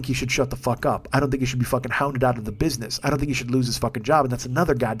 I don't think he should shut the fuck up. I don't think he should be fucking hounded out of the business. I don't think he should lose his fucking job. And that's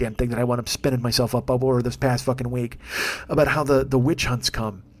another goddamn thing that I wound up spinning myself up over this past fucking week about how the witch hunts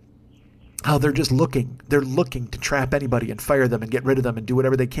come. How they're just looking to trap anybody and fire them and get rid of them and do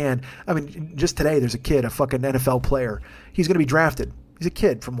whatever they can. I mean, just today there's a kid, a fucking NFL player. He's going to be drafted. He's a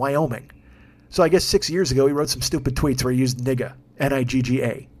kid from Wyoming. So I guess 6 years ago he wrote some stupid tweets where he used nigga,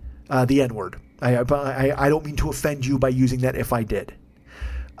 N-I-G-G-A, the N-word. I don't mean to offend you by using that if I did.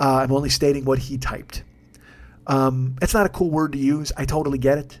 I'm only stating what he typed. It's not a cool word to use. I totally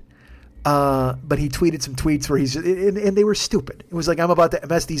get it. But he tweeted some tweets where and they were stupid. It was like, I'm about to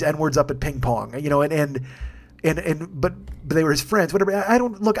mess these N-words up at ping pong, you know, but they were his friends, whatever. I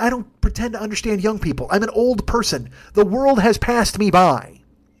don't pretend to understand young people. I'm an old person. The world has passed me by.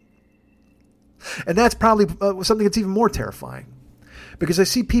 And that's probably something that's even more terrifying, because I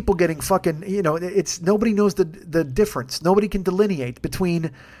see people getting fucking, you know, nobody knows the difference. Nobody can delineate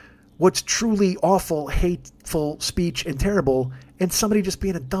between what's truly awful, hateful speech and terrible and somebody just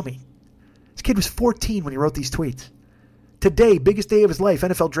being a dummy. This kid was 14 when he wrote these tweets. Today, biggest day of his life,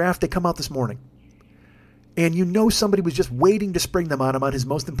 NFL draft, they come out this morning. And you know somebody was just waiting to spring them on him on his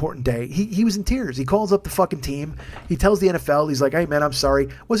most important day. He was in tears. He calls up the fucking team. He tells the NFL, he's like, hey, man, I'm sorry.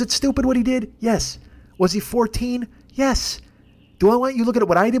 Was it stupid what he did? Yes. Was he 14? Yes. Do I want you looking at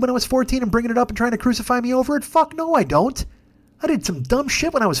what I did when I was 14 and bringing it up and trying to crucify me over it? Fuck no, I don't. I did some dumb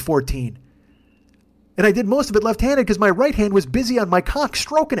shit when I was 14. And I did most of it left-handed because my right hand was busy on my cock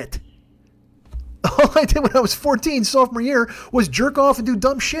stroking it. All I did when I was 14, sophomore year, was jerk off and do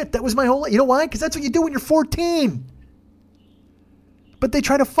dumb shit. That was my whole life. You know why? Because that's what you do when you're 14. But they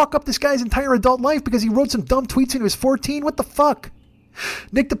try to fuck up this guy's entire adult life because he wrote some dumb tweets when he was 14. What the fuck?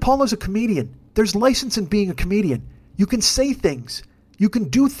 Nick DiPaolo's a comedian. There's license in being a comedian. You can say things. You can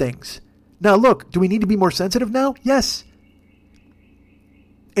do things. Now, look, do we need to be more sensitive now? Yes.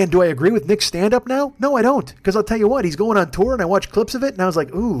 And do I agree with Nick's stand-up now? No, I don't. Because I'll tell you what, he's going on tour and I watched clips of it and I was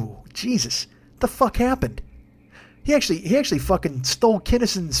like, ooh, Jesus. The fuck happened? He actually fucking stole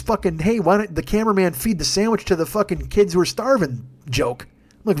Kinnison's fucking, hey, why don't the cameraman feed the sandwich to the fucking kids who are starving joke.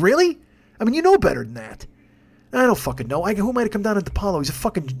 I'm like, really? I mean, you know better than that. I don't fucking know. Who might have come down at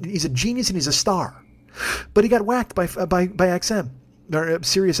DiPaolo? He's a genius and he's a star. But he got whacked by XM, or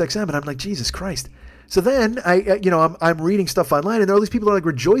Sirius XM, and I'm like, Jesus Christ. So then I'm reading stuff online, and there are all these people that are like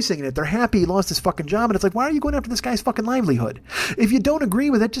rejoicing in it. They're happy he lost his fucking job, and it's like, why are you going after this guy's fucking livelihood? If you don't agree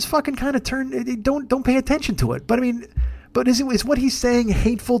with it, just fucking kind of don't pay attention to it. But I mean, is what he's saying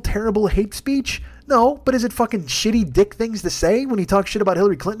hateful, terrible hate speech? No, but is it fucking shitty dick things to say when he talks shit about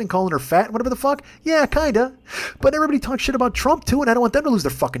Hillary Clinton and calling her fat and whatever the fuck? Yeah, kinda. But everybody talks shit about Trump too, and I don't want them to lose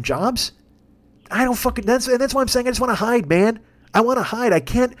their fucking jobs. I don't fucking. That's why I'm saying I just want to hide, man. I want to hide. I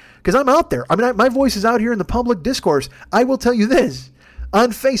can't, because I'm out there. I mean, my voice is out here in the public discourse. I will tell you this.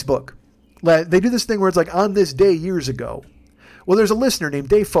 On Facebook, they do this thing where it's like, on this day years ago. Well, there's a listener named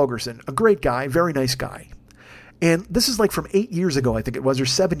Dave Fogerson, a great guy, very nice guy. And this is like from 8 years ago, I think it was, or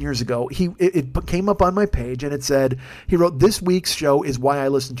 7 years ago. It came up on my page and it said, he wrote, this week's show is why I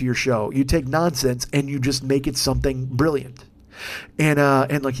listen to your show. You take nonsense and you just make it something brilliant.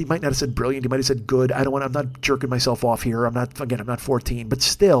 And like, he might not have said brilliant. He might have said good. I'm not jerking myself off here. I'm not 14, but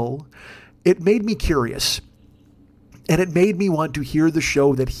still it made me curious and it made me want to hear the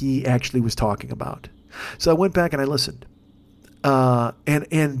show that he actually was talking about. So I went back and I listened,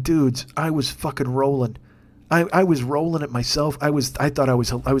 and dudes, I was fucking rolling. I was rolling it myself. I was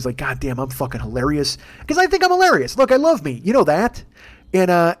like, God damn, I'm fucking hilarious. Because I think I'm hilarious. Look, I love me. You know that. And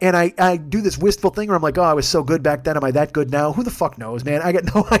I do this wistful thing where I'm like, oh, I was so good back then. Am I that good now? Who the fuck knows, man? I got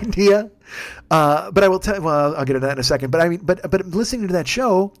no idea. But I will tell you, well, I'll get into that in a second. But I mean, but listening to that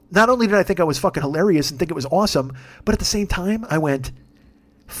show, not only did I think I was fucking hilarious and think it was awesome, but at the same time, I went,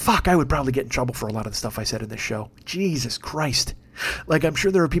 fuck, I would probably get in trouble for a lot of the stuff I said in this show. Jesus Christ. Like, I'm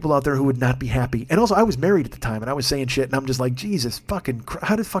sure there are people out there who would not be happy. And also, I was married at the time, and I was saying shit, and I'm just like, Jesus, fucking,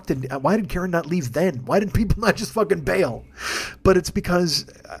 why did Karen not leave then? Why did people not just fucking bail? But it's because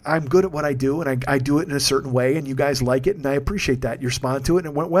I'm good at what I do, and I do it in a certain way, and you guys like it, and I appreciate that. You respond to it,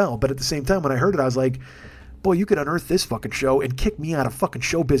 and it went well. But at the same time, when I heard it, I was like, boy, you could unearth this fucking show and kick me out of fucking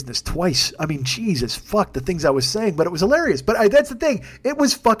show business twice. I mean, Jesus, fuck the things I was saying, but it was hilarious. But that's the thing. It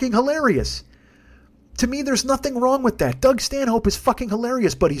was fucking hilarious. To me, there's nothing wrong with that. Doug Stanhope is fucking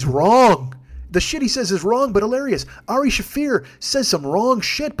hilarious, but he's wrong. The shit he says is wrong, but hilarious. Ari Shaffir says some wrong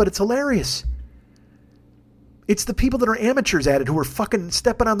shit, but it's hilarious. It's the people that are amateurs at it who are fucking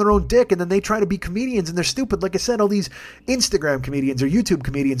stepping on their own dick, and then they try to be comedians and they're stupid. Like I said, all these Instagram comedians or YouTube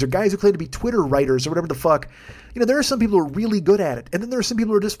comedians or guys who claim to be Twitter writers or whatever the fuck. You know, there are some people who are really good at it. And then there are some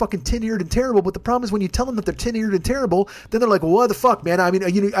people who are just fucking tin-eared and terrible. But the problem is when you tell them that they're tin-eared and terrible, then they're like, well, what the fuck, man? I mean,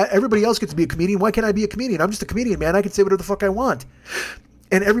 everybody else gets to be a comedian. Why can't I be a comedian? I'm just a comedian, man. I can say whatever the fuck I want.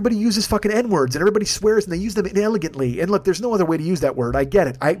 And everybody uses fucking N-words, and everybody swears, and they use them inelegantly. And look, there's no other way to use that word. I get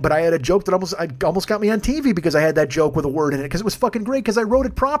it. But I had a joke that almost got me on TV because I had that joke with a word in it, because it was fucking great, because I wrote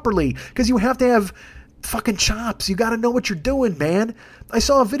it properly. Because you have to have fucking chops. You got to know what you're doing, man. I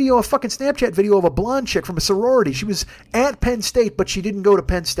saw a fucking Snapchat video of a blonde chick from a sorority. She was at Penn State, but she didn't go to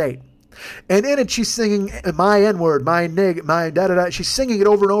Penn State. And in it, she's singing my N-word, my nig, my da-da-da. She's singing it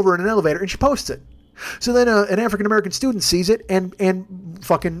over and over in an elevator, and she posts it. So then an African-American student sees it and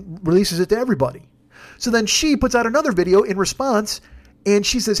fucking releases it to everybody. So then she puts out another video in response, and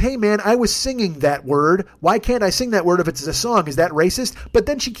she says, hey, man, I was singing that word. Why can't I sing that word if it's a song? Is that racist? But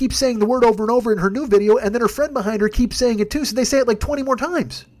then she keeps saying the word over and over in her new video, and then her friend behind her keeps saying it too, so they say it like 20 more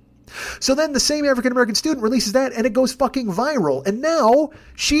times. So then the same African-American student releases that, and it goes fucking viral. And now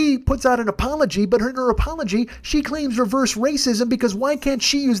she puts out an apology, but in her apology, she claims reverse racism, because why can't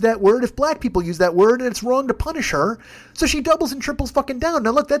she use that word if black people use that word and it's wrong to punish her? So she doubles and triples fucking down.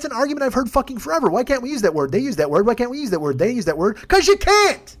 Now look, that's an argument I've heard fucking forever. Why can't we use that word? They use that word. Why can't we use that word? They use that word. Because you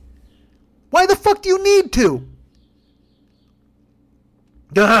can't! Why the fuck do you need to?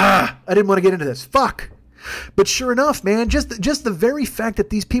 I didn't want to get into this. Fuck. But sure enough, man, just the very fact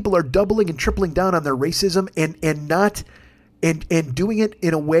that these people are doubling and tripling down on their racism and doing it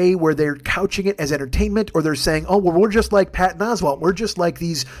in a way where they're couching it as entertainment, or they're saying, oh, well, we're just like Patton Oswalt. We're just like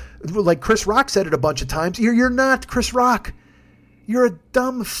these, like Chris Rock said it a bunch of times. You're not Chris Rock. You're a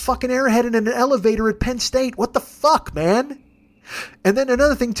dumb fucking airhead in an elevator at Penn State. What the fuck, man? And then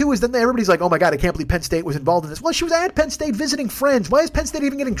another thing, too, is then everybody's like, oh, my God, I can't believe Penn State was involved in this. Well, she was at Penn State visiting friends. Why is Penn State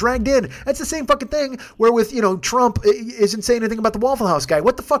even getting dragged in? That's the same fucking thing where with, Trump isn't saying anything about the Waffle House guy.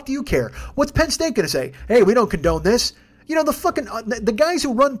 What the fuck do you care? What's Penn State going to say? Hey, we don't condone this. The guys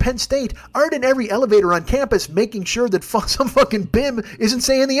who run Penn State aren't in every elevator on campus making sure that some fucking BIM isn't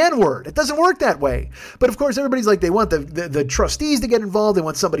saying the N-word. It doesn't work that way. But of course, everybody's like, they want the trustees to get involved. They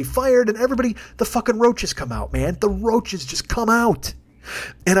want somebody fired, and the fucking roaches come out, man. The roaches just come out.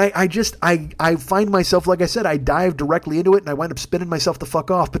 And I find myself, like I said, I dive directly into it, and I wind up spinning myself the fuck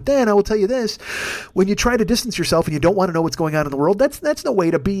off. But then I will tell you this, when you try to distance yourself and you don't want to know what's going on in the world, that's no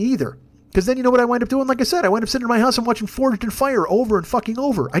way to be either. Because then you know what I wind up doing? Like I said, I wind up sitting in my house and watching Forged in Fire over and fucking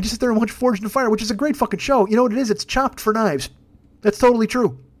over. I just sit there and watch Forged in Fire, which is a great fucking show. You know what it is? It's chopped for knives. That's totally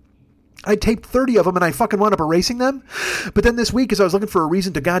true. I taped 30 of them and I fucking wound up erasing them. But then this week, as I was looking for a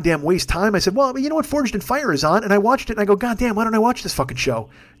reason to goddamn waste time, I said, well, you know what Forged in Fire is on? And I watched it and I go, goddamn, why don't I watch this fucking show?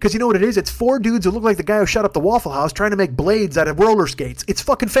 Because you know what it is? It's 4 dudes who look like the guy who shot up the Waffle House trying to make blades out of roller skates. It's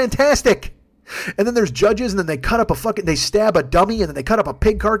fucking fantastic. And then there's judges, and then they stab a dummy, and then they cut up a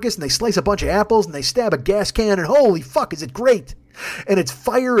pig carcass, and they slice a bunch of apples, and they stab a gas can, and holy fuck, is it great. And it's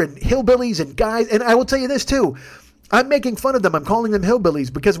fire and hillbillies and guys, and I will tell you this too, I'm making fun of them. I'm calling them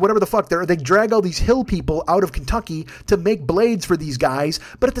hillbillies because whatever the fuck, they drag all these hill people out of Kentucky to make blades for these guys.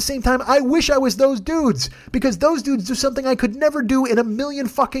 But at the same time, I wish I was those dudes, because those dudes do something I could never do in a million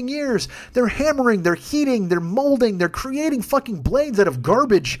fucking years. They're hammering, they're heating, they're molding, they're creating fucking blades out of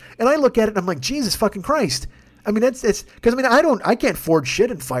garbage. And I look at it and I'm like, Jesus fucking Christ. I mean, it's because I can't forge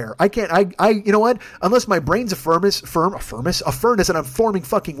shit in fire. You know what? Unless my brain's a furnace, and I'm forming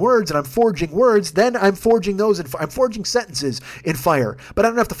fucking words and I'm forging words, then I'm forging those and I'm forging sentences in fire. But I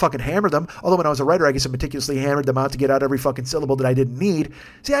don't have to fucking hammer them. Although when I was a writer, I guess I meticulously hammered them out to get out every fucking syllable that I didn't need.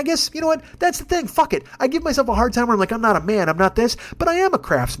 See, I guess, you know what? That's the thing. Fuck it. I give myself a hard time where I'm like, I'm not a man, I'm not this, but I am a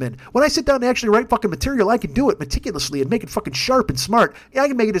craftsman. When I sit down and actually write fucking material, I can do it meticulously and make it fucking sharp and smart. Yeah, I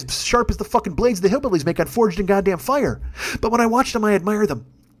can make it as sharp as the fucking blades the hillbillies make on Forged in goddamn Fire. But when I watch them, I admire them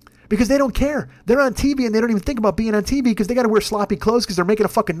because they don't care. They're on TV and they don't even think about being on TV because they got to wear sloppy clothes because they're making a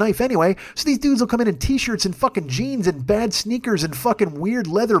fucking knife anyway. So these dudes will come in t-shirts and fucking jeans and bad sneakers and fucking weird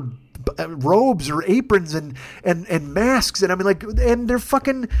leather robes or aprons and masks, and I mean, like, and they're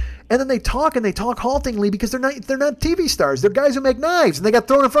fucking, and then they talk haltingly because they're not TV stars. They're guys who make knives and they got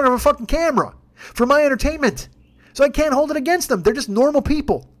thrown in front of a fucking camera for my entertainment. So I can't hold it against them. They're just normal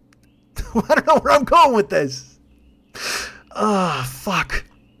people. I don't know where I'm going with this. Fuck.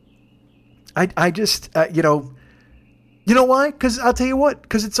 I just, you know why? Because I'll tell you what,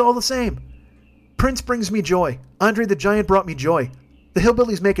 because it's all the same. Prince brings me joy. Andre the Giant brought me joy. The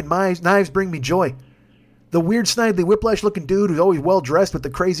hillbillies making knives bring me joy. The weird, snidely, whiplash-looking dude who's always well-dressed with the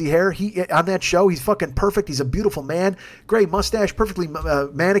crazy hair, he on that show, he's fucking perfect. He's a beautiful man. Gray mustache, perfectly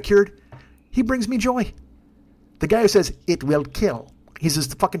manicured. He brings me joy. The guy who says, it will kill. He's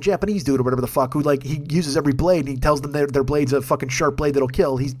this fucking Japanese dude or whatever the fuck who, like, he uses every blade and he tells them their blade's a fucking sharp blade that'll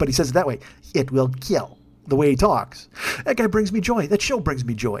kill. But he says it that way. It will kill. The way he talks. That guy brings me joy. That show brings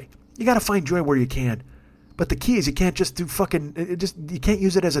me joy. You got to find joy where you can. But the key is you can't just do you can't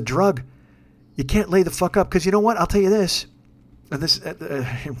use it as a drug. You can't lay the fuck up. Because you know what? I'll tell you this. And this,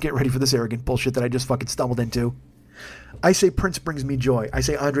 get ready for this arrogant bullshit that I just fucking stumbled into. I say Prince brings me joy. I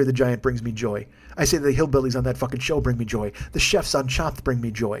say Andre the Giant brings me joy. I say the hillbillies on that fucking show bring me joy. The chefs on Chopped bring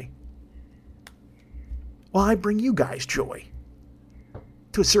me joy. Well, I bring you guys joy.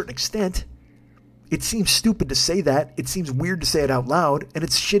 To a certain extent. It seems stupid to say that. It seems weird to say it out loud. And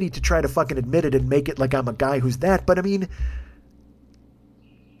it's shitty to try to fucking admit it and make it like I'm a guy who's that. But I mean,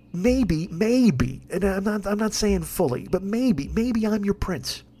 maybe, and I'm not saying fully, but maybe I'm your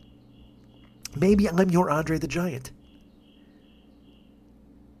Prince. Maybe I'm your Andre the Giant.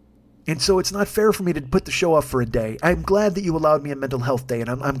 And so it's not fair for me to put the show off for a day. I'm glad that you allowed me a mental health day, and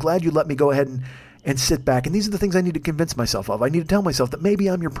I'm glad you let me go ahead and sit back. And these are the things I need to convince myself of. I need to tell myself that maybe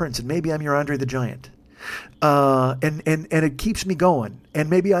I'm your Prince and maybe I'm your Andre the Giant. And it keeps me going. And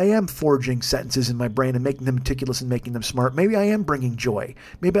maybe I am forging sentences in my brain and making them meticulous and making them smart. Maybe I am bringing joy.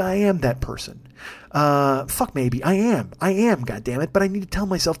 Maybe I am that person. Maybe. I am, goddammit. But I need to tell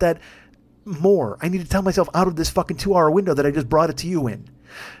myself that more. I need to tell myself out of this fucking 2-hour window that I just brought it to you in.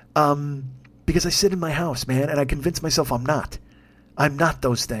 Because I sit in my house, man, and I convince myself I'm not. I'm not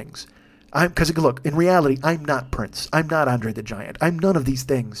those things. Because look, in reality, I'm not Prince. I'm not Andre the Giant. I'm none of these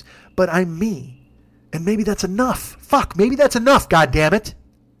things. But I'm me. And maybe that's enough. Fuck, maybe that's enough, goddammit.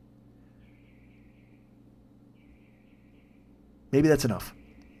 Maybe that's enough.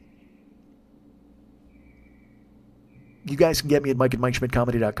 You guys can get me at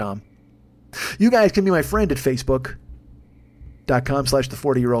mike@MikeSchmidtComedy.com. You guys can be my friend at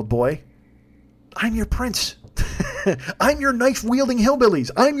Facebook.com/the40-year-old-boy. I'm your Prince. I'm your knife-wielding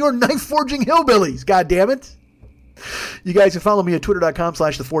hillbillies. I'm your knife-forging hillbillies. God damn it. You guys can follow me at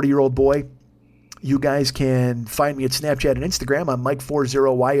Twitter.com/the40-year-old-boy. You guys can find me at Snapchat and Instagram. I'm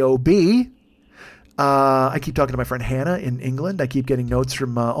Mike40YOB. I keep talking to my friend Hannah in England. I keep getting notes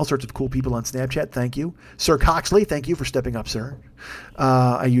from all sorts of cool people on Snapchat. Thank you. Sir Coxley, thank you for stepping up, sir.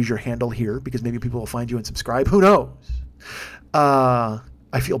 I use your handle here because maybe people will find you and subscribe. Who knows?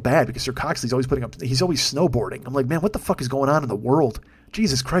 I feel bad because Sir Coxley's always he's always snowboarding. I'm like, man, what the fuck is going on in the world?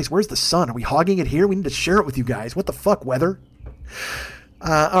 Jesus Christ, where's the sun? Are we hogging it here? We need to share it with you guys. What the fuck, weather?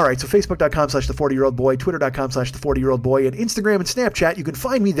 All right, so Facebook.com/the40-year-old-boy, Twitter.com/the40-year-old-boy, and Instagram and Snapchat. You can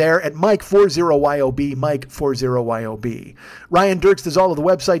find me there at Mike40YOB, Mike40YOB. Ryan Dirks does all of the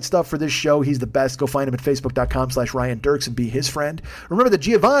website stuff for this show. He's the best. Go find him at Facebook.com/Ryan Dirks and be his friend. Remember that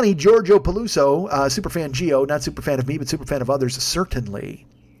Giovanni Giorgio Peluso, superfan Gio, not superfan of me, but superfan of others, certainly.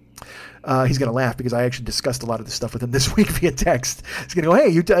 He's going to laugh because I actually discussed a lot of this stuff with him this week via text. He's going to go, hey,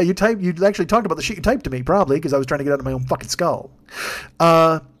 you actually talked about the shit you typed to me, probably, because I was trying to get out of my own fucking skull.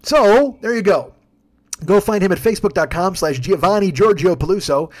 So there you go. Go find him at Facebook.com/Giovanni Giorgio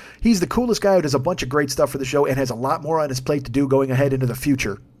Peluso. He's the coolest guy who does a bunch of great stuff for the show and has a lot more on his plate to do going ahead into the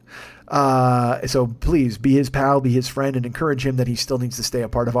future. So please be his pal, be his friend, and encourage him that he still needs to stay a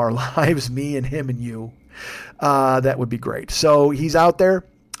part of our lives, me and him and you. That would be great. So he's out there.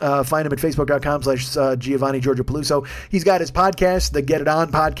 Find him at Facebook.com/Giovanni Giorgio Peluso. He's got his podcast, the Get It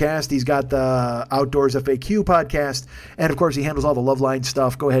On podcast. He's got the Outdoors FAQ podcast. And, of course, he handles all the Loveline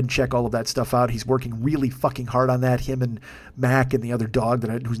stuff. Go ahead and check all of that stuff out. He's working really fucking hard on that. Him and Mac and the other dog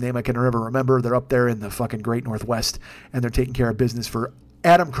whose name I can never remember. They're up there in the fucking Great Northwest, and they're taking care of business for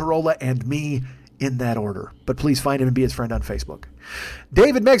Adam Carolla and me in that order. But please find him and be his friend on Facebook.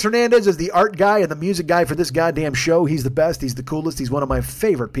 David Mex Hernandez is the art guy and the music guy for this goddamn show. He's the best. He's the coolest. He's one of my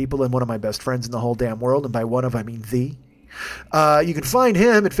favorite people and one of my best friends in the whole damn world. And by one of, I mean the. You can find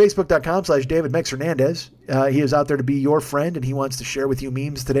him at Facebook.com/David Mex Hernandez. He is out there to be your friend, and he wants to share with you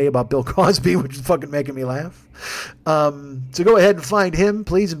memes today about Bill Cosby, which is fucking making me laugh. So go ahead and find him,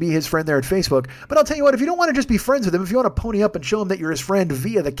 please, and be his friend there at Facebook. But I'll tell you what, if you don't want to just be friends with him, if you want to pony up and show him that you're his friend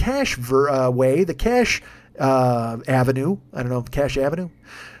via the Cash way, the Cash Avenue, I don't know, Cash Avenue?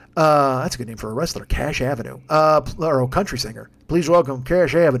 That's a good name for a wrestler, Cash Avenue, or a country singer. Please welcome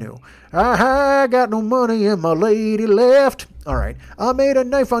Cash Avenue. I got no money and my lady left. All right. I made a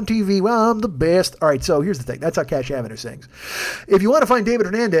knife on TV. Well, I'm the best. All right. So here's the thing. That's how Cash Avenue sings. If you want to find David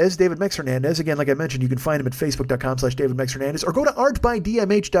Hernandez, David Mex Hernandez, again, like I mentioned, you can find him at Facebook.com/David Mex Hernandez, or go to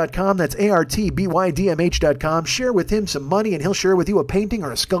artbydmh.com. That's ARTBYDMH.com. Share with him some money and he'll share with you a painting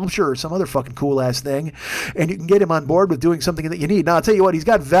or a sculpture or some other fucking cool ass thing. And you can get him on board with doing something that you need. Now, I'll tell you what, he's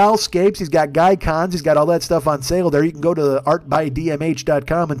got Valscapes. He's got Guy Cons. He's got all that stuff on sale there. You can go to artbydmh.com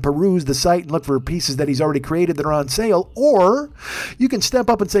artbydmh.com and peruse the site and look for pieces that he's already created that are on sale. Or you can step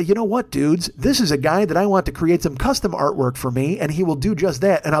up and say, you know what, dudes, this is a guy that I want to create some custom artwork for me, and he will do just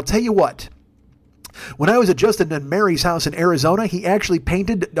that. And I'll tell you what. When I was at Justin and Mary's house in Arizona, he actually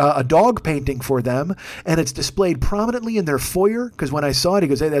painted a dog painting for them, and it's displayed prominently in their foyer, because when I saw it, he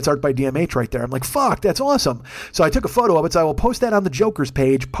goes, hey, that's Art by DMH right there. I'm like, fuck, that's awesome. So I took a photo of it, so I will post that on the Joker's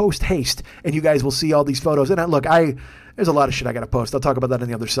page, post haste, and you guys will see all these photos. And there's a lot of shit I got to post. I'll talk about that on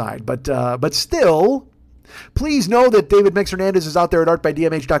the other side. But still, please know that David Mix Hernandez is out there at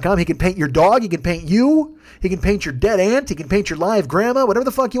artbydmh.com. He can paint your dog. He can paint you. He can paint your dead aunt. He can paint your live grandma. Whatever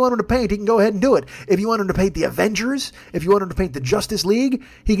the fuck you want him to paint, he can go ahead and do it. If you want him to paint the Avengers, if you want him to paint the Justice League,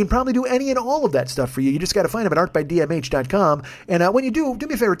 he can probably do any and all of that stuff for you. You just got to find him at artbydmh.com. And when you do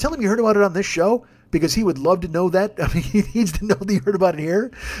me a favor, tell him you heard about it on this show, because he would love to know that. I mean, he needs to know that you heard about it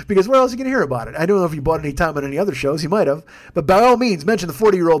here, because where else are you going to hear about it? I don't know if you bought any time on any other shows. You might have. But by all means, mention the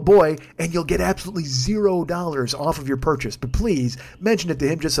 40-year-old boy, and you'll get absolutely $0 off of your purchase. But please, mention it to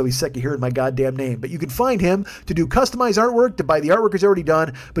him just so he's sick of hearing my goddamn name. But you can find him to do customized artwork, to buy the artwork is already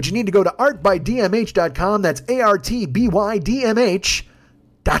done. But you need to go to artbydmh.com. That's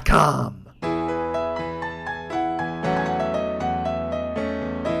artbydmh.com.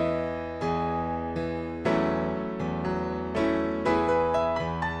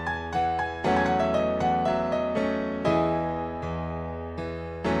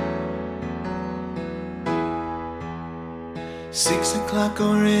 6 o'clock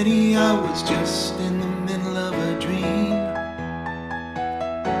already, I was just in the middle of a dream.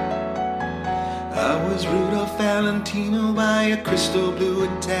 I was Rudolph Valentino by a crystal blue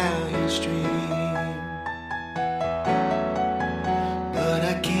Italian stream. But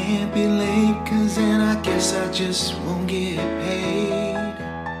I can't be late, 'cause then I guess I just won't get paid.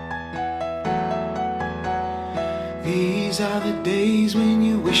 These are the days when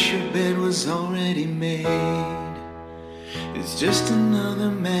you wish your bed was already made. It's just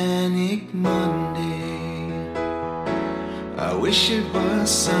another manic Monday. I wish it was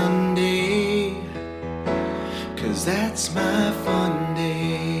Sunday, 'cause that's my fun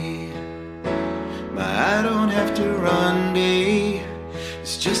day. My I don't have to run day.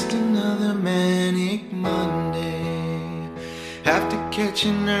 It's just another manic Monday. Have to catch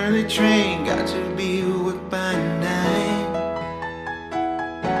an early train, got to be at work by 9.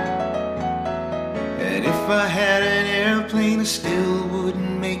 And if I had an airplane, I still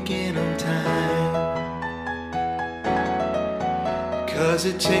wouldn't make it on time. 'Cause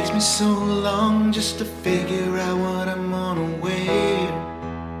it takes me so long just to figure out what I'm gonna wear.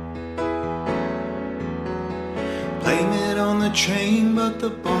 Blame it on the train, but the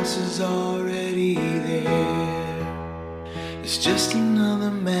boss is already there. It's just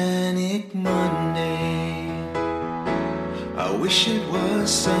another manic Monday. I wish it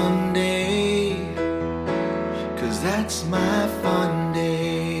was Sunday, 'cause that's my fun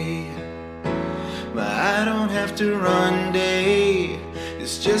day. But I don't have to run day.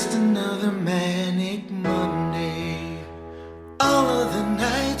 It's just another manic Monday. All of the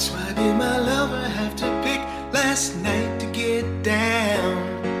nights, why did my lover have to pick last night to get down?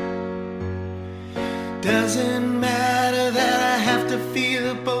 Doesn't matter that I have to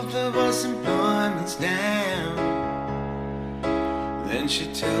feel both of us employments down. Then she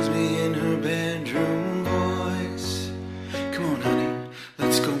tells me in her bedroom voice, come on honey,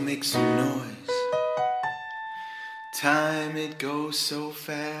 let's go make some noise. Time, it goes so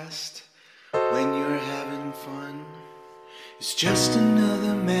fast when you're having fun. It's just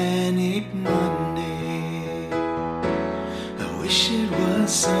another manic Monday. I wish it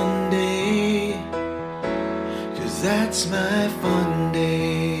was Sunday, 'cause that's my fun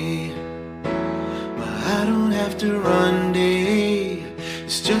day. But I don't have to run day.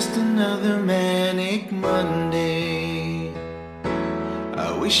 It's just another manic Monday.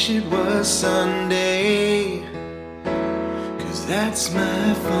 I wish it was Sunday, 'cause that's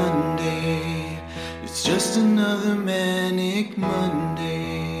my fun day. It's just another manic Monday.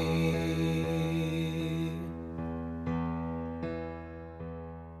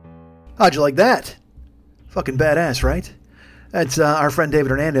 How'd you like that? Fucking badass, right? That's our friend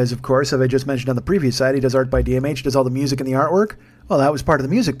David Hernandez, of course, as I just mentioned on the previous side. He does Art by DMH, does all the music and the artwork. Well, that was part of the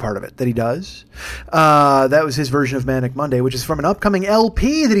music part of it that he does. That was his version of Manic Monday, which is from an upcoming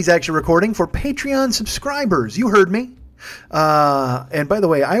LP that he's actually recording for Patreon subscribers. You heard me. And by the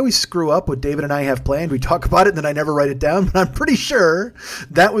way, I always screw up what David and I have planned. We talk about it and then I never write it down, but I'm pretty sure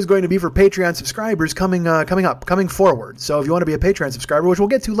that was going to be for Patreon subscribers coming forward. So if you want to be a Patreon subscriber, which we'll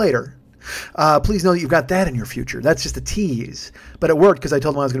get to later, Please know that you've got that in your future. That's just a tease. But it worked because I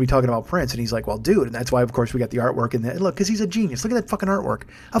told him I was going to be talking about Prince, and he's like, well, dude. And that's why, of course, we got the artwork in there. Look, because he's a genius. Look at that fucking artwork.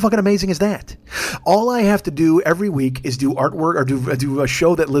 How fucking amazing is that? All I have to do every week is do artwork or do a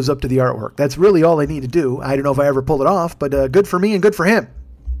show that lives up to the artwork. That's really all I need to do. I don't know if I ever pull it off, but good for me and good for him.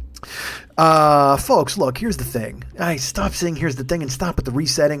 Folks, look, here's the thing. I stop saying here's the thing and stop at the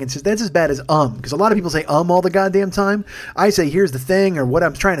resetting and says that's as bad as because a lot of people say all the goddamn time. I say here's the thing or what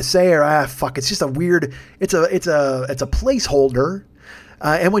I'm trying to say or fuck, it's just a weird, it's a placeholder.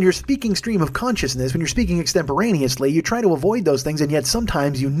 And when you're speaking stream of consciousness, when you're speaking extemporaneously, you try to avoid those things, and yet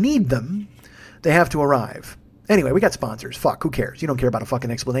sometimes you need them. They have to arrive. Anyway, we got sponsors. Fuck, who cares? You don't care about a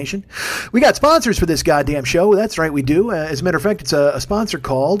fucking explanation. We got sponsors for this goddamn show. That's right, we do. As a matter of fact, it's a sponsor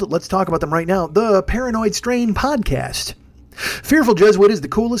called, let's talk about them right now, the Paranoid Strain Podcast. Fearful Jesuit is the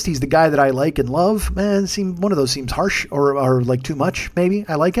coolest. He's the guy that I like and love. Man, one of those seems harsh or like too much, maybe.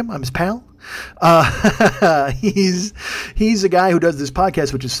 I like him. I'm his pal. He's a guy who does this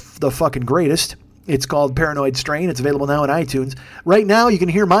podcast, which is the fucking greatest. It's called Paranoid Strain. It's available now on iTunes. Right now, you can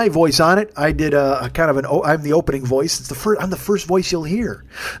hear my voice on it. I did I'm the opening voice. I'm the first voice you'll hear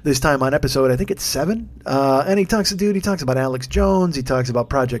this time on episode, I think it's 7. And he talks about Alex Jones. He talks about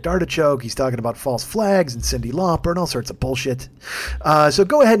Project Artichoke. He's talking about false flags and Cyndi Lauper and all sorts of bullshit. So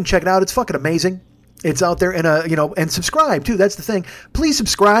go ahead and check it out. It's fucking amazing. It's out there and subscribe too. That's the thing. Please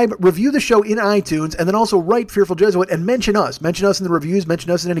subscribe, review the show in iTunes, and then also write Fearful Jesuit and mention us. Mention us in the reviews, mention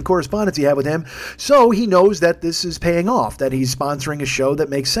us in any correspondence you have with him. So he knows that this is paying off, that he's sponsoring a show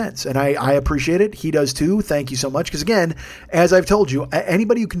that makes sense. And I appreciate it. He does too. Thank you so much. Because again, as I've told you,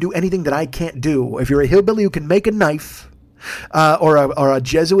 anybody who can do anything that I can't do, if you're a hillbilly who can make a knife, or a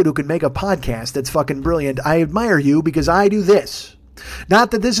Jesuit who can make a podcast that's fucking brilliant, I admire you because I do this. Not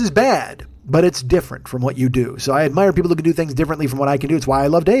that this is bad, but it's different from what you do. So I admire people who can do things differently from what I can do. It's why I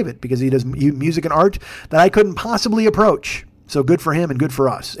love David, because he does music and art that I couldn't possibly approach. So good for him and good for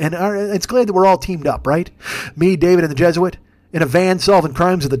us. And it's glad that we're all teamed up, right? Me, David, and the Jesuit in a van solving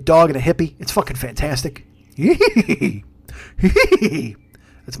crimes with a dog and a hippie. It's fucking fantastic. It's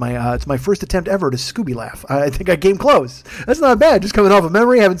my first attempt ever to Scooby laugh. I think I came close. That's not bad. Just coming off of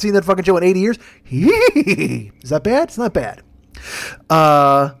memory. I haven't seen that fucking show in 80 years. Is that bad? It's not bad.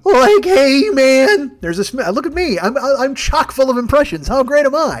 Hey man, there's a look at me. I'm chock full of impressions. How great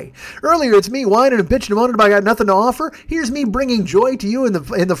am I? Earlier it's me whining and bitching and moaning about I got nothing to offer. Here's me bringing joy to you in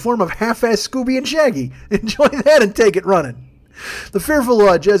the form of half-ass Scooby and Shaggy. Enjoy that and take it running. The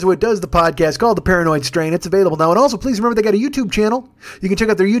Fearful Jesuit does the podcast called The Paranoid Strain. It's available now. And also, please remember they got a YouTube channel. You can check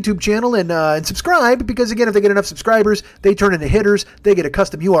out their YouTube channel and subscribe, because, again, if they get enough subscribers, they turn into hitters. They get a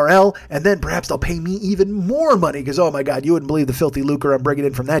custom URL, and then perhaps they'll pay me even more money because, oh, my God, you wouldn't believe the filthy lucre I'm bringing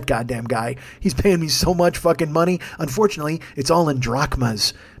in from that goddamn guy. He's paying me so much fucking money. Unfortunately, it's all in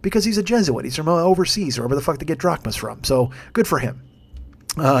drachmas because he's a Jesuit. He's from overseas or wherever the fuck they get drachmas from. So good for him.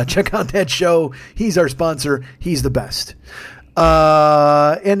 Check out that show. He's our sponsor. He's the best.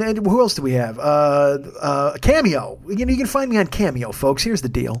 And who else do we have? Cameo. You can find me on Cameo, folks. Here's the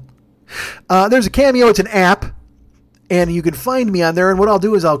deal. There's a Cameo. It's an app, and you can find me on there. And what I'll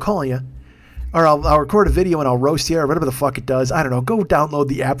do is I'll call you, or I'll record a video and I'll roast you, or whatever the fuck it does. I don't know. Go download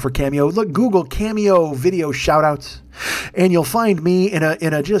the app for Cameo. Look, Google Cameo video shoutouts, and you'll find me in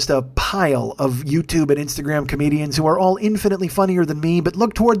a just a pile of YouTube and Instagram comedians who are all infinitely funnier than me. But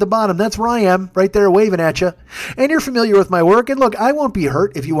look toward the bottom. That's where I am, right there, waving at you. And you're familiar with my work. And look, I won't be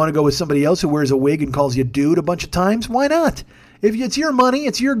hurt if you want to go with somebody else who wears a wig and calls you dude a bunch of times. Why not? If it's your money,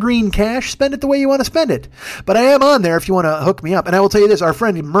 it's your green cash. Spend it the way you want to spend it. But I am on there if you want to hook me up. And I will tell you this: our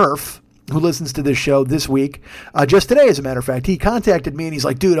friend Murph, who listens to this show this week, just today, as a matter of fact, he contacted me and he's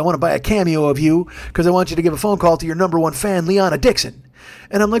like, dude, I want to buy a Cameo of you because I want you to give a phone call to your number one fan, Liana Dixon.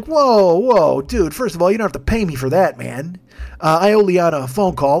 And I'm like, whoa, dude, first of all, you don't have to pay me for that, man. I owe Liana a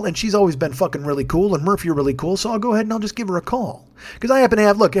phone call, and she's always been fucking really cool, and Murph, you're really cool, so I'll go ahead and I'll just give her a call. Because I happen to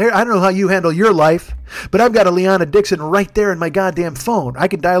have, look, I don't know how you handle your life, but I've got a Liana Dixon right there in my goddamn phone. I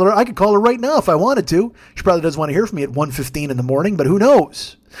could dial her, I could call her right now if I wanted to. She probably doesn't want to hear from me at 1:15 in the morning, but who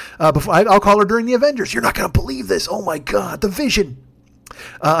knows? I'll call her during the Avengers. You're not going to believe this. Oh my God, the Vision.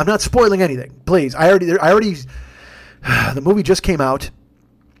 I'm not spoiling anything. Please. I already, the movie just came out,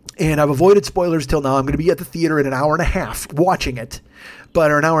 and I've avoided spoilers till now. I'm going to be at the theater in an hour and a half watching it,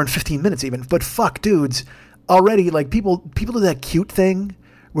 or an hour and 15 minutes even. But fuck, dudes, already, like, people do that cute thing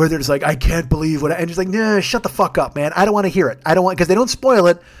where they're just like, I can't believe what, and just like, nah, shut the fuck up, man. I don't want to hear it. I don't want, because they don't spoil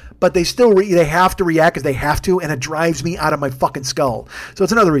it, but they still, they have to react because they have to, and it drives me out of my fucking skull. So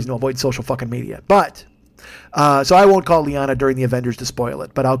it's another reason to avoid social fucking media. But So I won't call Liana during the Avengers to spoil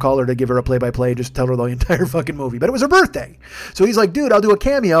it, but I'll call her to give her a play-by-play, just tell her the entire fucking movie. But it was her birthday. So he's like, dude, I'll do a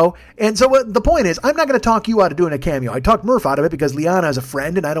cameo. And so the point is, I'm not going to talk you out of doing a cameo. I talked Murph out of it because Liana is a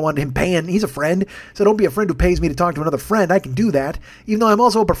friend and I don't want him paying. He's a friend. So don't be a friend who pays me to talk to another friend. I can do that. Even though I'm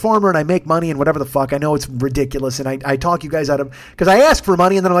also a performer and I make money and whatever the fuck. I know it's ridiculous. And I talk you guys out of, because I ask for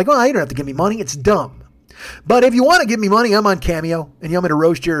money and then I'm like, oh, you don't have to give me money. It's dumb. But if you want to give me money, I'm on Cameo, and you want me to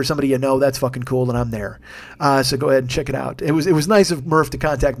roast you or somebody you know, that's fucking cool, and I'm there. So go ahead and check it out. It was nice of Murph to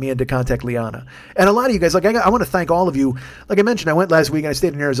contact me and to contact Liana. And a lot of you guys, like I want to thank all of you. Like I mentioned, I went last week and I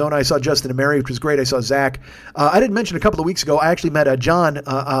stayed in Arizona. I saw Justin and Mary, which was great. I saw Zach. I didn't mention a couple of weeks ago, I actually met John,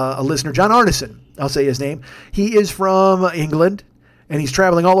 a listener, John Arneson. I'll say his name. He is from England. And he's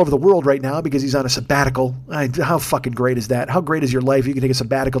traveling all over the world right now because he's on a sabbatical. How fucking great is that? How great is your life? You can take a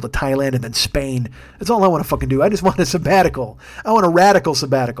sabbatical to Thailand and then Spain. That's all I want to fucking do. I just want a sabbatical. I want a radical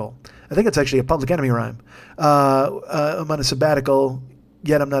sabbatical. I think it's actually a Public Enemy rhyme. I'm on a sabbatical,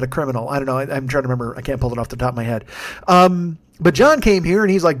 yet I'm not a criminal. I don't know. I'm trying to remember. I can't pull it off the top of my head. But John came here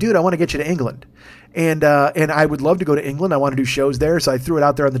and he's like, dude, I want to get you to England. And I would love to go to England. I want to do shows there. So I threw it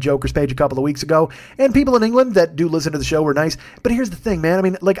out there on the Jokers page a couple of weeks ago. And people in England that do listen to the show were nice. But here's the thing, man. I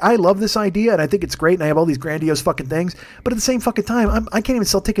mean, like, I love this idea and I think it's great. And I have all these grandiose fucking things. But at the same fucking time, I can't even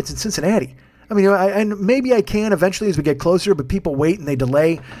sell tickets in Cincinnati. I mean, and maybe I can eventually as we get closer, but people wait and they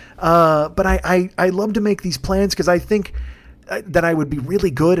delay. But I love to make these plans because I think that I would be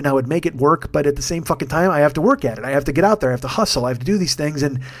really good and I would make it work. But at the same fucking time, I have to work at it. I have to get out there. I have to hustle. I have to do these things.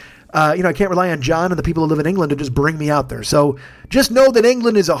 And I can't rely on John and the people who live in England to just bring me out there. So just know that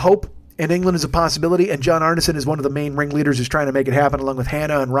England is a hope and England is a possibility. And John Arneson is one of the main ringleaders who's trying to make it happen, along with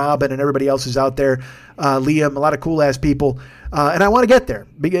Hannah and Robin and everybody else who's out there. Liam, a lot of cool ass people. And I want to get there.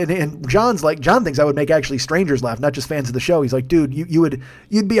 And John thinks I would make actually strangers laugh, not just fans of the show. He's like, dude,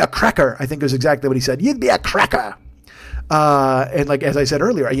 you'd be a cracker. I think is exactly what he said. You'd be a cracker. And like, as I said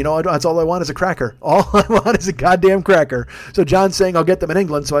earlier, that's all I want is a cracker. All I want is a goddamn cracker. So John's saying I'll get them in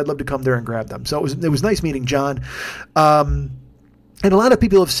England. So I'd love to come there and grab them. So it was nice meeting John. And a lot of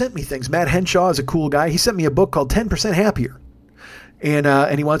people have sent me things. Matt Henshaw is a cool guy. He sent me a book called 10% Happier.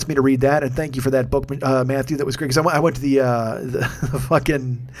 And he wants me to read that. And thank you for that book, Matthew. That was great. Because I went to the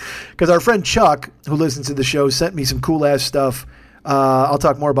fucking, because our friend Chuck, who listens to the show, sent me some cool ass stuff. I'll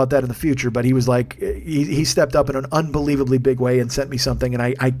talk more about that in the future, but he was like, he stepped up in an unbelievably big way and sent me something. And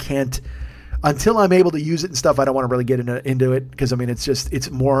I can't, until I'm able to use it and stuff, I don't want to really get into it. Cause I mean,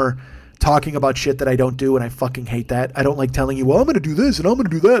 it's more talking about shit that I don't do. And I fucking hate that. I don't like telling you, well, I'm going to do this and I'm going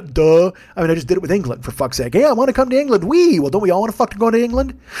to do that. Duh. I mean, I just did it with England, for fuck's sake. Hey, I want to come to England. Well, don't we all want to fucking go to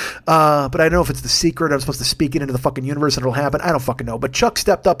England? But I don't know if it's the secret. I'm supposed to speak it into the fucking universe and it'll happen. I don't fucking know. But Chuck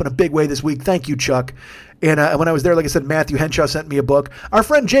stepped up in a big way this week. Thank you, Chuck. And when I was there, like I said, Matthew Henshaw sent me a book. Our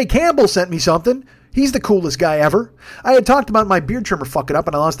friend Jay Campbell sent me something. He's the coolest guy ever. I had talked about my beard trimmer fucking up,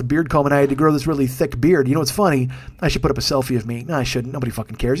 and I lost the beard comb, and I had to grow this really thick beard. You know what's funny? I should put up a selfie of me. No, I shouldn't. Nobody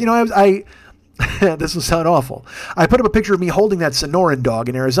fucking cares. This will sound awful. I put up a picture of me holding that Sonoran dog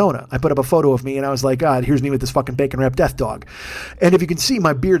in Arizona. I put up a photo of me and I was like, God, here's me with this fucking bacon wrapped death dog. And if you can see,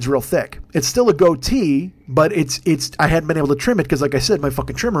 my beard's real thick. It's still a goatee, but I hadn't been able to trim it because, like I said, my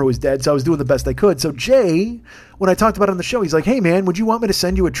fucking trimmer was dead, so I was doing the best I could. So Jay, when I talked about it on the show, he's like, hey man, would you want me to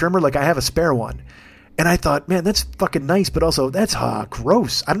send you a trimmer? Like, I have a spare one. And I thought, man, that's fucking nice, but also that's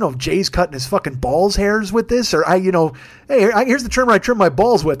gross. I don't know if Jay's cutting his fucking balls hairs with this, or hey, here's the trimmer I trim my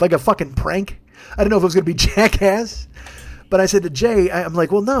balls with, like a fucking prank. I don't know if it was going to be jackass, but I said to Jay, I'm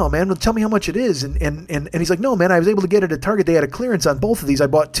like, well, no, man, well, tell me how much it is. And he's like, no, man, I was able to get it at Target. They had a clearance on both of these. I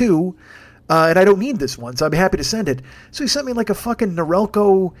bought two, and I don't need this one, so I'd be happy to send it. So he sent me like a fucking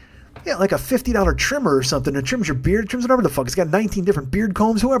Norelco, like a $50 trimmer or something. It trims your beard, trims whatever the fuck. It's got 19 different beard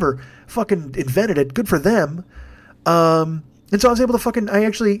combs. Whoever fucking invented it, good for them. And so I was able to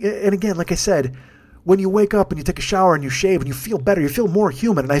and again, like I said, when you wake up and you take a shower and you shave and you feel better, you feel more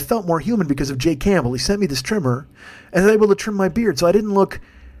human. And I felt more human because of Jay Campbell. He sent me this trimmer and I was able to trim my beard. So I didn't look,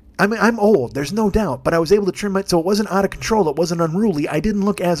 I mean, I'm old, there's no doubt, but I was able to trim it so it wasn't out of control. It wasn't unruly. I didn't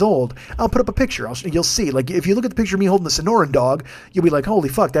look as old. I'll put up a picture. You'll see. Like, if you look at the picture of me holding the Sonoran dog, you'll be like, holy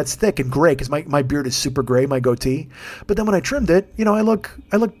fuck, that's thick and gray, because my beard is super gray, my goatee. But then when I trimmed it,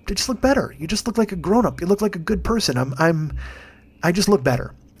 I just look better. You just look like a grown-up. You look like a good person. I just look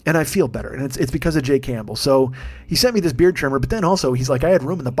better. And I feel better. And it's because of Jay Campbell. So he sent me this beard trimmer, but then also he's like, I had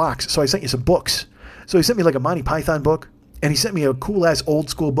room in the box, so I sent you some books. So he sent me like a Monty Python book, and he sent me a cool ass old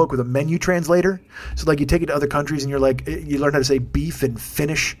school book with a menu translator. So like you take it to other countries and you're like, you learn how to say beef in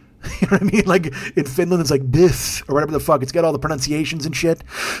Finnish You know what I mean? Like in Finland, it's like biff or whatever the fuck. It's got all the pronunciations and shit.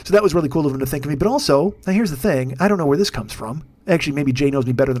 So that was really cool of him to think of me. But also, now here's the thing. I don't know where this comes from. Actually, maybe Jay knows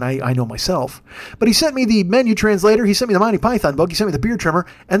me better than I know myself. But he sent me the menu translator. He sent me the Monty Python book. He sent me the beer trimmer.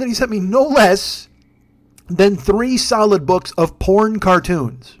 And then he sent me no less than 3 solid books of porn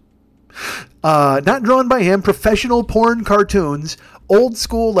cartoons. Not drawn by him, professional porn cartoons, old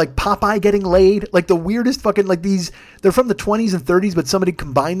school, like Popeye getting laid, like the weirdest fucking, like these, they're from the 20s and 30s, but somebody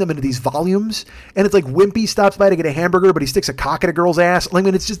combined them into these volumes, and it's like Wimpy stops by to get a hamburger, but he sticks a cock in a girl's ass. I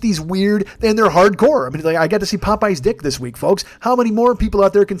mean, it's just these weird, and they're hardcore. I mean, like, I got to see Popeye's dick this week, folks. How many more people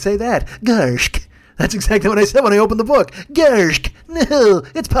out there can say that? Gershk. That's exactly what I said when I opened the book. Gershk. No,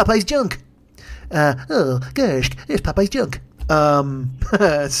 it's Popeye's junk. Gershk, it's Popeye's junk.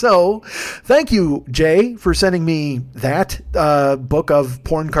 So thank you, Jay, for sending me that book of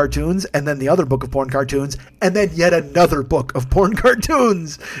porn cartoons, and then the other book of porn cartoons, and then yet another book of porn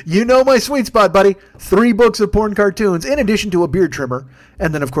cartoons. You know my sweet spot, buddy. 3 books of porn cartoons, in addition to a beard trimmer,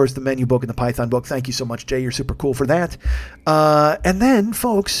 and then, of course, the menu book and the Python book. Thank you so much, Jay. You're super cool for that. And then,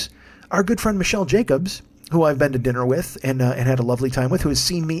 folks, our good friend Michelle Jacobs, who I've been to dinner with and had a lovely time with, who has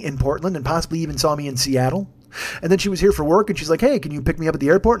seen me in Portland and possibly even saw me in Seattle. And then she was here for work, and she's like, hey, can you pick me up at the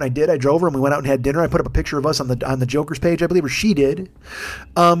airport? And I did. I drove her, and we went out and had dinner. I put up a picture of us on the Joker's page, I believe, or she did.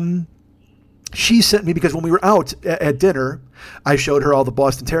 She sent me, because when we were out at dinner, I showed her all the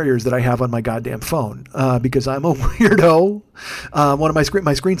Boston Terriers that I have on my goddamn phone, because I'm a weirdo. One of my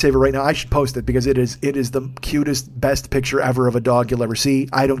screensaver right now, I should post it, because it is the cutest, best picture ever of a dog you'll ever see.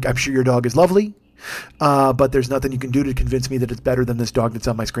 I'm sure your dog is lovely. But there's nothing you can do to convince me that it's better than this dog that's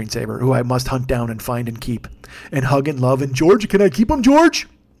on my screensaver, who I must hunt down and find and keep and hug and love. And George, can I keep him, George?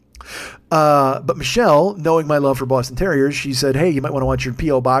 But Michelle, knowing my love for Boston Terriers, she said, hey, you might want to watch your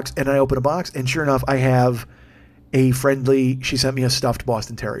P.O. box. And I open a box, and sure enough, I have she sent me a stuffed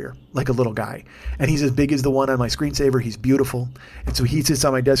Boston Terrier, like a little guy. And he's as big as the one on my screensaver. He's beautiful. And so he sits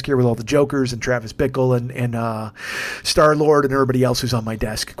on my desk here with all the Jokers and Travis Bickle and Star-Lord and everybody else who's on my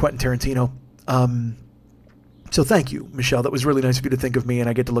desk, Quentin Tarantino. So thank you, Michelle. That was really nice of you to think of me, and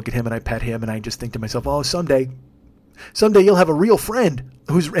I get to look at him and I pet him, and I just think to myself, oh, someday you'll have a real friend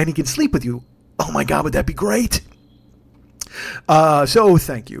and he can sleep with you. Oh my God, would that be great? So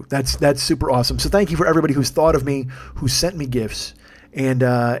thank you. That's super awesome. So thank you for everybody who's thought of me, who sent me gifts, and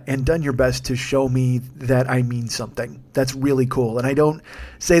done your best to show me that I mean something. That's really cool. And I don't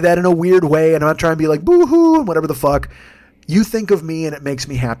say that in a weird way, and I'm not trying to be like boo-hoo and whatever the fuck. You think of me and it makes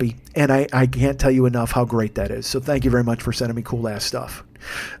me happy, and I can't tell you enough how great that is. So thank you very much for sending me cool ass stuff.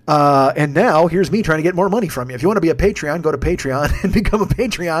 And now here's me trying to get more money from you. If you want to be a Patreon, go to Patreon and become a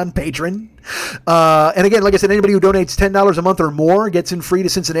Patreon patron. And again, like I said, anybody who donates $10 a month or more gets in free to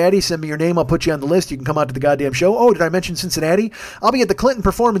Cincinnati. Send me your name. I'll put you on the list. You can come out to the goddamn show. Oh, did I mention Cincinnati? I'll be at the Clinton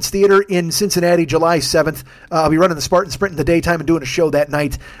Performance Theater in Cincinnati, July 7th. I'll be running the Spartan Sprint in the daytime and doing a show that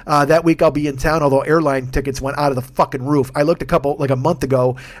night. That week I'll be in town, although airline tickets went out of the fucking roof. I looked a month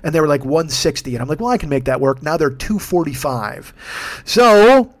ago, and they were like $160, and I'm like, well, I can make that work. Now they're $245.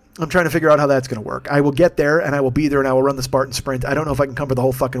 So I'm trying to figure out how that's going to work. I will get there, and I will be there, and I will run the Spartan Sprint. I don't know if I can come for the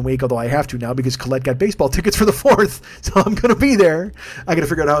whole fucking week, although I have to now because Colette got baseball tickets for the 4th, so I'm going to be there. I got to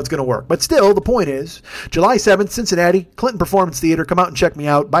figure out how it's going to work. But still, the point is, July 7th, Cincinnati, Clinton Performance Theater. Come out and check me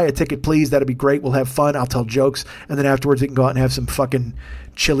out. Buy a ticket, please. That'd be great. We'll have fun. I'll tell jokes, and then afterwards we can go out and have some fucking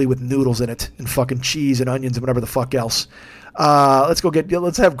chili with noodles in it and fucking cheese and onions and whatever the fuck else.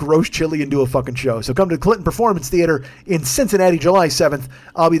 Let's have gross chili and do a fucking show. So come to Clinton Performance Theater in Cincinnati, July 7th.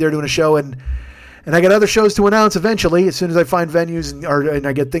 I'll be there doing a show, and I got other shows to announce eventually. As soon as I find venues and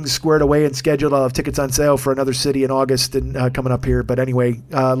I get things squared away and scheduled, I'll have tickets on sale for another city in August and coming up here. But anyway,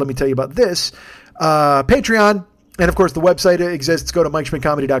 let me tell you about this. Patreon, and of course the website exists. Go to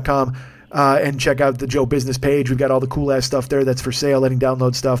MikeSchmidtComedy.com. And check out the Joe Business page. We've got all the cool ass stuff there that's for sale, letting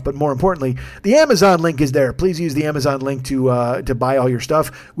download stuff. But more importantly, the Amazon link is there. Please use the Amazon link to buy all your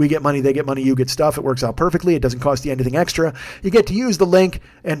stuff. We get money, they get money, you get stuff. It works out perfectly. It doesn't cost you anything extra. You get to use the link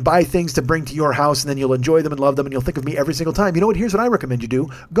and buy things to bring to your house, and then you'll enjoy them and love them, and you'll think of me every single time. You know what? Here's what I recommend you do.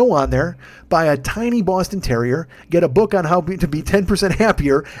 Go on there, buy a tiny Boston Terrier, get a book on how to be 10%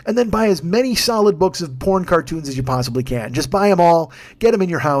 happier, and then buy as many solid books of porn cartoons as you possibly can. Just buy them all, get them in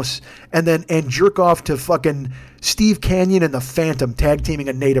your house, and jerk off to fucking Steve Canyon and the Phantom tag teaming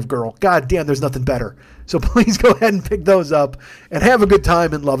a native girl. God damn, there's nothing better. So please go ahead and pick those up and have a good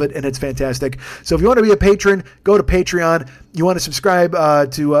time and love it, and it's fantastic. So if you want to be a patron, go to Patreon. You want to subscribe or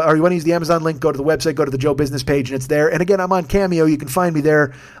you want to use the Amazon link, go to the website, go to the Joe Business page, and it's there. And again, I'm on Cameo. You can find me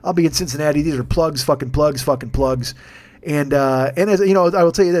there. I'll be in Cincinnati. These are plugs, fucking plugs, fucking plugs. And as you know, I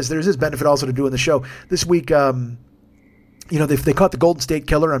will tell you this, there's this benefit also to doing the show. This week, they caught the Golden State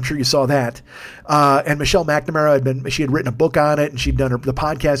Killer. I'm sure you saw that. And Michelle McNamara she had written a book on it, and she'd done the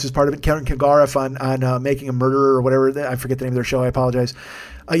podcast as part of it. Karen Kilgariff on Making a Murderer or whatever. I forget the name of their show. I apologize.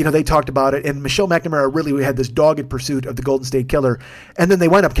 They talked about it, and Michelle McNamara really had this dogged pursuit of the Golden State Killer, and then they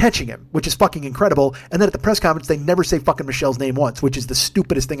wind up catching him, which is fucking incredible. And then at the press conference, they never say fucking Michelle's name once, which is the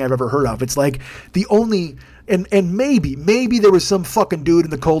stupidest thing I've ever heard of. It's like the only, and maybe there was some fucking dude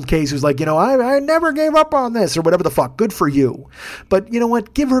in the cold case who's like, I never gave up on this or whatever the fuck. Good for you. But you know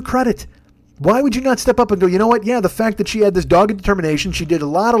what? Give her credit. Why would you not step up and go, you know what? Yeah, the fact that she had this dogged determination, she did a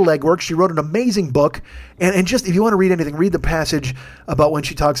lot of legwork, she wrote an amazing book, and just, if you want to read anything, read the passage about when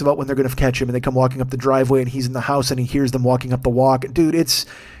she talks about when they're going to catch him, and they come walking up the driveway, and he's in the house, and he hears them walking up the walk. Dude, it's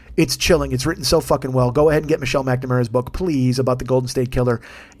chilling. It's written so fucking well. Go ahead and get Michelle McNamara's book, please, about the Golden State Killer,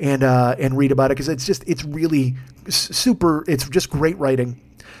 and read about it, because it's really super, it's just great writing.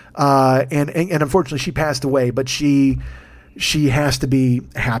 And unfortunately, she passed away, but she has to be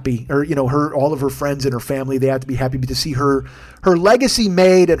happy, or all of her friends and her family, they have to be happy to see her legacy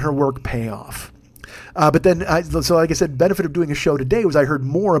made and her work pay off. But then, so like I said, benefit of doing a show today was I heard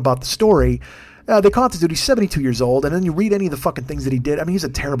more about the story. They caught this dude. He's 72 years old, and then you read any of the fucking things that he did. I mean, he's a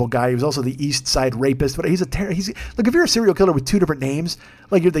terrible guy. He was also the East Side Rapist, but look, if you're a serial killer with two different names,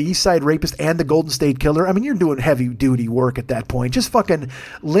 like you're the East Side Rapist and the Golden State Killer, I mean, you're doing heavy duty work at that point. Just fucking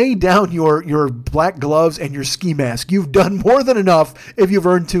lay down your black gloves and your ski mask. You've done more than enough if you've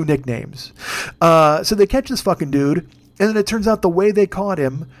earned two nicknames. So they catch this fucking dude, and then it turns out the way they caught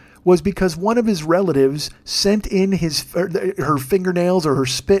him was because one of his relatives sent in her fingernails or her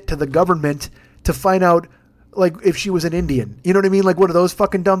spit to the government to find out, like, if she was an Indian. You know what I mean? Like one of those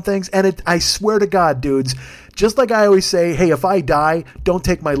fucking dumb things. And I swear to God, dudes, just like I always say, hey, if I die, don't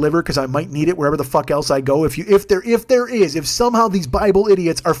take my liver because I might need it wherever the fuck else I go. If somehow these Bible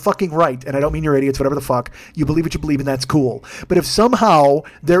idiots are fucking right, and I don't mean you're idiots, whatever the fuck, you believe what you believe, and that's cool. But if somehow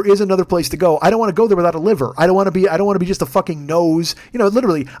there is another place to go, I don't want to go there without a liver. I don't want to be just a fucking nose.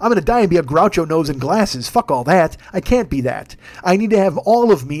 Literally, I'm going to die and be a Groucho nose and glasses. Fuck all that. I can't be that. I need to have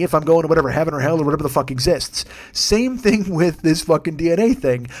all of me if I'm going to whatever, heaven or hell or whatever the fuck exists. Same thing with this fucking DNA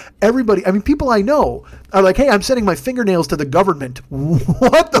thing. Everybody, I mean, people I know are like, hey, I'm sending my fingernails to the government.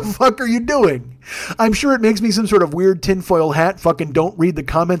 What the fuck are you doing? I'm sure it makes me some sort of weird tinfoil hat fucking don't read the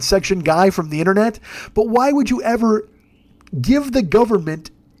comments section guy from the internet. But why would you ever give the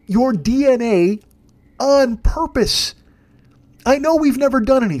government your DNA on purpose? I know we've never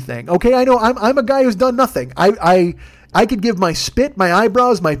done anything. Okay, I know I'm a guy who's done nothing. I could give my spit, my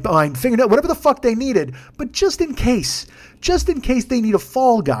eyebrows, my fingernail, whatever the fuck they needed. But just in case they need a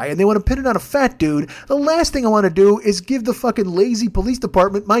fall guy and they want to pin it on a fat dude, the last thing I want to do is give the fucking lazy police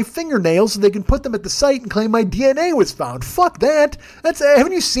department my fingernails so they can put them at the site and claim my DNA was found. Fuck that.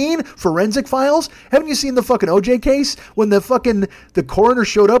 Haven't you seen Forensic Files? Haven't you seen the fucking OJ case when the coroner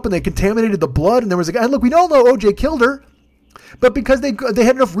showed up and they contaminated the blood and there was a guy, and look, we all know OJ killed her. But because they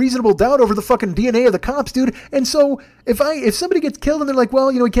had enough reasonable doubt over the fucking DNA of the cops, dude. And so if somebody gets killed and they're like,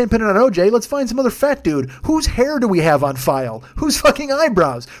 well, we can't pin it on OJ, let's find some other fat dude. Whose hair do we have on file? Whose fucking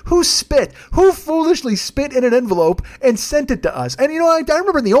eyebrows? Who spit? Who foolishly spit in an envelope and sent it to us? And I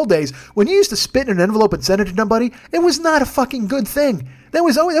remember in the old days when you used to spit in an envelope and send it to somebody, it was not a fucking good thing. That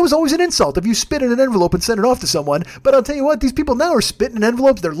was always an insult if you spit in an envelope and send it off to someone. But I'll tell you what, these people now are spitting in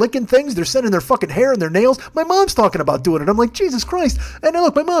envelopes. They're licking things. They're sending their fucking hair and their nails. My mom's talking about doing it. I'm like, Jesus Christ. And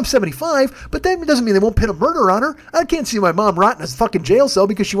look, my mom's 75, but that doesn't mean they won't pin a murder on her. I can't see my mom rotting in a fucking jail cell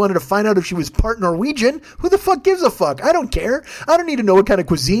because she wanted to find out if she was part Norwegian. Who the fuck gives a fuck? I don't care. I don't need to know what kind of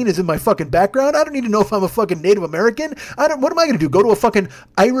cuisine is in my fucking background. I don't need to know if I'm a fucking Native American. What am I going to do? Go to a fucking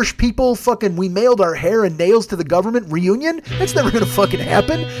Irish people fucking we mailed our hair and nails to the government reunion? That's never going to fucking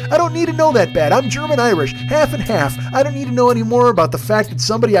happen. I don't need to know that bad. I'm German-Irish, half and half. I don't need to know any more about the fact that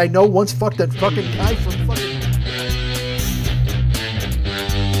somebody I know once fucked that fucking guy from fucking...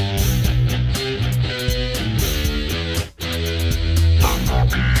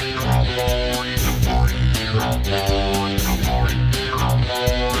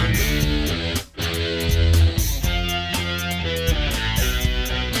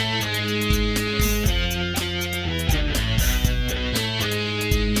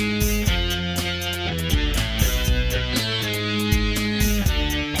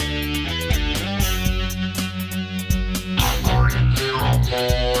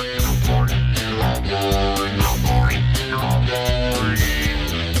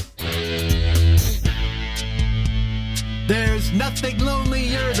 There's nothing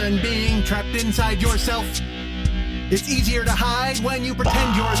lonelier than being trapped inside yourself. It's easier to hide when you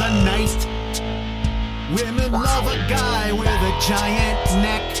pretend yours a nice. Women love a guy with a giant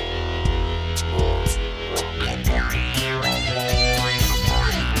neck.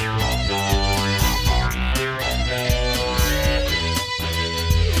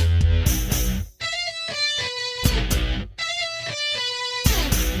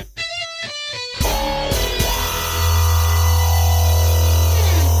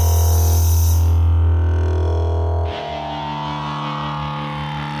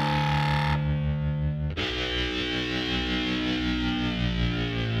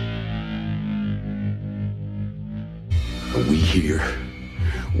 We here,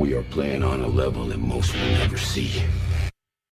 we are playing on a level that most will never see.